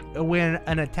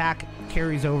an attack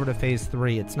carries over to phase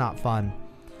 3. It's not fun.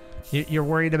 You're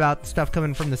worried about stuff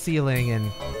coming from the ceiling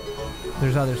and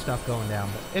there's other stuff going down,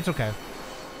 but it's okay.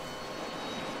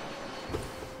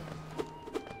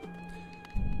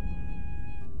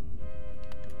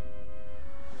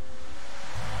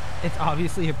 It's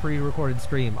obviously a pre-recorded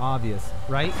stream. Obvious,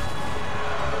 right?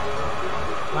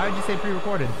 Why would you say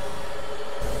pre-recorded?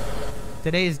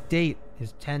 Today's date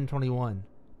is 10/21.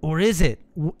 Or is it?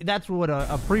 That's what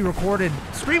a pre-recorded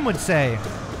stream would say.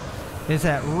 Is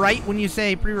that right when you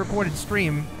say pre-recorded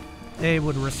stream, they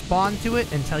would respond to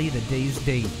it and tell you the day's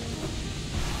date.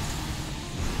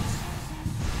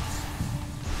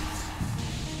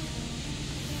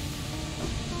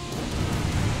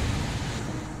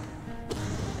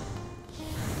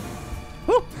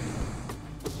 Woo!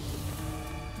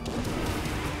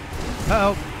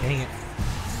 Uh-oh. Dang it.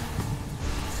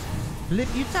 What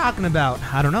are you talking about?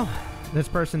 I don't know. This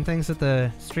person thinks that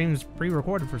the stream's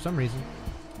pre-recorded for some reason.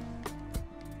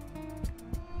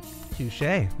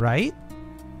 Touché, right?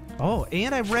 Oh,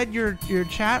 and I read your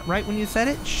chat right when you said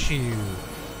it? Shoot.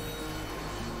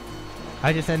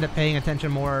 I just end up paying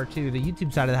attention more to the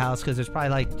YouTube side of the house because there's probably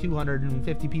like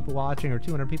 250 people watching or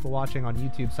 200 people watching on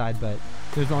YouTube side, but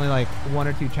there's only like 1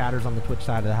 or 2 chatters on the Twitch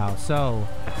side of the house. So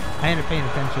I end up paying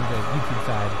attention to the YouTube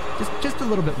side just a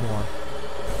little bit more.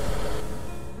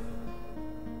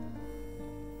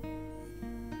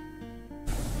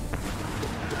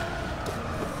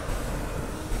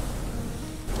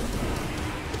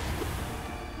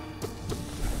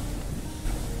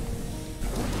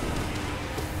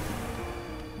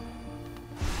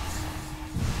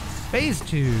 Phase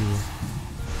 2.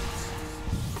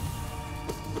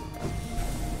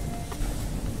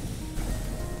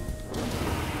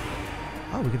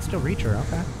 Oh, we can still reach her.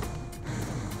 Okay.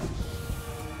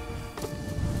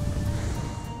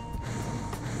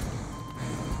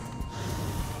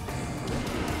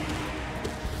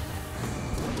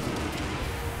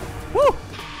 Woo!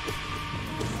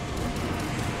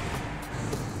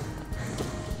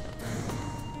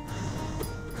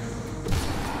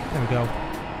 There we go.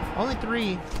 Only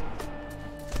 3,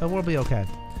 but we'll be okay.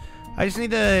 I just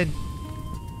need to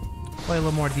play a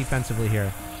little more defensively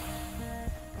here.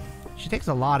 She takes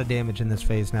a lot of damage in this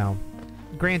phase now.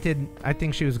 Granted, I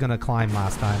think she was going to climb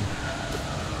last time.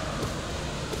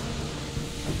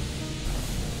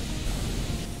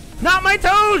 Not my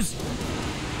toes!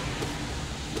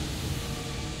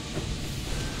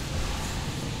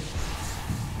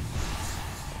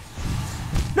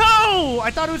 No!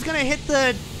 I thought it was going to hit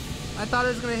the... I thought it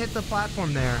was going to hit the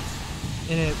platform there,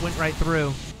 and it went right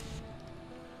through.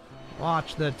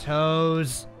 Watch the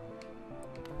toes.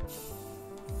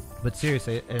 But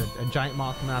seriously, a giant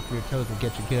moth coming after your toes will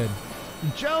get you good.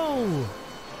 Joe!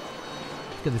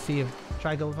 It's good to see you.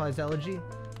 Try LoFi's elegy.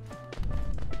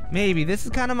 Maybe. This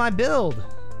is kind of my build.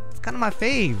 It's kind of my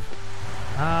fave.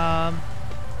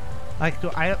 Like,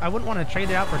 I wouldn't want to trade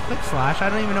it out for Quick Slash. I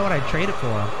don't even know what I'd trade it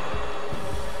for.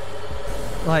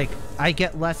 Like, I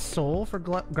get less soul for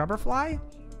Grubberfly?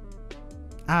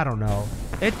 I don't know.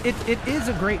 It is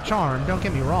a great charm, don't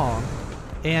get me wrong.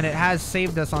 And it has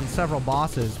saved us on several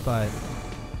bosses, but...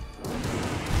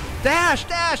 Dash!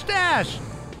 Dash! Dash!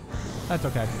 That's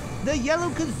okay. The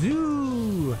Yellow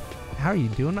Kazoo! How are you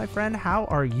doing, my friend? How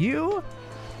are you?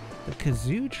 The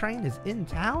Kazoo train is in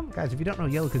town? Guys, if you don't know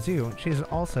Yellow Kazoo, she is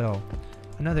also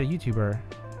another YouTuber,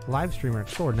 live streamer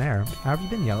extraordinaire. How have you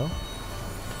been, Yellow?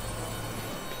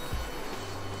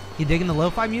 You digging the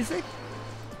lo-fi music?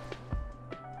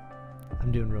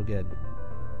 I'm doing real good.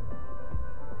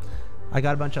 I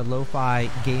got a bunch of lo-fi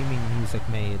gaming music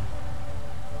made,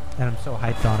 and I'm so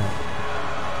hyped on it.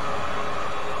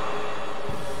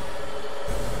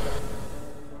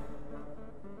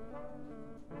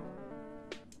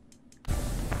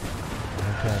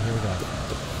 Okay, here we go.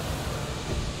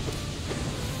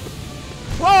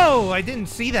 Whoa! I didn't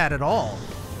see that at all.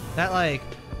 That, like,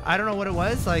 I don't know what it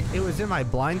was. Like, it was in my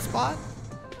blind spot.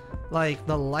 Like,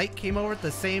 the light came over at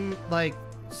the same, like,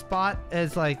 spot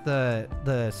as, like,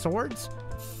 the swords.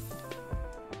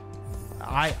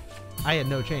 I had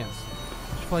no chance.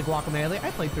 Just playing Guacamelee.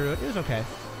 I played through it. It was okay.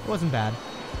 It wasn't bad.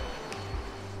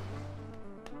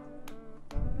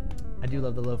 I do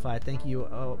love the lo-fi. Thank you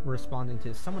responding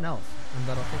to someone else. And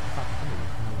that'll take this opportunity.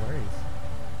 No worries.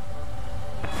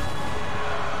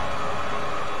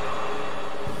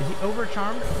 Is he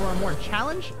overcharmed for a more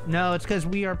challenge? No, it's because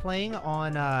we are playing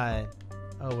on, oh,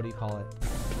 what do you call it?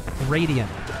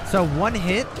 Radiant. So one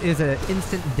hit is an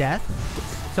instant death.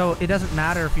 So it doesn't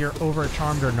matter if you're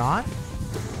overcharmed or not.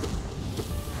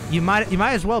 You might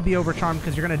as well be overcharmed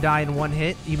because you're going to die in one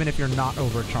hit, even if you're not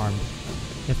overcharmed.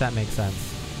 If that makes sense.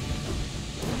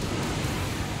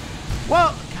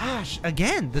 Well, gosh,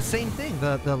 again, the same thing.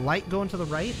 The light going to the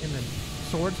right and the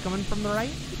swords coming from the right.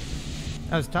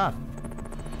 That was tough.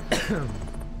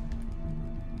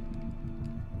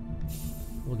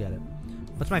 We'll get it.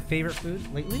 What's my favorite food?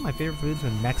 Lately, my favorite food's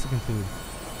been Mexican food.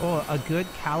 Oh, a good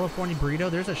California burrito.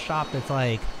 There's a shop that's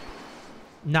like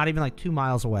not even like 2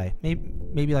 miles away.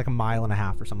 Maybe like 1.5 miles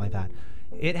or something like that.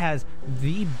 It has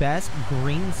the best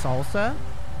green salsa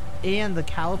and the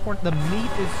California. The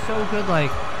meat is so good.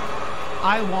 Like,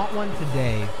 I want one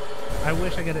today. I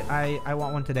wish I could. I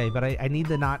want one today, but I need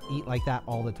to not eat like that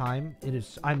all the time. It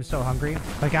is. I'm so hungry.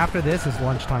 Like after this is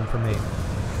lunchtime for me.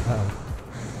 Uh-oh.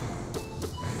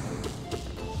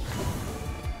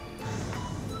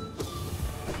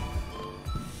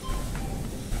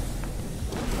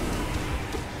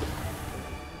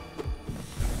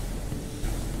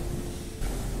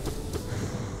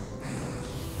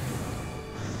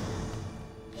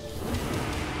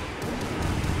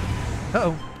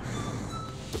 Uh-oh.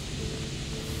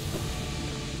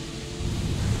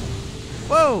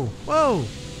 Whoa! Whoa!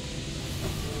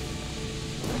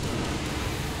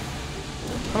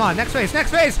 Come on, next phase,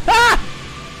 next phase! Ah!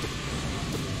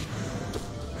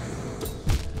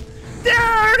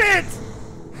 Darn it!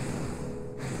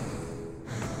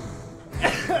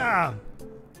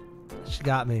 She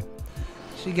got me.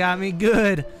 She got me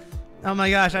good. Oh my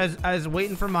gosh, I was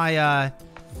waiting for my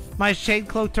my shade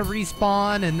cloak to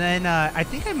respawn, and then I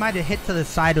think I might have hit to the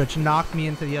side, which knocked me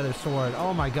into the other sword.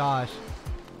 Oh my gosh.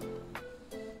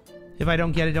 If I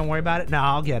don't get it, don't worry about it. No,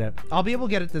 I'll get it. I'll be able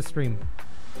to get it this stream.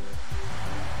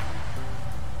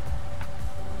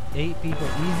 8 people,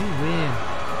 easy win.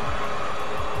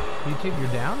 YouTube,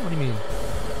 you're down? What do you mean?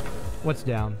 What's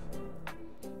down?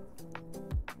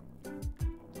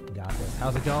 Got this.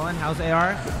 How's it going? How's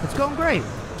AR? It's going great.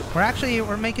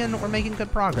 We're making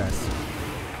good progress.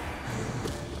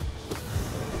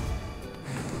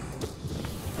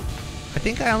 I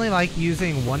think I only like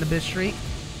using 1 Abyss Shriek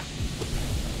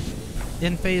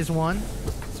in phase 1,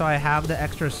 so I have the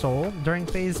extra soul during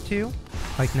phase 2,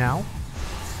 like now.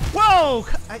 Whoa!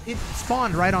 It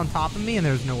spawned right on top of me, and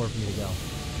there's nowhere for me to go.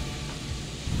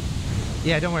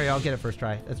 Yeah, don't worry, I'll get it first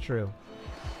try. That's true.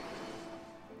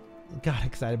 Got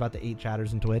excited about the 8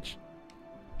 chatters in Twitch.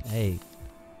 Hey,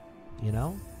 you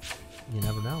know, you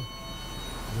never know.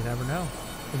 You never know.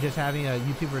 We're just having a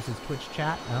YouTube versus Twitch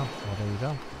chat. Oh, well, there you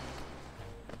go.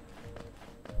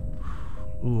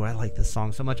 Ooh, I like this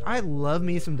song so much. I love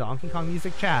me some Donkey Kong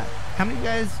music. Chat, how many of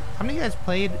you guys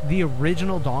played the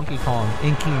original Donkey Kong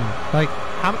in King? Like,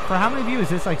 for how many of you is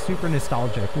this like super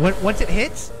nostalgic? Once it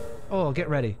hits, oh, get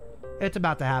ready. It's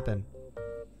about to happen.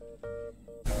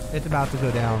 It's about to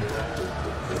go down.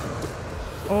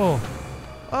 Oh.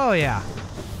 Oh, yeah.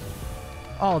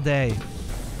 All day.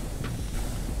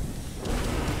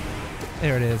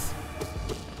 There it is.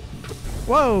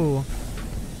 Whoa.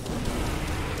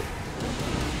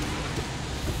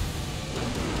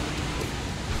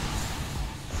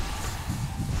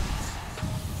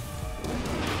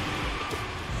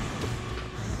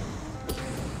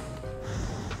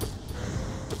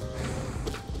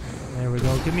 There we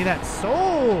go. Give me that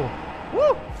soul.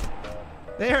 Woo.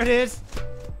 There it is.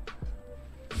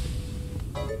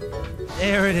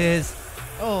 There it is.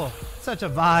 Oh, such a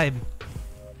vibe.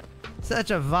 Such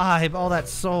a vibe. All that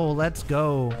soul. Let's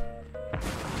go.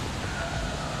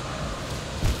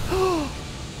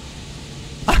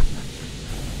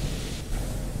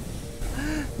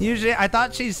 Usually, I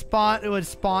thought it would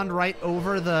spawn right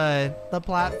over the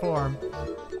platform.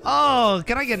 Oh,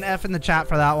 can I get an F in the chat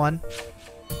for that one?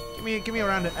 Give me a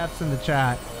round of F's in the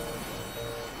chat.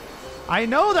 I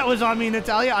know that was on me,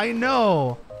 Natalia. I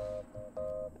know.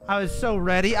 I was so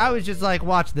ready. I was just like,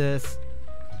 watch this.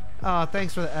 Oh,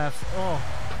 thanks for the F's. Oh.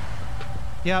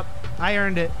 Yep, I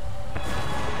earned it.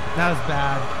 That was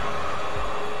bad.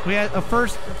 We had the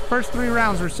first 3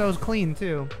 rounds were so clean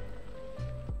too.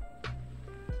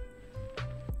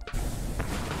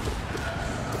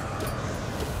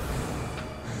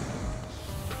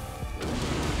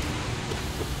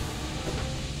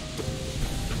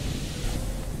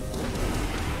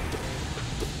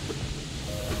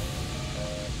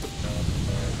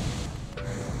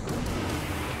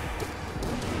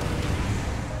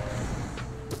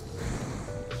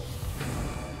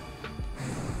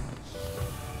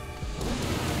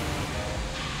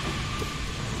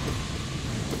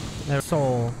 Their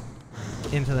soul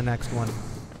into the next one.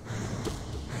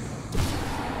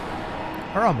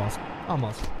 Or almost.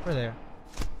 We're there.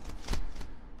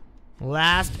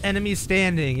 Last enemy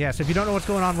standing. Yes, if you don't know what's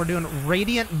going on, we're doing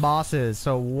radiant bosses.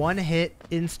 So 1 hit,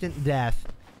 instant death.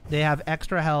 They have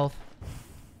extra health.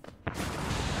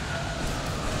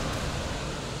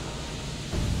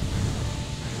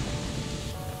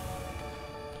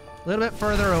 A little bit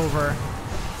further over.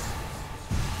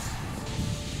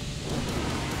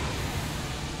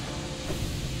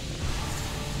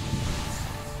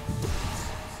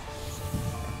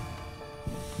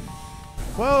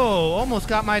 Whoa, almost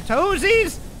got my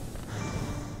toesies!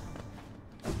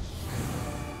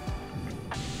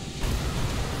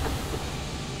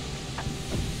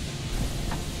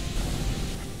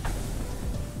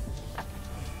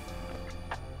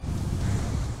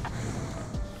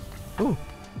 Ooh.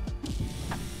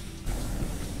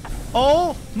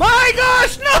 Oh my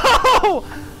gosh, no!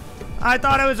 I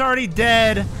thought I was already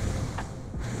dead.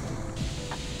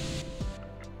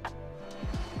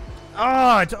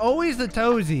 Oh, it's always the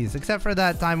toesies, except for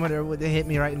that time when it hit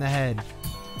me right in the head.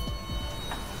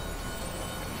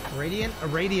 Radiant? A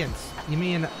radiance. You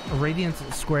mean a radiance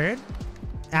squared?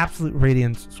 Absolute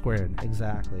radiance squared.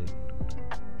 Exactly.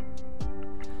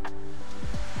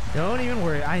 Don't even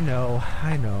worry. I know.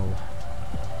 I know.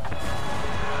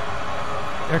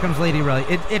 There comes Lady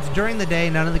Relyea. It's during the day.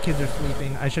 None of the kids are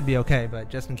sleeping. I should be okay, but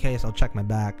just in case, I'll check my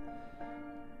back.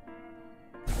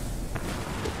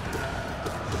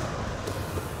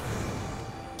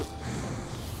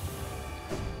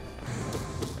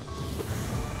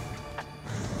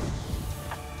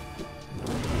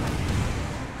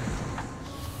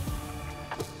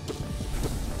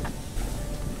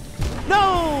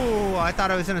 No! I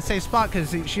thought I was in a safe spot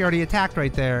because she already attacked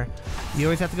right there. You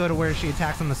always have to go to where she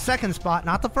attacks on the second spot,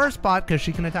 not the first spot, because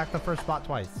she can attack the first spot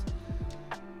twice.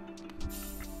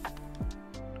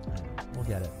 We'll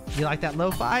get it. You like that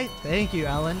LoFi? Thank you,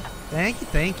 Ellen. Thank you,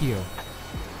 thank you.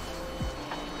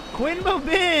 Quinn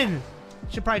Bobin!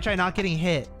 Should probably try not getting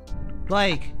hit.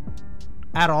 Like,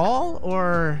 at all?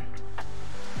 Or...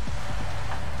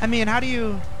 I mean, how do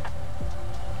you...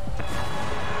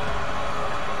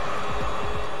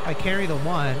 I carry the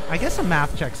 1. I guess the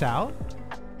math checks out.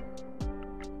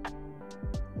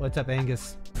 What's up,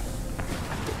 Angus?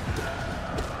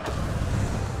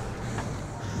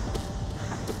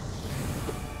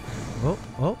 Oh,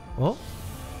 oh, oh.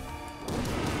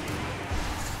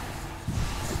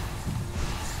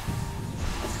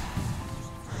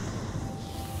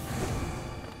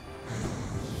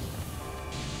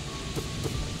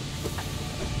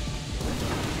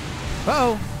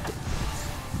 Uh-oh.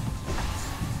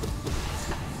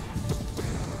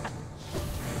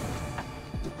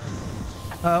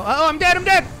 Oh, I'm dead, I'm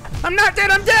dead! I'm not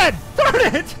dead, I'm dead!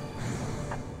 Darn it!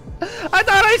 I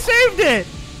thought I saved it!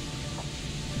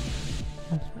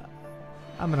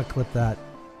 I'm gonna clip that.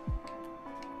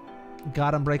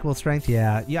 Got Unbreakable Strength?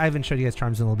 Yeah. Yeah, I haven't showed you guys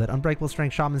charms in a little bit. Unbreakable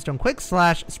Strength, Shaman Stone, Quick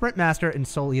Slash, Sprint Master, and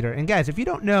Soul Eater. And guys, if you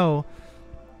don't know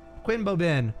Quinn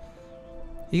Bobin,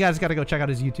 you guys got to go check out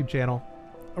his YouTube channel.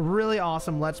 A really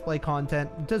awesome Let's Play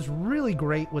content. Does really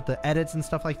great with the edits and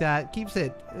stuff like that. Keeps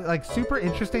it like super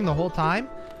interesting the whole time.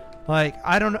 Like,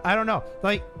 I don't know.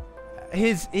 Like,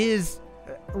 his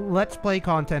Let's Play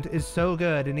content is so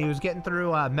good, and he was getting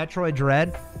through Metroid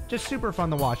Dread. Just super fun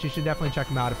to watch. You should definitely check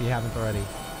him out if you haven't already.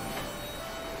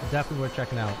 Definitely worth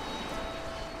checking out.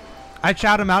 I'd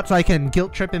shout him out so I can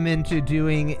guilt trip him into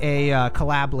doing a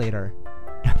collab later.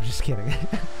 I'm just kidding.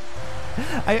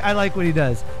 I like what he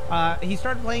does. He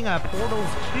started playing Portals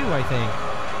 2, I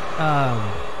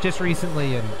think, just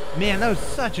recently, and man, that was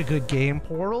such a good game.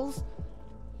 Portals,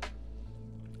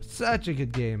 such a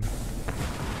good game.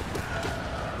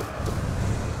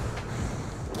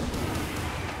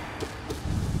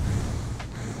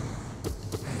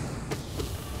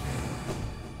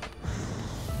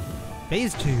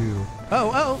 Phase 2.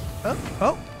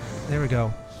 Oh. There we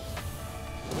go.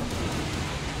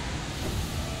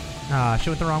 Ah, she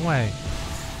went the wrong way.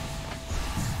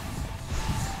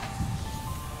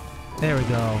 There we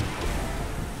go.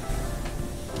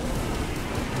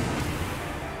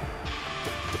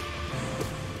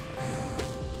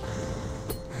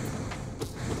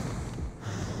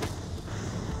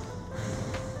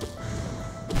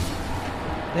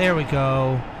 There we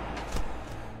go.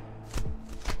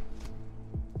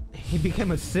 He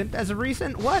became a simp as of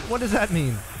recent? What? What does that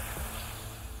mean?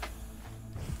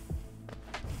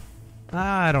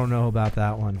 I don't know about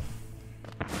that one.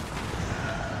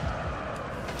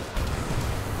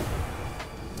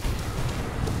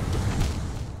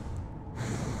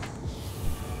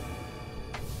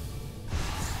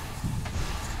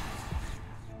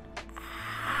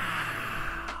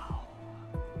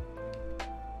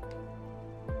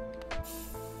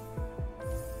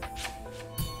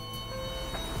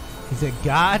 He's a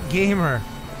god gamer.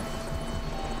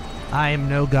 I am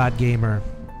no god gamer.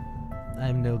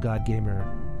 I'm no god gamer.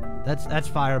 That's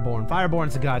Fireborn.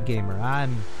 Fireborn's a god gamer.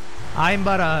 I'm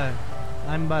but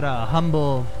a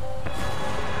humble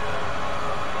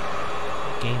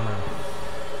gamer.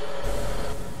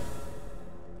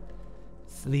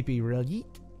 Sleepy real yeet.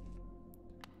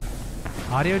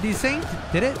 Audio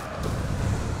desynced? Did it?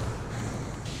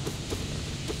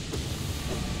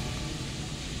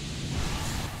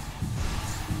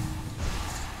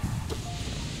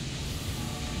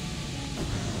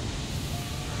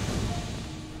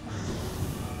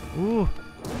 Ooh.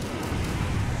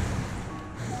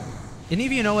 Any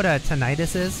of you know what a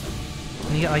tinnitus is?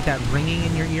 When you get like that ringing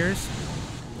in your ears?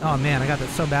 Oh man, I got that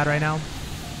so bad right now.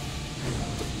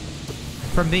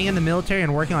 From being in the military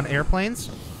and working on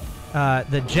airplanes,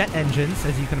 the jet engines,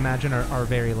 as you can imagine, are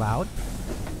very loud.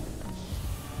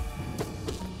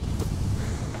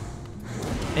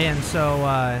 And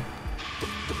so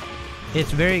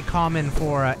it's very common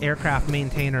for aircraft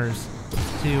maintainers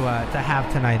to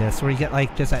have tinnitus, where you get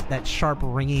like just that sharp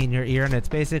ringing in your ear, and it's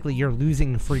basically you're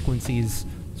losing frequencies,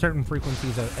 certain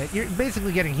frequencies. You're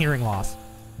basically getting hearing loss.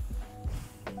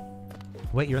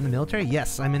 Wait, you're in the military?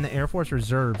 Yes, I'm in the Air Force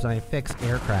Reserves. I fix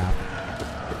aircraft.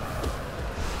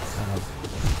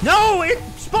 No, it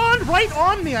spawned right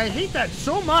on me. I hate that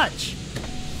so much.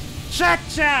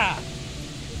 Cha-cha!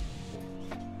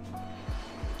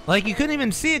 Like, you couldn't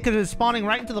even see it because it was spawning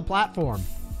right into the platform.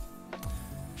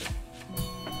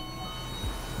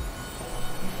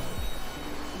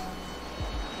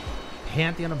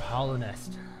 Pantheon of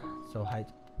Hollownest. So high,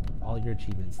 all your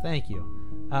achievements. Thank you.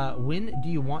 When do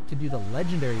you want to do the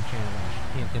legendary channel?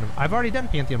 Pantheon of, I've already done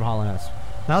Pantheon of Hollownest.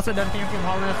 I also done Pantheon of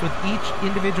Hollownest with each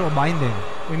individual binding.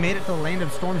 We made it to the Land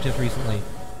of Storms just recently.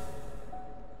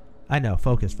 I know.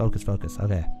 Focus, focus, focus.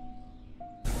 Okay.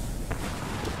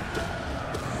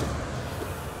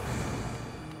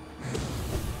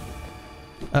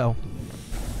 Uh-oh.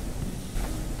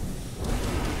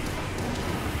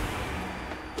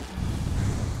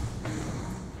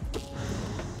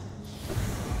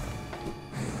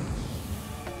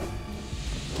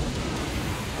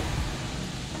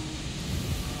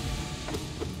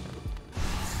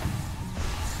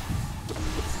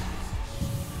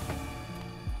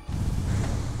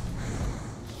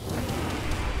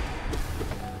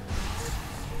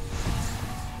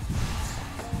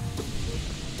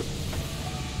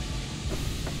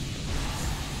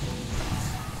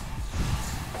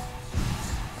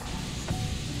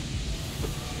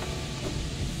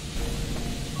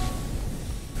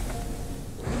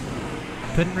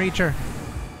 Couldn't reach her.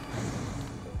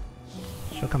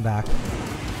 She'll come back.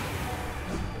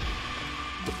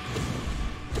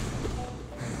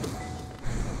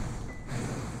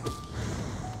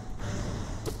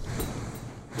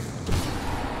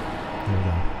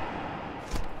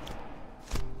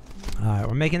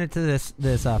 making it to this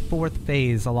fourth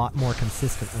phase a lot more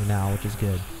consistently now, which is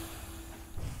good.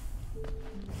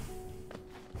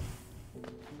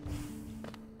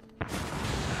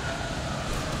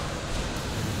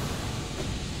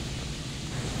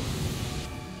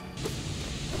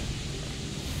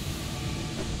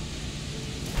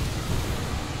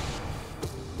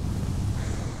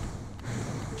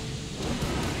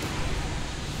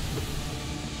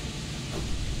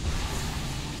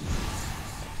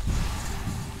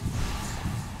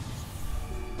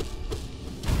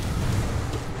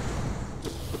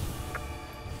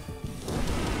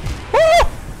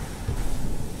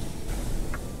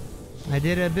 I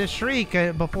did a bit shriek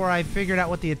before I figured out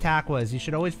what the attack was. You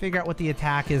should always figure out what the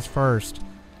attack is first.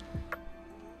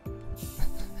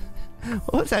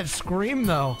 What was that scream,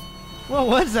 though? What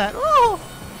was that? Oh!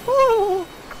 Oh!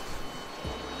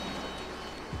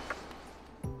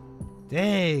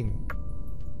 Dang.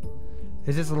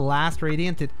 Is this the last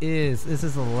Radiant? It is. This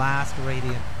is the last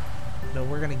Radiant. No,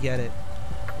 we're gonna get it.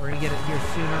 We're gonna get it here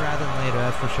sooner rather than later,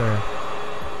 that's for sure.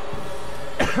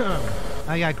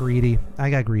 I got greedy.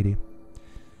 I got greedy.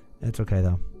 It's okay,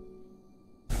 though.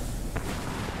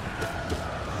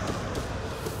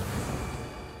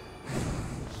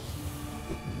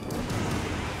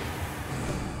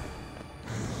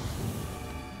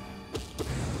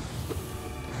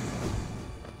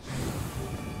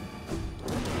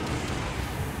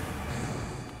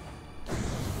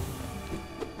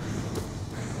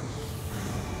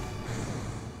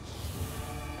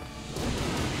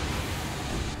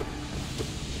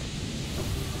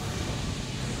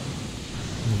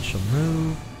 She'll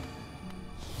move.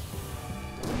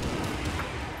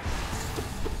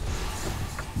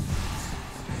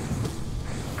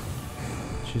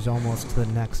 She's almost to the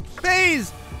next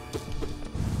phase.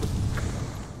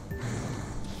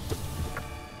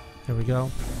 There we go.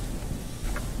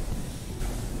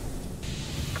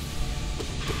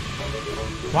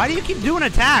 Why do you keep doing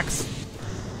attacks?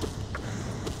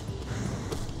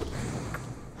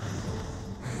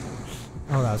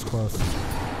 Oh, that was close.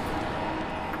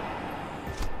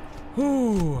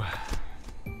 Whew.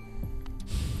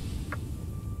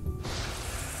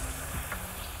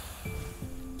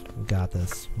 We got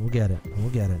this. We'll get it. We'll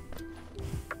get it.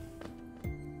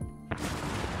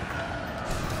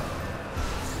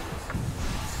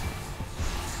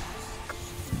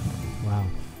 Wow.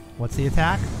 What's the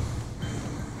attack?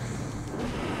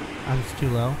 I was too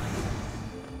low.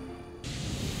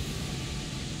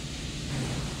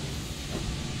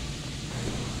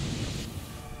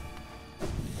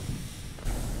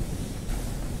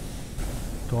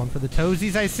 Going for the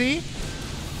toesies, I see.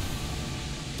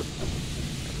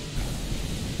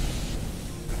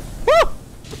 Woo!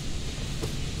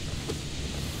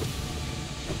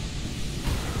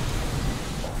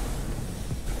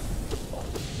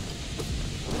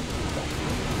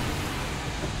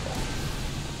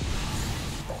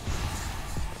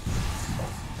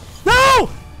 No!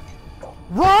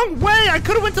 Wrong way! I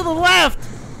could have went to the left!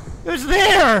 It was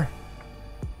there!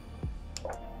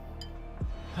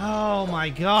 Oh my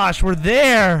gosh, we're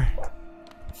there!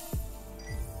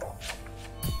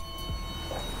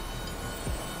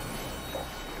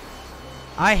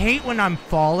 I hate when I'm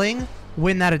falling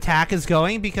when that attack is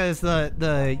going because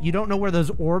you don't know where those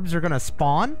orbs are gonna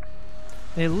spawn.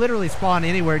 They literally spawn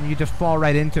anywhere and you just fall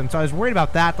right into them. So I was worried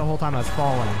about that the whole time I was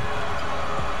falling.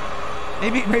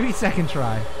 Maybe second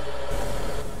try.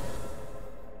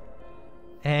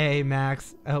 Hey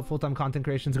Max, I hope full-time content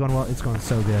creation is going well. It's going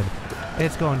so good.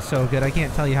 It's going so good. I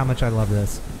can't tell you how much I love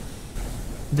this.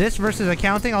 This versus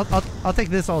accounting, I'll take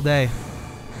this all day.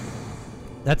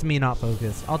 That's me not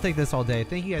focused. I'll take this all day.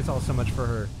 Thank you guys all so much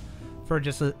for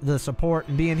just the support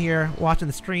and being here, watching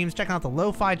the streams, checking out the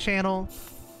LoFi channel.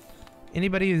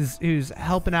 Anybody who's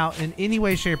helping out in any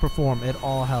way, shape, or form, it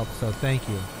all helps. So thank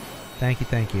you. Thank you,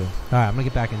 thank you. All right, I'm gonna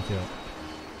get back into it.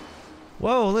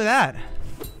 Whoa, look at that.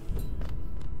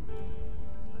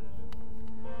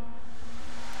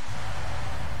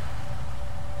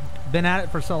 Been at it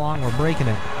for so long, we're breaking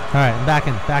it. All right, I'm back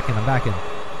in.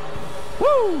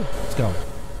 Woo! Let's go.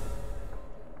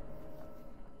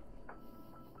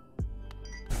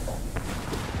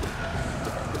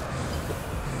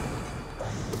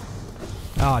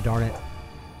 Oh, darn it.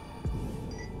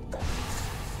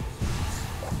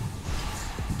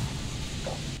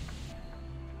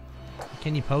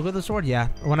 Can you pogo the sword? Yeah.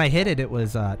 When I hit it, it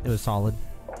was solid.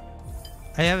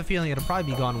 I have a feeling it'll probably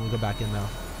be gone when we go back in, though.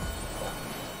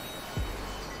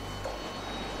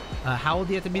 How old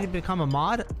do you have to be to become a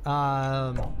mod?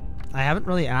 I haven't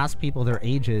really asked people their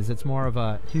ages. It's more of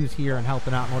a who's here and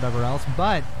helping out and whatever else.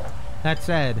 But that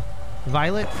said,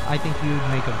 Violet, I think you'd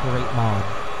make a great mod.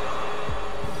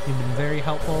 You've been very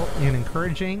helpful and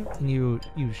encouraging, and you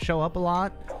show up a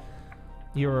lot.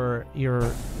 You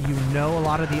know a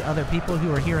lot of the other people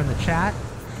who are here in the chat.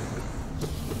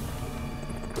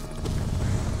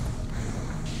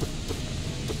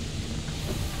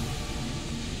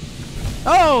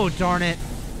 Oh, darn it.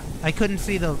 I couldn't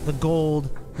see the gold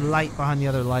light behind the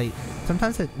other light.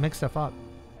 Sometimes it makes stuff up.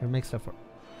 Or makes stuff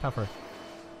tougher.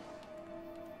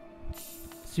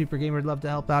 Super Gamer would love to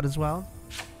help out as well.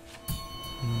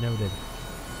 Noted.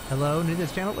 Hello, new to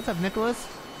this channel. What's up, Nicholas?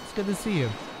 It's good to see you.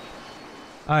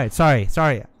 Alright, sorry.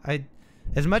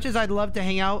 As much as I'd love to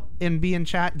hang out and be in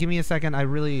chat, give me a second. I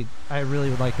really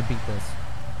would like to beat this.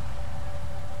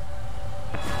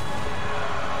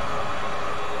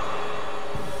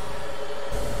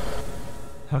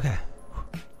 Okay.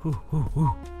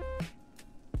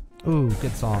 Ooh,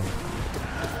 good song.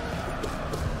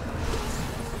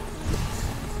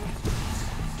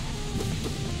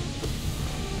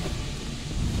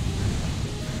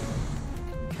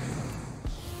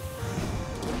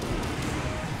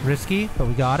 Risky, but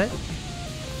we got it.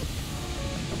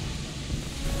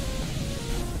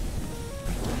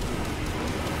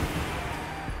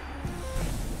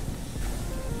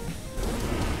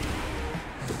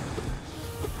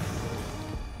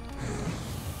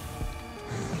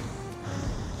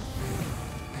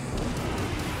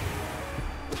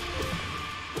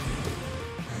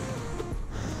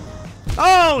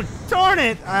 Oh, darn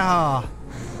it! Ah.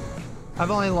 I've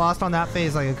only lost on that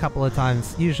phase like a couple of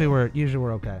times. Usually we're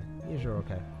okay. Usually we're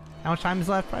okay. How much time is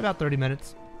left? Probably about 30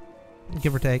 minutes,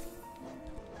 give or take.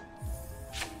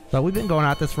 But we've been going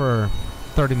at this for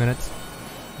 30 minutes,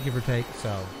 give or take.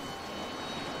 So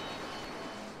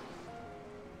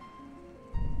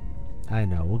I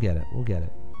know we'll get it. We'll get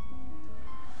it.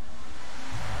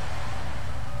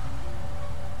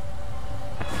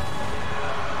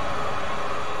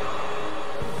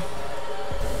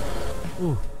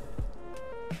 Ooh.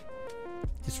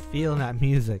 Just feeling that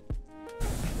music.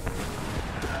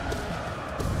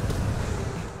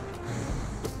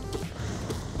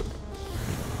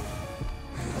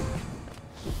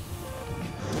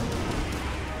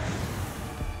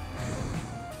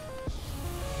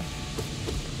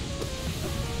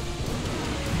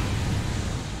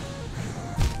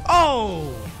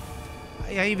 Oh!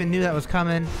 I even knew that was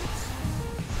coming.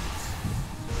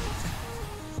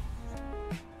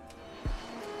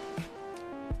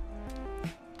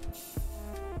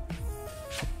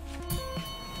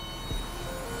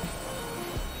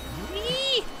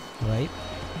 Right.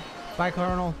 Bye,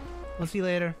 Colonel. We'll see you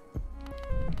later.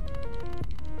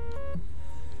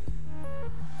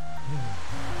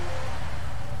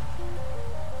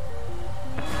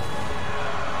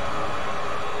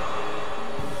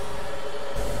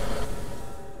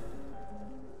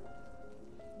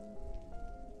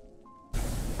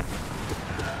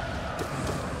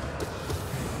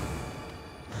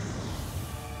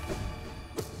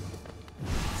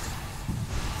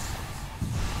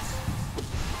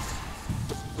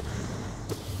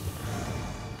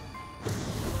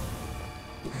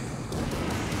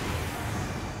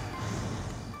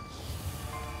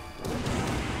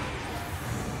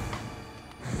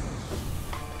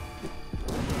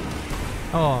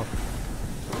 Oh,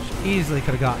 easily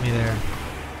could have got me there.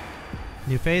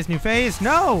 New phase, new phase.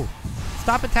 No!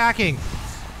 Stop attacking.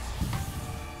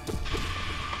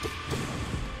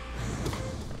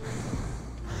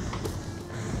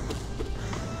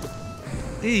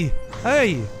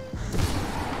 Hey!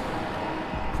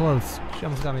 Close. She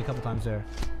almost got me a couple times there.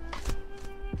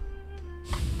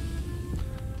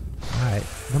 Alright.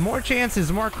 The more chances,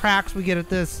 the more cracks we get at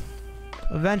this,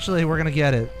 eventually we're gonna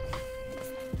get it.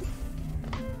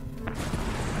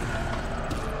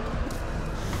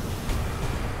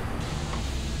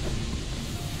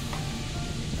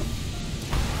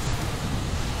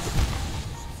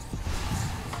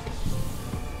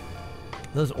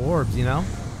 Those orbs, you know?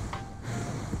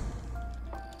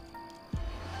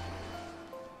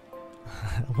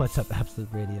 What's up, Absolute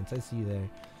Radiance? I see you there.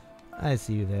 I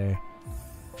see you there.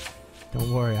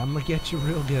 Don't worry, I'm gonna get you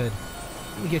real good.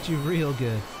 I'm gonna get you real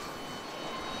good.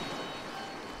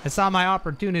 I saw my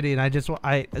opportunity and I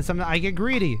get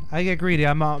greedy. I get greedy.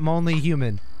 I'm only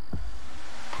human.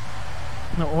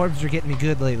 The orbs are getting me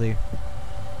good lately.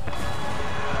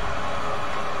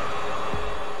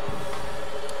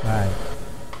 Alright.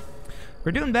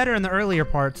 We're doing better in the earlier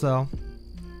parts, though.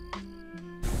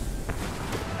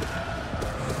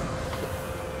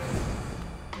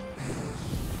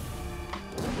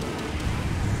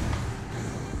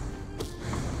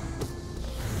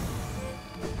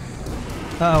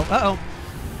 Uh-oh, uh-oh.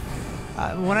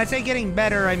 When I say getting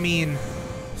better, I mean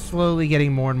slowly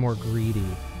getting more and more greedy.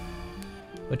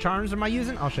 What charms am I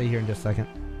using? I'll show you here in just a second.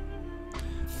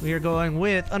 We are going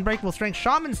with Unbreakable Strength,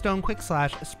 Shaman Stone, Quick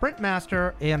Slash, Sprint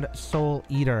Master, and Soul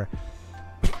Eater.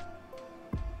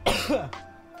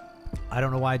 I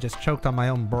don't know why I just choked on my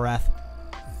own breath.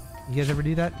 You guys ever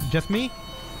do that? Just me?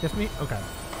 Just me? Okay.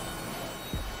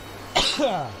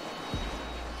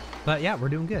 But yeah, we're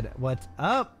doing good. What's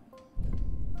up?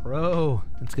 Bro,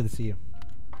 it's good to see you.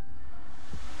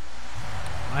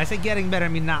 When I say getting better, I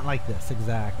mean not like this.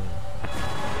 Exactly.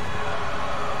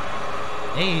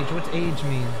 Age. What's age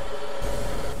mean?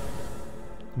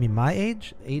 You mean my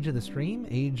age? Age of the stream?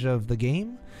 Age of the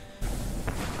game?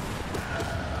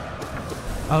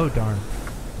 Oh, darn.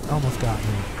 Almost got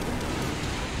me.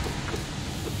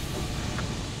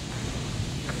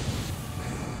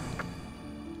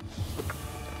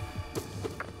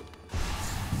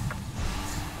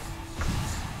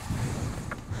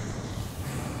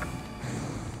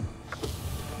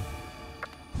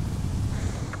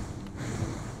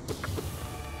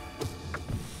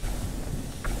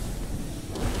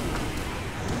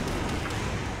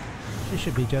 She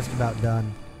should be just about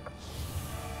done.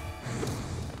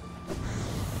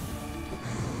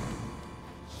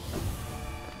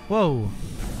 Whoa.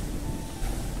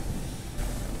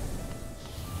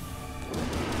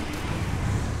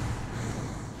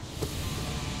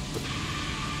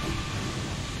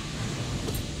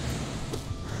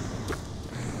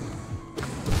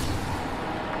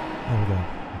 There we go.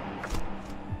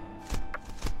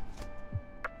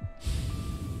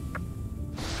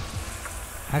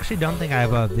 I actually don't think I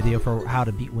have a video for how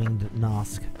to beat Winged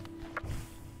Nosk.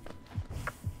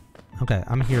 Okay,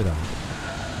 I'm here though.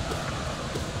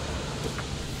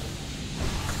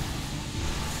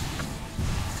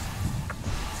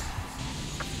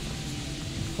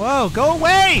 Whoa, go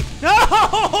away!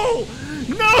 No!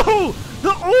 No!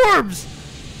 The orbs!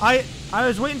 I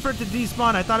was waiting for it to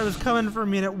despawn. I thought it was coming for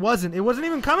me and it wasn't. It wasn't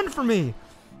even coming for me.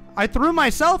 I threw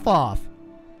myself off.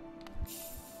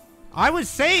 I was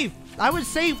safe. I was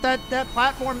safe. That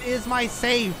platform is my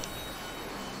safe.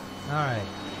 All right.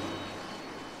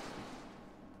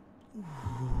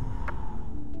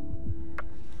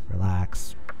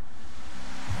 Relax.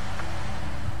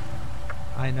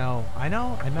 I know. I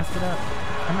messed it up.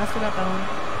 I messed it up, Ellen.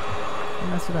 I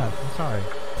messed it up. I'm sorry.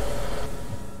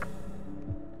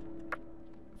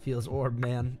 Feels orb,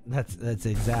 man. That's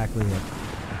exactly it.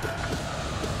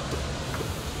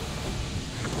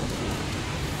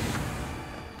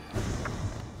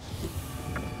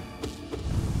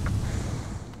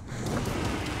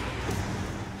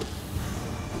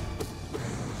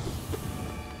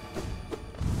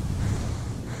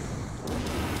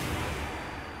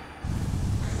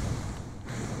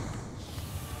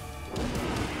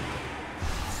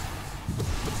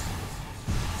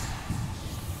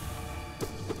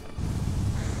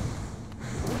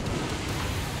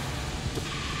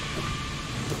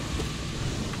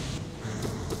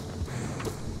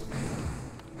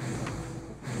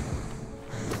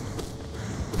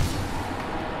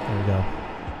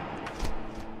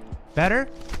 Better?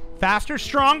 Faster?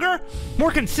 Stronger?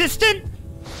 More consistent?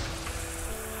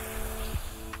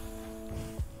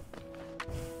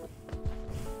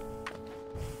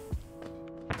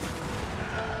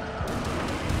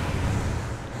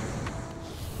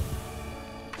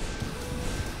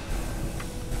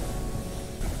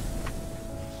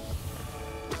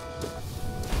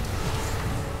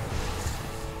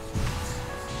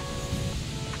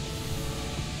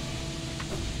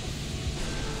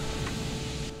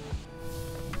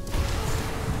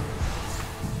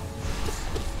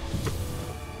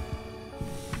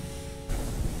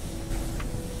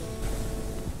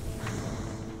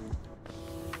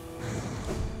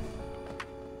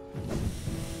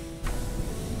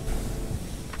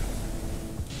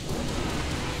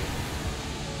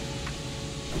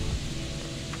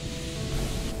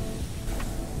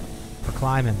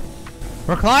 Climbing.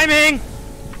 We're climbing!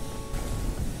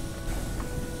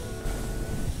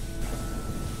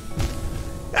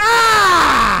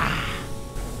 Ah!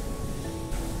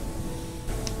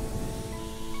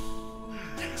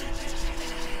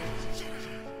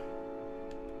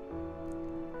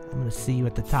 I'm gonna see you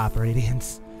at the top,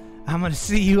 Radiance. I'm gonna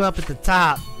see you up at the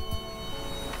top.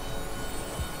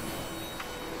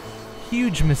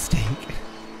 Huge mistake.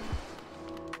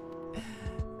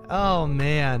 Oh,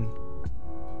 man.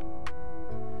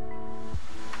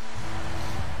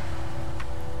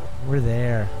 We're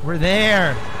there. We're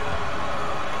there!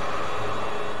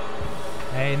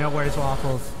 Hey, no worries,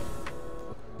 Waffles.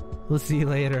 We'll see you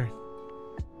later.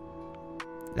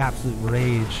 Absolute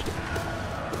rage.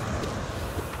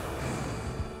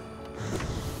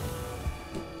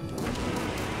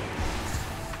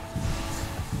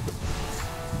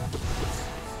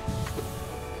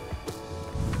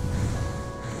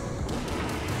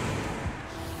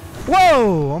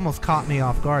 Oh, almost caught me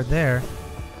off guard there.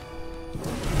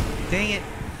 Dang it.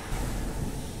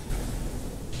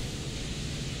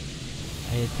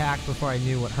 I attacked before I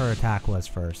knew what her attack was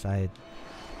first. Okay.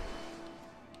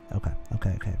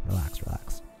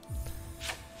 Relax.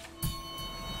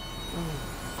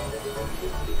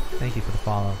 Thank you for the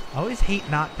follow. I always hate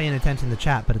not paying attention to the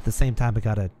chat, but at the same time, I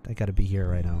gotta be here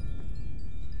right now.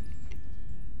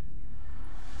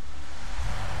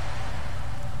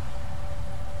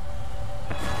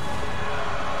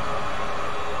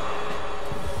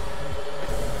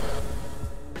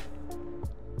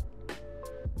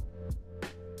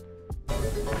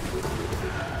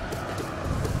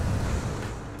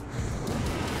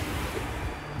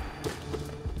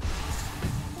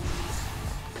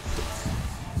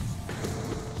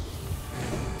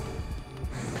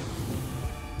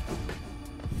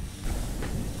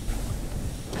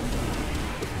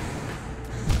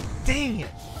 Dang it!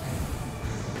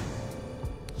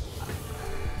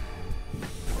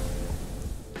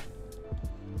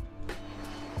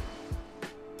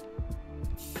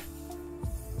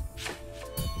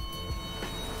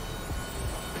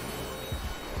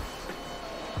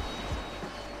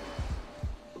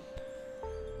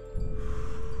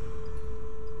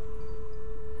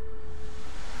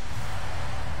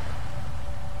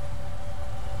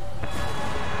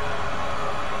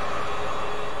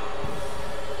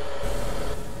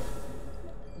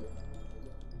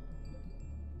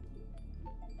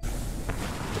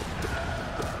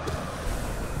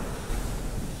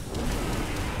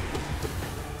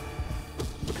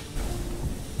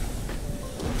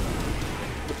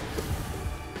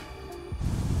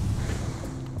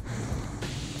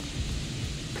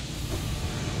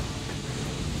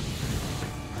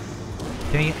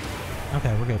 Dang it.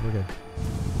 Okay, we're good.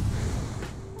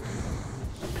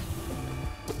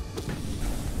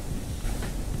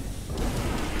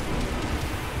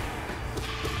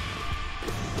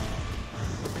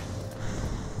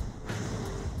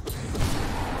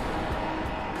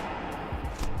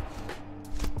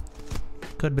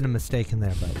 Could have been a mistake in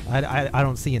there, but I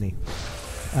don't see any.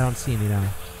 I don't see any now.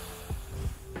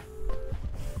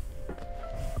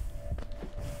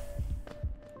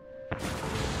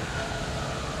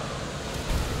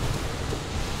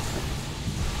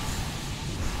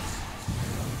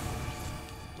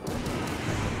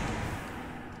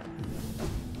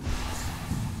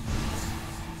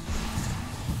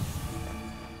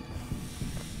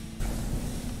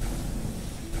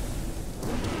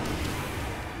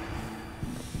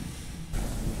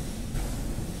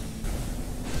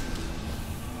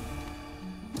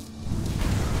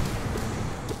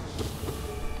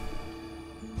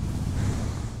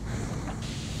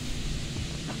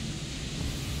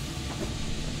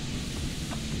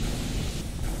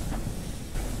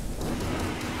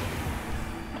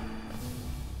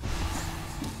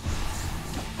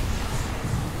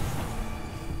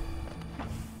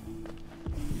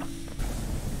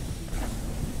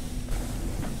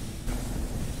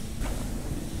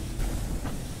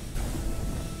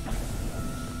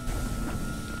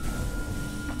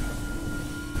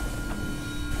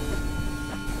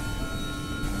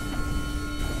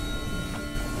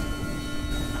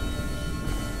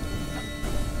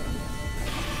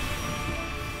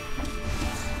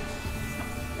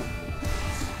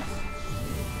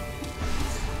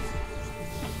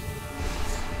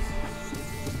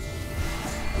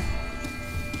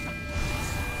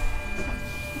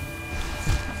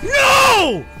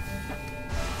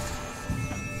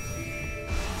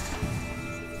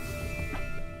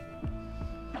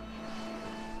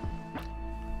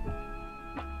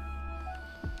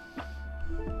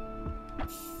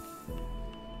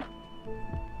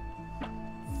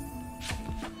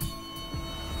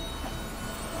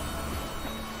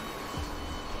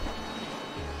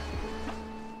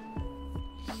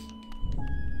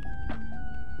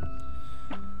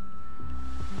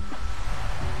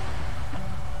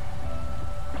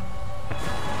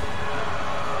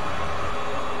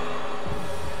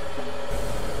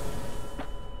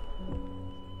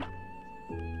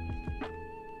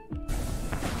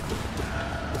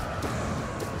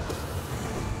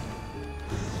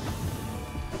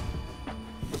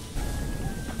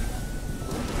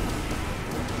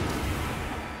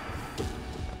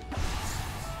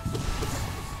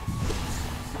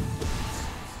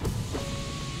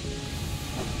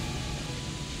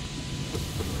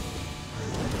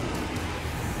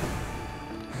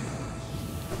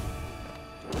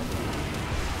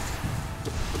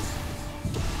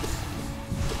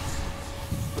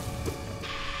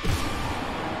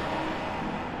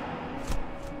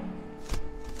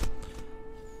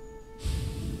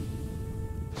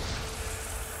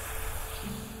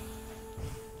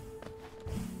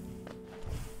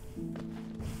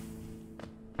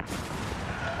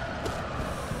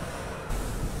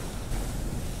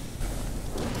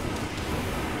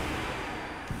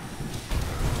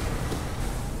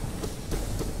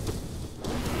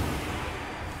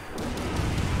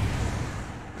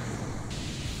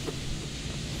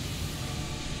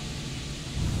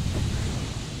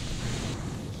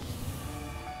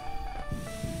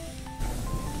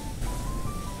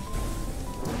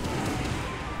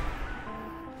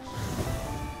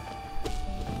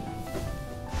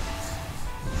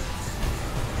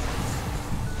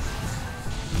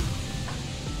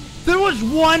 was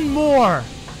one more.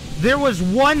 There was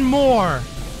one more.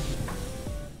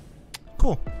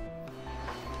 Cool.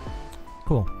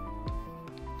 Cool.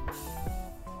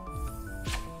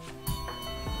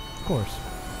 Of course.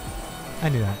 I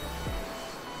knew that.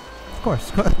 Of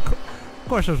course. Of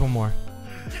course there's one more.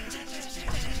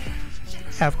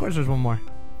 Yeah, of course there's one more.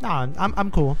 Nah,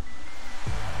 I'm cool.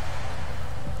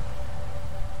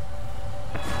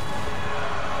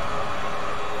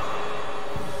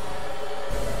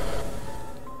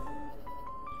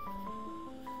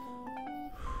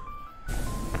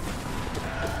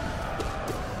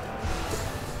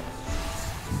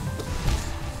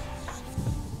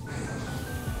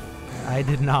 I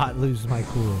did not lose my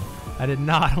cool. I did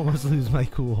not almost lose my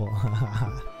cool.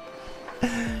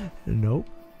 Nope.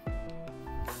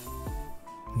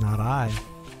 Not I.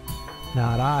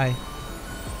 Not I.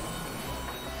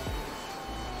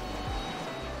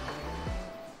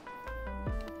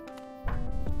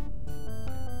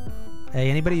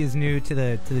 Hey, anybody who's new to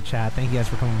the chat, thank you guys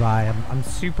for coming by. I'm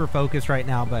super focused right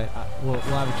now, but we'll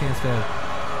have a chance to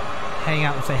hang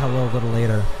out and say hello a little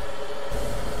later.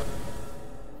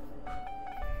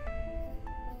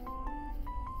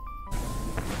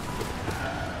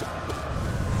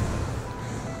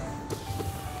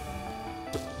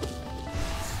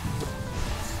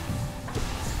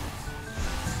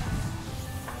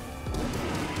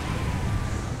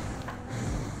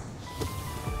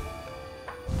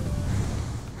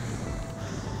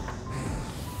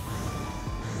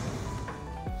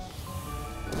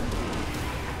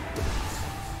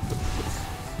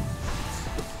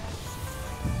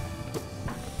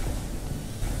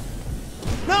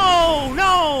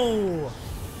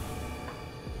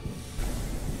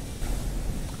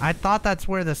 I thought that's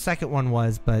where the second one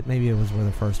was, but maybe it was where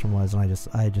the first one was, and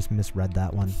I just misread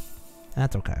that one.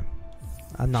 That's okay.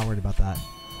 I'm not worried about that.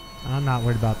 I'm not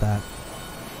worried about that.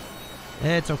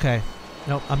 It's okay.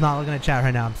 Nope, I'm not looking at chat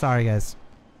right now. I'm sorry, guys.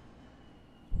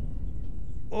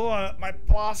 Oh, my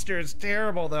posture is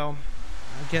terrible, though.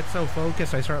 I get so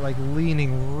focused, I start, like,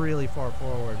 leaning really far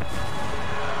forward.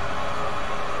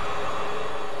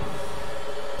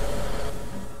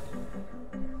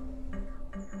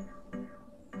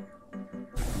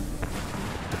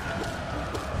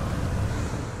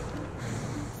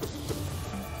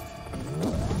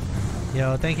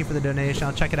 Yo, thank you for the donation.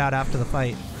 I'll check it out after the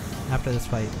fight. After this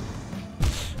fight.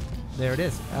 There it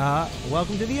is.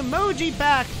 Welcome to the emoji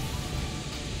pack!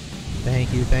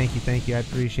 Thank you, thank you, thank you. I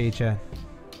appreciate you.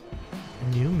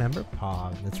 New member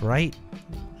Pog. That's right.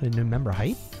 A new member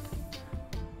height?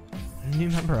 New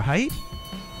member height?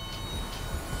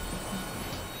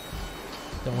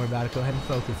 Don't worry about it. Go ahead and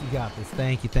focus. You got this.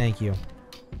 Thank you, thank you.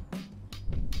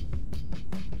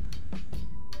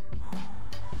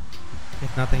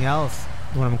 If nothing else,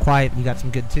 when I'm quiet, you got some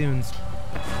good tunes.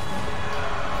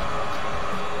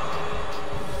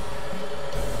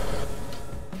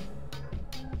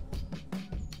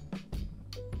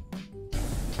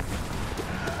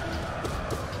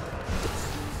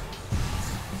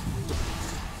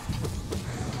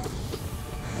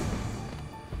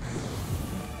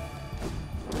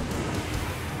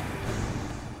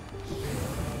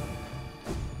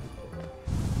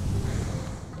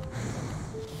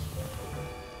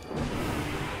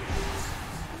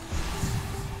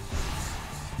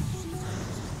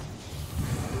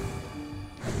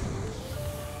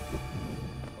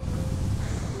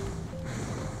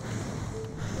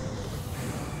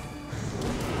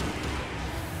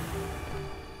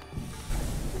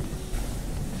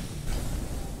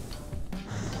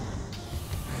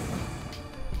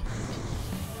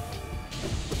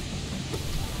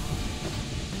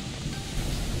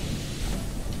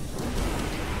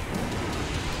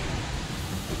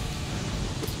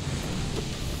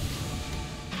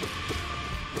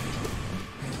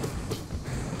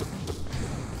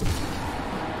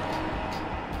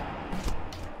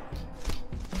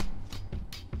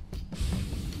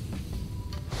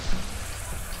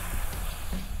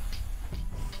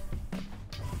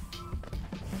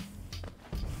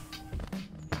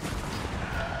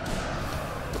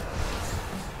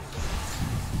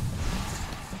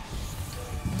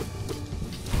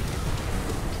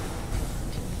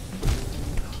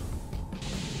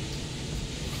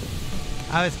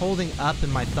 I was holding up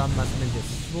and my thumb must have been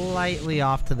just slightly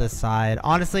off to the side.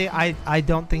 Honestly, I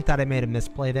don't think that I made a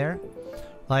misplay there.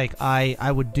 Like,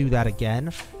 I would do that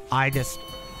again. I just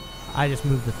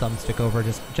moved the thumbstick over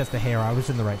just a hair. I was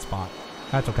in the right spot.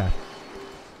 That's okay.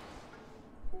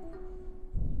 We'll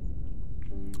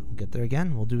get there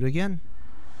again. We'll do it again.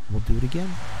 We'll do it again.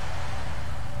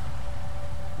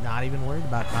 Not even worried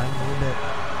about it. Not even a little bit.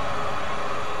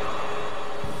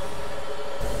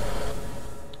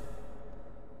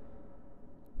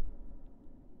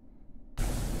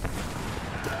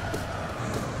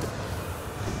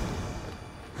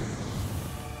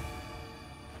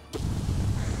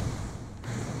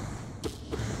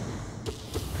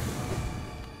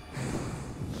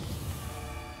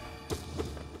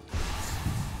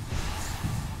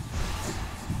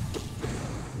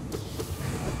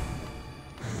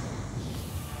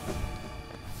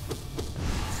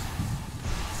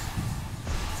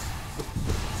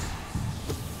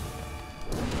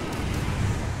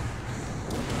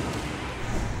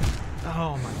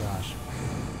 Oh my gosh.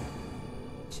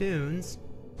 Tunes.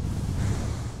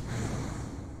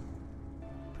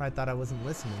 Probably thought I wasn't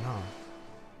listening, huh?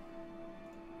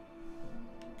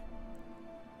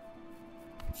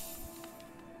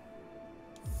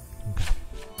 Okay.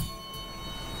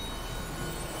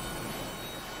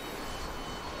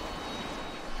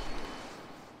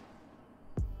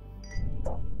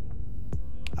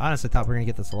 I honestly thought we were gonna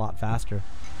get this a lot faster.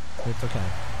 But it's okay.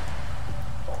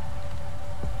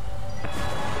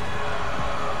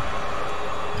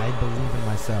 I believe in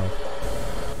myself.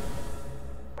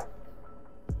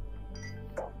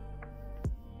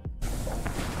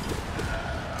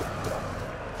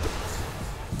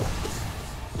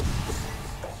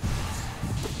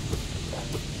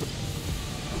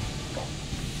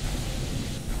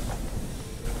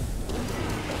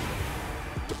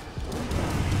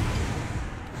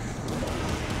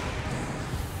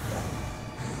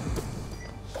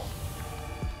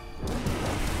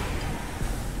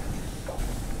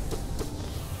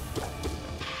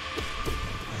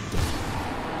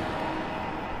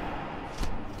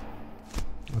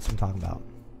 That's what I'm talking about.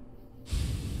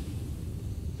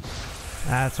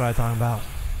 That's what I'm talking about.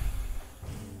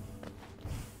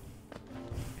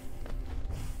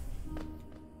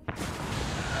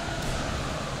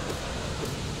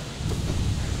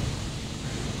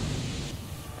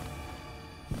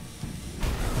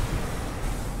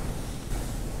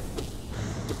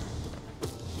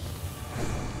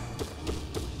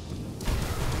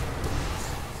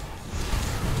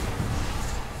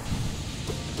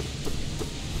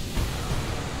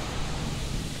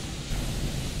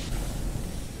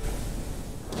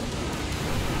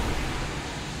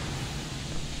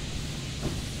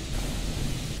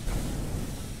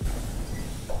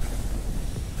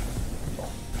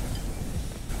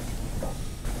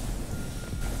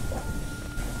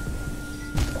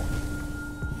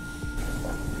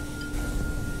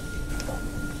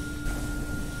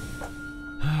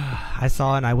 I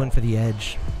saw it and I went for the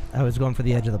edge. I was going for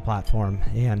the edge of the platform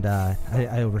and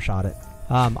I overshot it.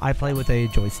 I play with a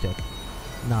joystick,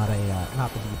 not the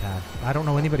D-pad. I don't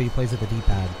know anybody who plays with the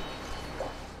D-pad.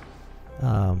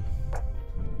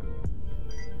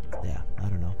 Yeah, I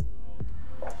don't know.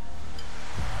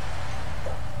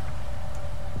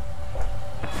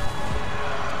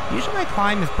 Usually my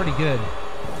climb is pretty good.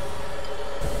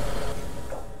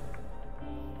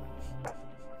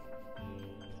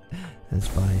 That's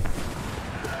funny.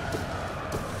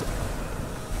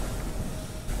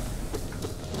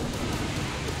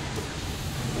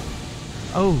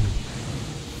 Oh.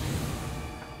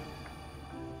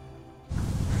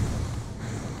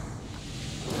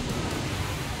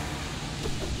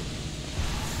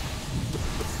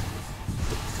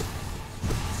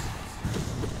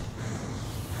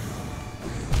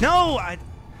 No!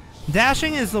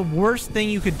 Dashing is the worst thing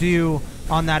you could do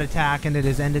on that attack, and it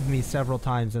has ended me several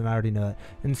times, and I already know it.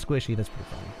 And Squishy, that's pretty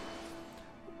funny.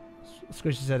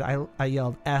 Squishy said, I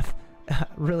yelled F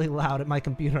really loud at my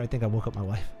computer. I think I woke up my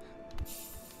wife.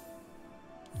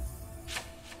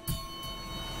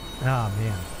 Oh,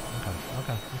 man.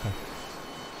 Okay.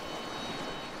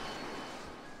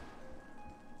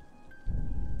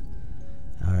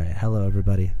 Alright, hello,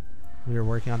 everybody. We are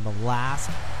working on the last...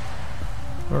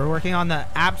 We're working on the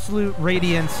Absolute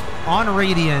Radiance on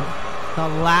Radiant, the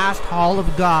last Hall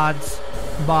of Gods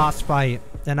boss fight.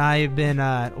 And I've been,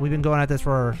 we've been going at this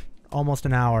for almost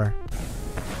an hour.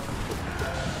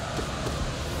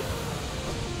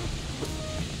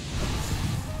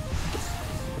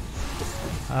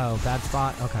 Oh, bad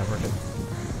spot? Okay, we're good.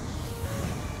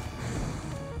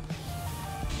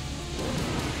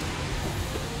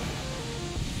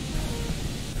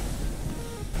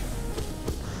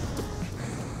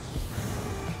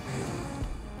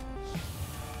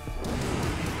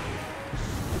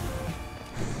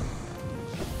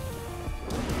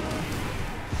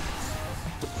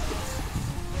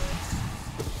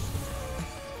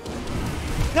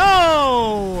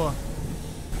 No!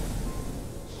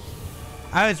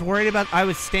 I was worried about... I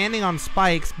was standing on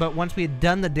spikes, but once we had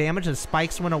done the damage, the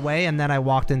spikes went away, and then I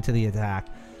walked into the attack.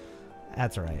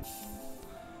 That's alright.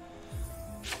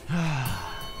 I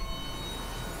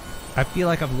feel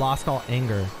like I've lost all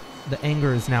anger. The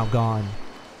anger is now gone.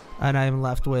 And I'm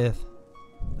left with...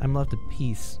 I'm left with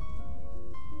peace.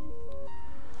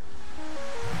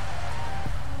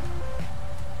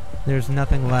 There's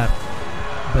nothing left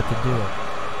but to do it.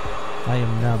 I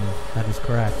am numb. That is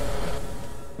correct.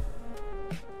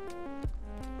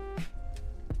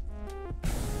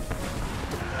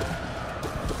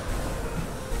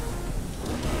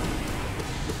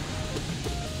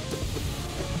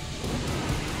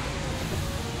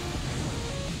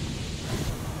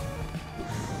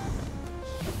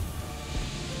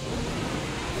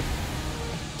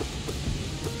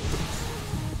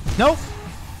 Nope.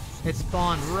 It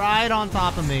spawned right on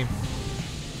top of me.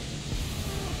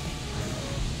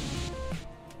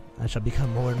 I shall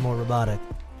become more and more robotic.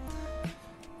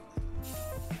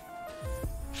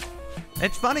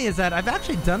 It's funny is that I've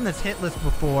actually done this hit list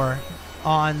before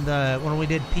on the when we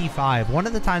did P5. One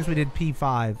of the times we did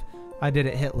P5, I did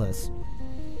it hitless.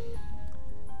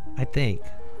 I think.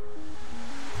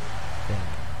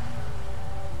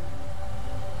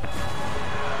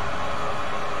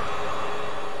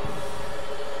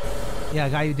 Yeah, a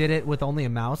guy who did it with only a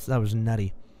mouse, that was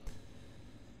nutty.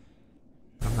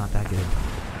 I'm not that good.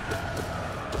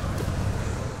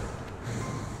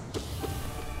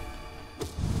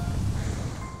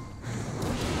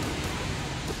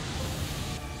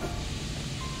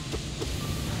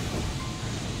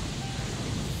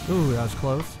 Ooh, that was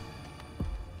close.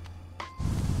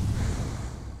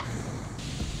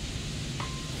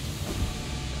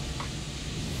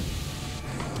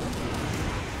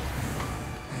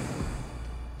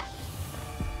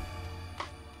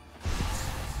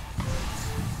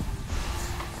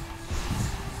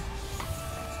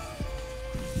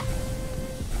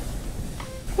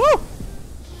 Woo!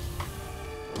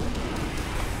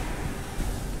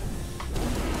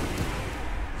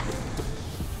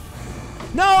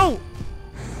 No!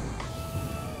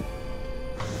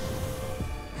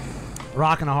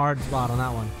 Rocking a hard spot on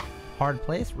that one. Hard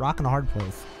place? Rocking a hard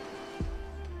place.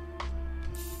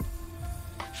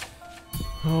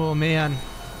 Oh, man.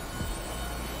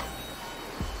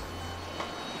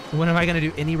 When am I going to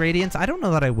do any radiance? I don't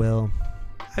know that I will.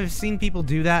 I've seen people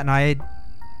do that, and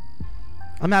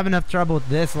I'm having enough trouble with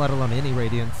this, let alone any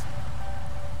radiance.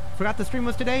 Forgot the stream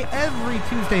was today? Every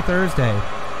Tuesday, Thursday.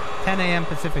 10 a.m.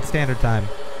 Pacific Standard Time.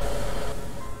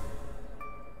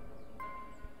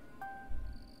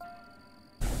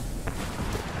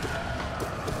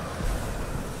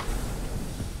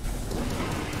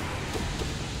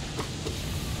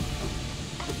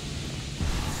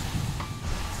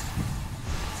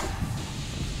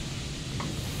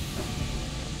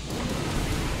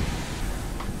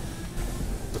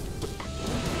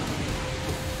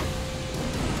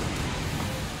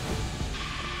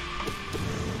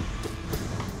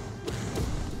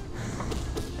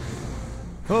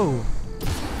 Oh.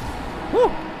 Woo.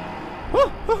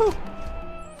 Woo. Woo.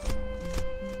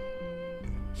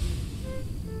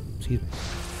 Excuse me.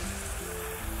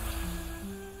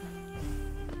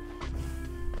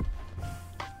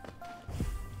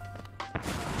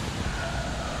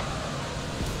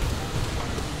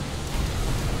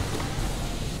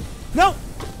 No.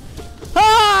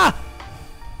 Ah!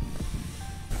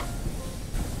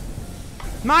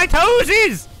 My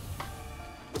toesies!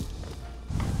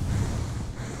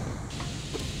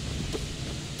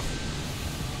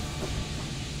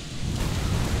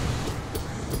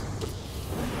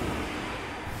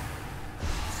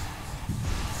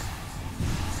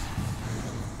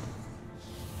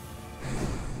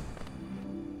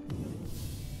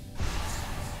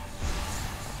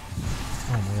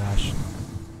 Oh my gosh.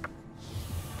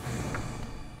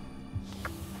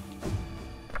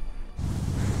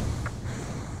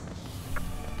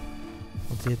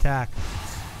 What's the attack?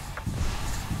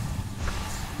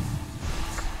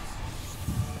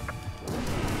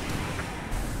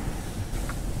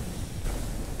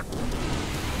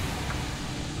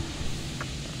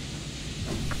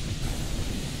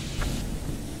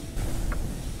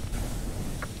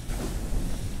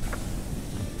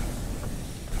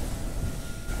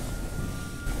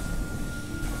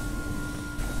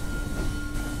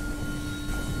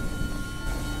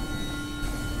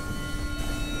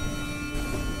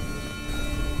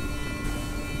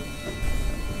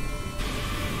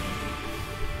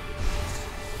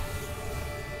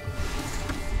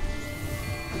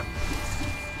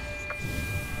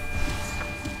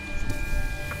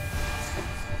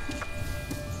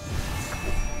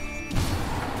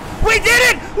 We did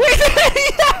it! We did it!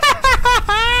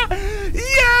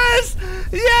 Yes!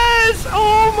 Yes!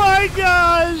 Oh my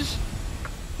gosh!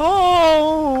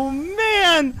 Oh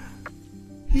man!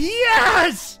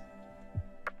 Yes!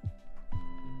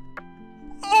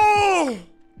 Oh!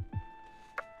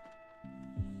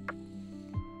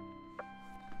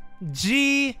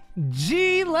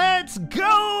 GG, let's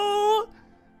go!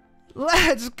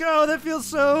 Let's go! That feels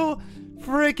so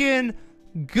freaking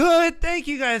good. Thank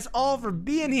you guys all for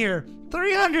being here.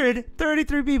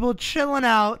 333 people chilling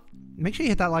out. Make sure you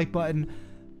hit that like button.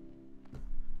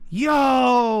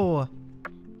 Yo!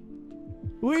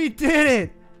 We did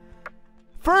it!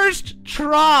 First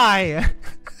try!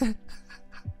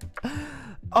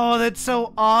 Oh, that's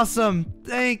so awesome.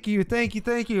 Thank you, thank you,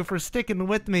 thank you for sticking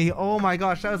with me. Oh my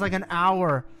gosh, that was like an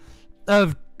hour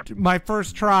of my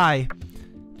first try.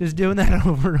 Just doing that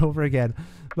over and over again.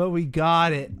 But we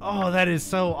got it. Oh, that is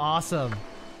so awesome.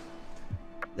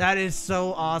 That is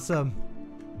so awesome.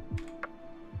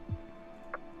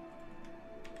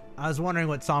 I was wondering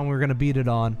what song we were going to beat it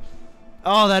on.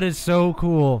 Oh, that is so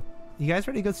cool. You guys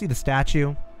ready to go see the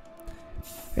statue?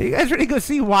 Are you guys ready to go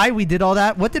see why we did all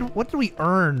that? What did we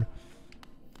earn?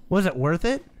 Was it worth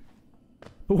it?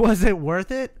 Was it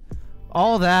worth it?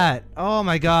 All that. Oh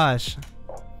my gosh.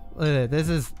 Look at it. This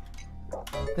is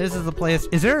the place.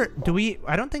 Is there,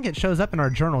 I don't think it shows up in our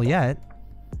journal yet.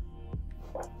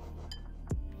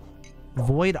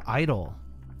 Void Idol.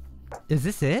 Is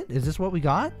this it? Is this what we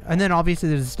got? And then obviously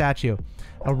there's a statue.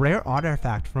 A rare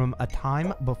artifact from a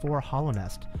time before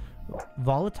Hollownest.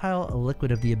 Volatile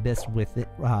liquid of the abyss with it,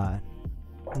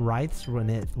 writhes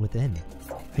within.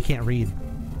 I can't read.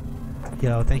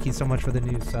 Yo, thank you so much for the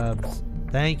new subs.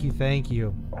 Thank you, thank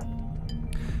you.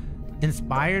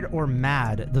 Inspired or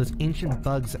mad, those ancient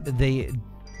bugs, they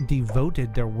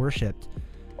devoted their worship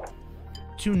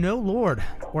to no lord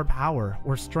or power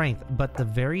or strength, but the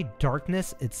very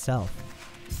darkness itself,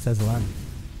 says Len.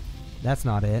 That's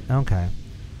not it. Okay.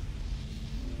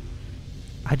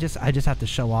 I just have to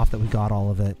show off that we got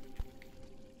all of it.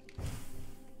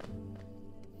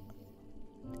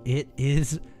 It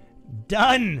is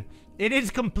done. It is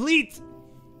complete.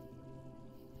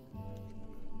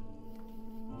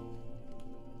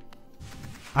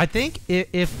 I think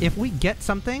if we get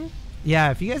something,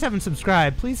 yeah, if you guys haven't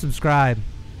subscribed, please subscribe.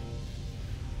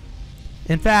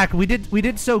 In fact, we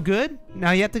did so good.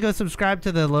 Now you have to go subscribe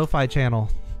to the LoFi channel.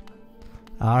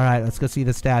 All right, let's go see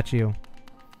the statue.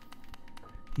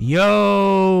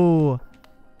 Yo!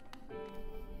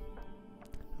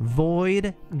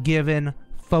 Void given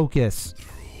focus.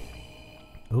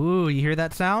 Ooh, you hear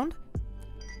that sound?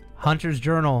 Hunter's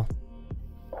Journal.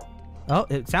 Oh,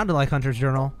 it sounded like Hunter's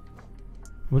Journal.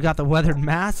 We got the weathered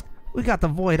mask. We got the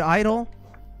Void Idol.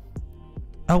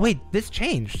 Oh wait, this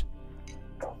changed.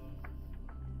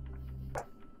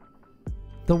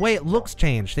 The way it looks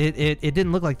changed. It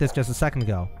didn't look like this just a second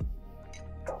ago.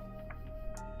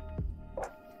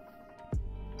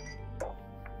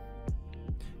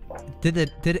 Did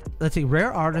it, let's see,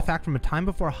 rare artifact from a time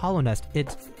before Hollownest.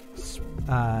 It's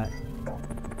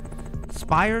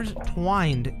spires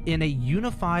twined in a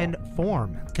unified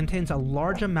form. Contains a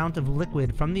large amount of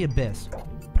liquid from the abyss.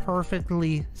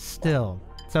 Perfectly still.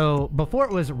 So before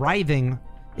it was writhing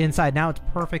inside, now it's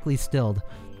perfectly stilled.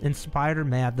 Inspired or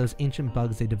mad, those ancient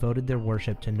bugs, they devoted their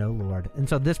worship to no lord. And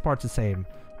so this part's the same.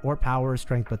 Or power or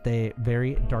strength, but they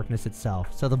very darkness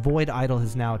itself. So the Void Idol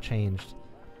has now changed.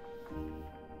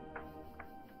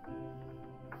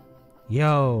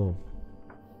 Yo.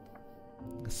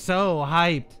 So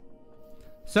hyped.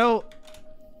 So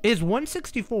is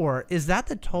 164, is that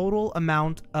the total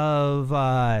amount of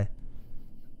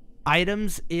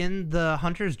items in the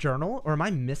Hunter's Journal? Or am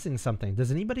I missing something? Does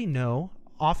anybody know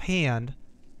offhand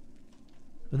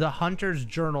the Hunter's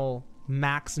Journal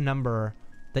max number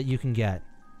that you can get?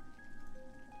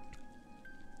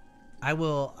 I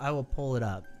will pull it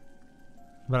up.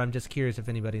 But I'm just curious if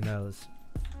anybody knows.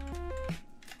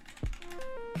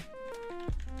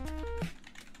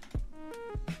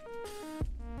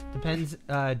 Depends,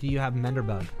 do you have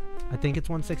Menderbug? I think it's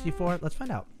 164. Let's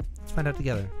find out. Let's find out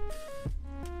together.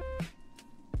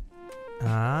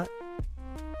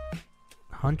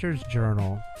 Hunter's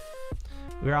Journal.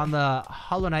 We're on the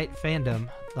Hollow Knight fandom,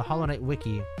 the Hollow Knight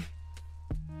wiki.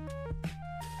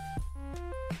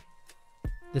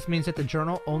 This means that the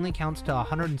journal only counts to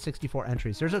 164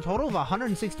 entries. There's a total of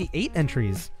 168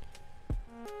 entries.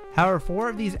 However, 4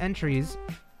 of these entries,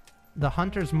 the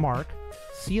Hunter's Mark,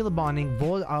 Seal of Bonding,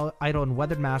 Void Idol, and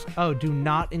Weathered Mask, oh, do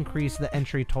not increase the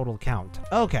entry total count.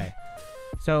 Okay.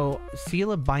 So,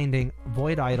 Seal of Binding,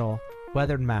 Void Idol,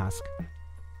 Weathered Mask,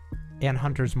 and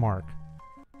Hunter's Mark.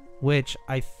 Which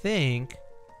I think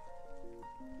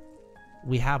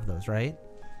we have those, right?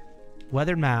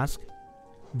 Weathered Mask,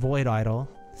 Void Idol,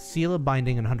 Seal of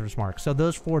Binding, and Hunter's Mark. So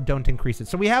those 4 don't increase it.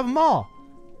 So we have them all.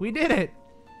 We did it.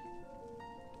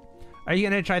 Are you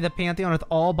gonna try the Pantheon with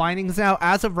all bindings now?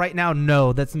 As of right now,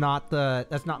 no. That's not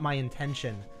my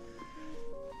intention.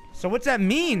 So what's that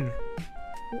mean?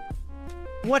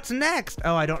 What's next?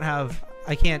 Oh,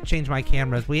 I can't change my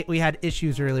cameras. We had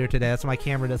issues earlier today. That's why my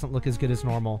camera doesn't look as good as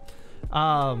normal.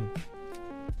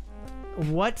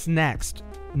 What's next?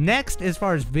 Next, as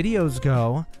far as videos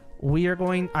go,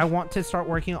 I want to start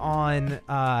working on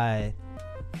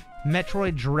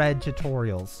Metroid Dread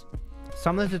tutorials.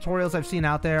 Some of the tutorials I've seen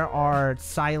out there are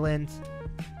silent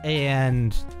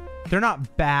and they're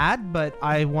not bad, but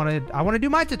I want to do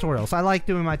my tutorials. I like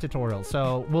doing my tutorials,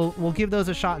 so we'll give those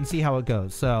a shot and see how it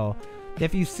goes. So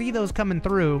if you see those coming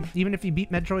through, even if you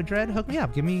beat Metroid Dread, hook me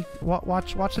up. Give me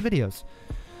watch the videos.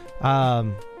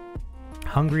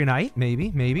 Hungry Night,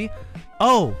 maybe.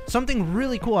 Oh, something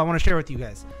really cool I want to share with you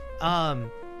guys.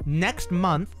 Next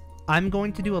month, I'm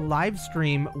going to do a live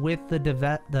stream with the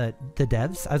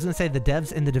devs. I was going to say the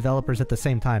devs and the developers at the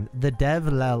same time. The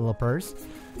developers.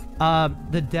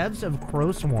 The devs of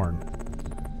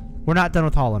Crowsworn. We're not done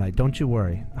with Hollow Knight. Don't you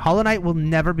worry. Hollow Knight will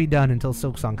never be done until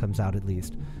Silksong comes out, at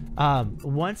least.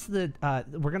 Once we're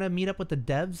going to meet up with the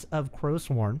devs of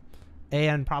Crowsworn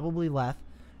and probably Leth,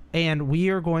 and we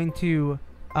are going to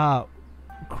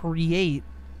create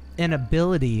an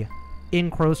ability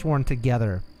in Crowsworn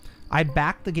together. I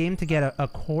backed the game to get a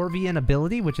Corvian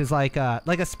ability, which is like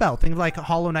a spell. Things like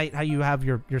Hollow Knight, how you have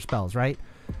your spells, right?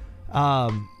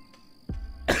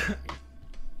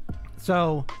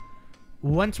 So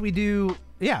once we do,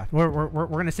 yeah, we're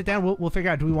gonna sit down. We'll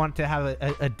figure out, do we want to have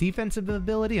a defensive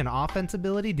ability, an offensive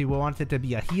ability? Do we want it to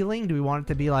be a healing? Do we want it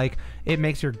to be like it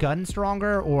makes your gun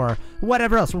stronger, or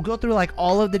whatever else? We'll go through like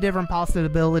all of the different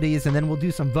possibilities, and then we'll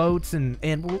do some votes, and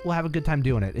we'll have a good time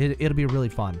doing it. It'll be really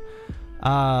fun.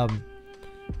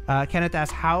 Kenneth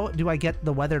asks, how do I get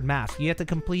the weathered mask? You have to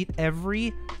complete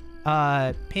every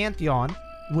Pantheon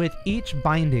with each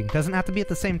binding. Doesn't have to be at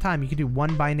the same time. You can do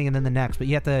one binding and then the next, but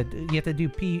you have to do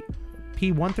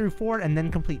P1 through 4 and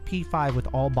then complete P5 with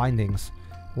all bindings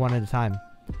one at a time.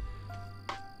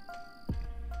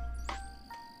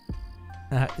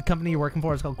 The company you're working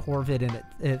for is called Corvid, and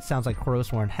it sounds like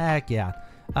Crowsworn. Heck yeah.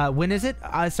 When is it?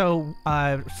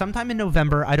 Sometime in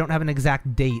November. I don't have an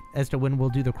exact date as to when we'll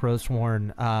do the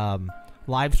Crowsworn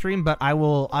live stream, but I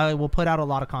will put out a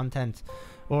lot of content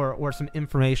or some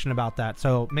information about that.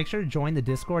 So make sure to join the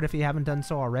Discord if you haven't done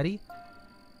so already.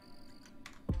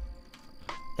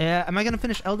 Am I gonna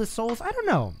finish Eldest Souls? I don't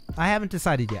know. I haven't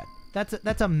decided yet.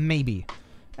 That's a maybe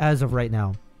as of right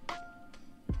now.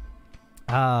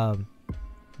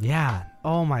 Yeah.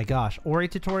 Oh my gosh. Ori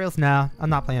tutorials? Nah, I'm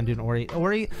not planning on doing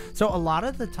Ori. So a lot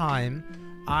of the time,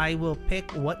 I will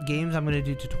pick what games I'm going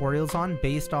to do tutorials on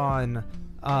based on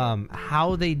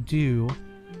how they do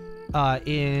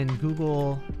in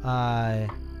Google.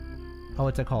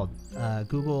 What's it called?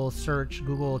 Google search,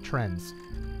 Google Trends.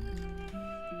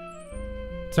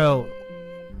 So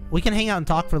we can hang out and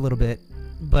talk for a little bit,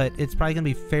 but it's probably going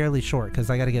to be fairly short because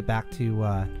I got to get back to.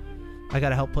 I got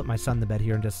to help put my son to bed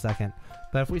here in just a second.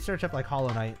 But if we search up like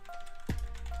Hollow Knight,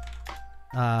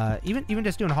 even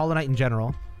just doing Hollow Knight in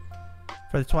general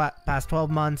for the past 12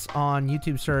 months on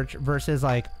YouTube search versus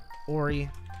like Ori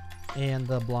and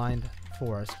the Blind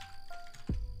Forest,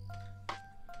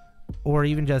 or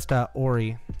even just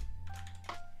Ori,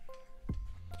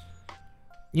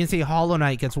 you can see Hollow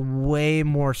Knight gets way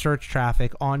more search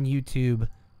traffic on YouTube,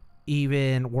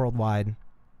 even worldwide.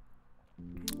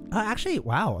 Actually,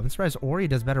 wow, I'm surprised Ori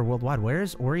does better worldwide. Where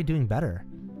is Ori doing better?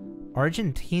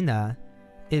 Argentina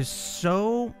is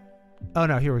so... Oh,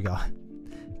 no, here we go.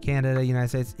 Canada, United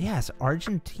States. Yes,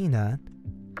 Argentina.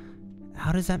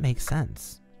 How does that make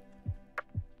sense?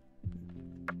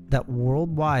 That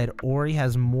worldwide, Ori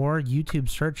has more YouTube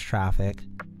search traffic.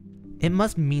 It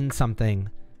must mean something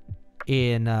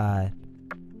in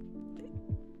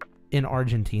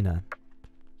Argentina.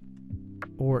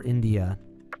 Or India.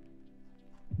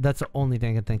 That's the only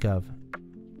thing I can think of.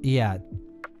 Yeah.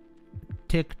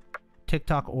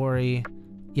 TikTok Ori.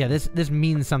 Yeah, this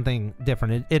means something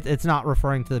different. It's not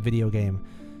referring to the video game.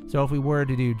 So if we were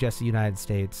to do just the United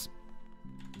States,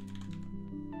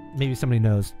 maybe somebody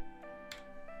knows.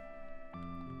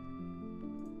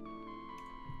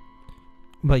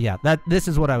 But yeah, this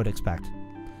is what I would expect.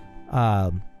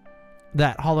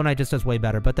 That Hollow Knight just does way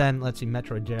better. But then, let's see,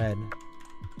 Metroid Dread.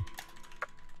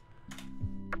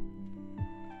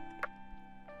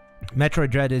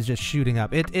 Metroid Dread is just shooting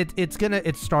up.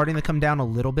 It's starting to come down a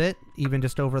little bit, even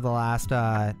just over the last,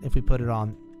 if we put it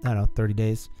on, I don't know, 30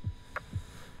 days.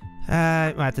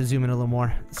 I might have to zoom in a little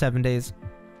more. 7 days.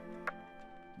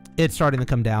 It's starting to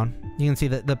come down. You can see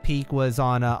that the peak was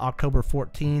on October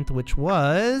 14th, which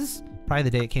was probably the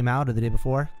day it came out or the day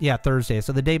before. Yeah, Thursday.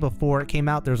 So the day before it came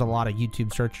out, there's a lot of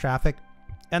YouTube search traffic.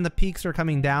 And the peaks are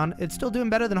coming down. It's still doing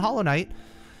better than Hollow Knight.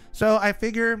 So I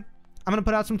figure... I'm going to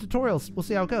put out some tutorials. We'll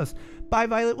see how it goes. Bye,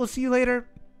 Violet. We'll see you later.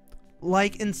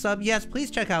 Like and sub. Yes, please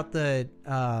check out the,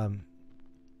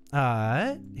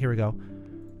 here we go.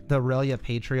 The Relyea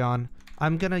Patreon.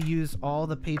 I'm going to use all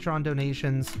the Patreon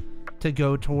donations to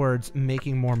go towards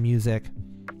making more music.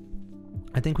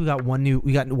 I think we got one new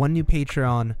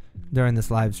Patreon during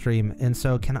this live stream. And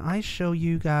so can I show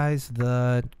you guys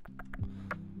the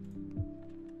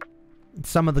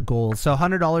some of the goals. So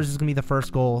 $100 is gonna be the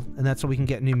first goal, and that's so we can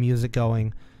get new music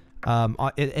going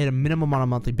at a minimum on a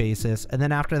monthly basis. And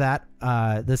then after that,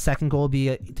 the second goal will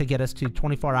be to get us to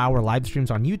 24-hour live streams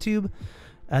on YouTube.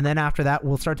 And then after that,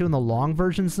 we'll start doing the long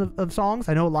versions of songs.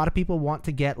 I know a lot of people want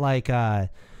to get like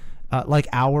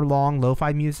hour-long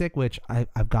lo-fi music, which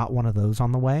I've got one of those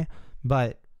on the way.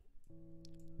 But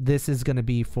this is going to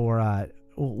be for,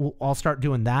 I'll start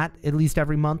doing that at least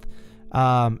every month.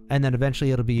 And then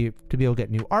eventually it'll be to be able to get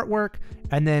new artwork,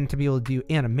 and then to be able to do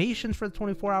animations for the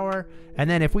 24-hour. And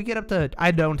then if we get up to,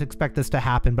 I don't expect this to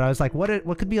happen, but I was like,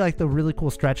 what could be like the really cool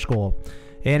stretch goal?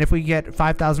 And if we get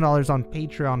 $5,000 on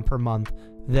Patreon per month,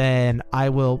 then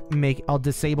I'll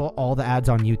disable all the ads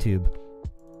on YouTube.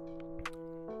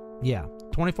 Yeah.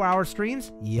 24-hour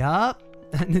streams? Yup.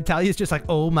 Natalia's just like,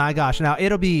 oh my gosh. Now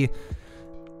it'll be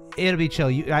chill.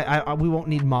 We won't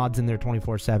need mods in there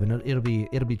 24/7.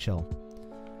 It'll be chill.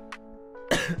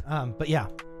 But yeah.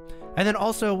 And then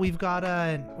also we've got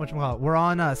whatchamacallit, we're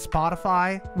on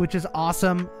Spotify, which is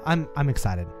awesome. I'm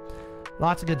excited.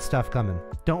 Lots of good stuff coming.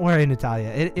 Don't worry,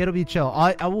 Natalia. It'll be chill.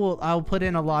 I'll put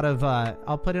in a lot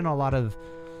of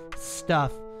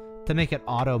stuff to make it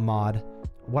auto mod.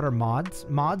 What are mods?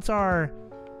 Mods are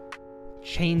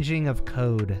changing of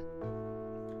code.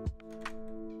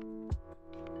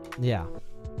 Yeah.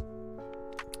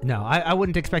 No, I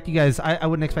wouldn't expect you guys. I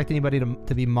wouldn't expect anybody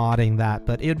to be modding that,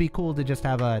 but it would be cool to just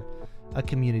have a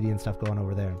community and stuff going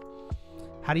over there.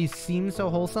 How do you seem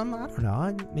so wholesome? I don't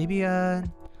know. Maybe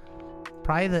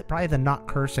probably the not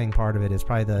cursing part of it is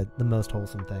probably the most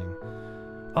wholesome thing.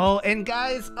 Oh, and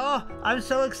guys, I'm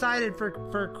so excited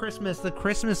for Christmas. The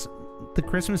Christmas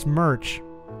merch.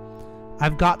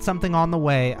 I've got something on the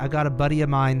way. I've got a buddy of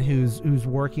mine who's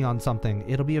working on something.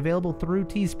 It'll be available through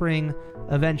Teespring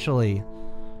eventually.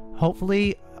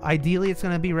 Hopefully, ideally, it's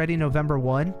going to be ready November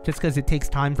 1, just because it takes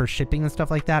time for shipping and stuff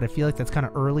like that. I feel like that's kind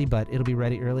of early, but it'll be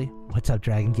ready early. What's up,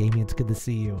 Dragon Gaming? It's good to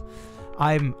see you.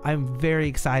 I'm very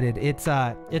excited. It's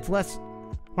less.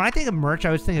 When I think of merch, I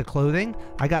always think of clothing.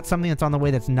 I got something that's on the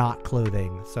way that's not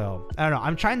clothing. So I don't know.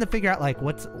 I'm trying to figure out like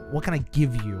what can I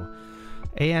give you.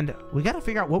 And we got to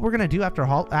figure out what we're going to do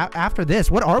after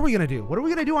this. What are we going to do? What are we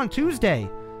going to do on Tuesday?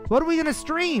 What are we going to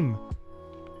stream?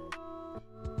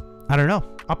 I don't know.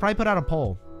 I'll probably put out a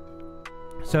poll.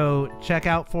 So check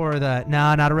out for the...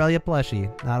 No, not a Relyea plushie.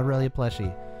 Not a Relyea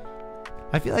plushie.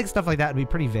 I feel like stuff like that would be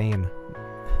pretty vain.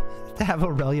 To have a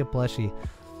Relyea plushie.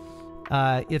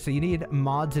 Yeah, so you need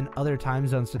mods in other time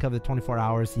zones to cover the 24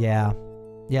 hours. Yeah.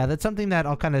 Yeah, that's something that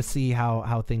I'll kind of see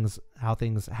how things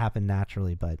happen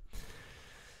naturally, but...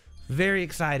 Very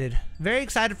excited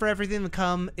for everything to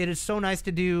come. It is so nice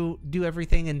to do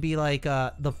everything and be like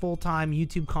the full-time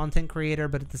YouTube content creator,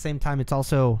 but at the same time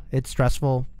it's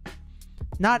stressful.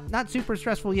 Not super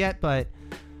stressful yet, but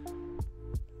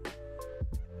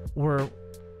I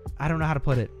don't know how to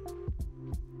put it.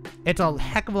 It's a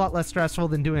heck of a lot less stressful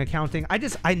than doing accounting.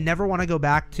 I never want to go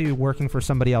back to working for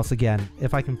somebody else again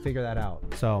if I can figure that out.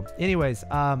 So anyways,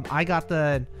 I got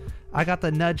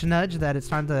the nudge that it's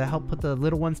time to help put the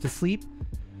little ones to sleep.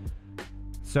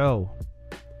 So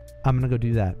I'm going to go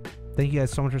do that. Thank you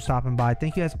guys so much for stopping by.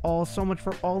 Thank you guys all so much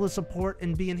for all the support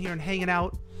and being here and hanging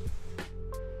out.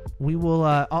 We will,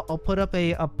 I'll put up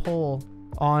a poll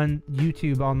on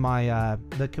YouTube on my,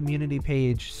 the community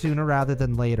page sooner rather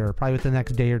than later, probably within the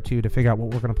next day or two to figure out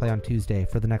what we're going to play on Tuesday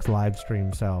for the next live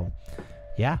stream. So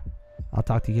yeah, I'll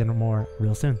talk to you again more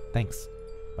real soon. Thanks.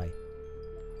 Bye.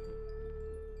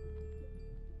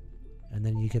 And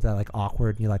then you get that like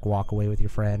awkward and you like walk away with your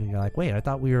friend and you're like, wait, I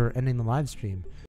thought we were ending the live stream.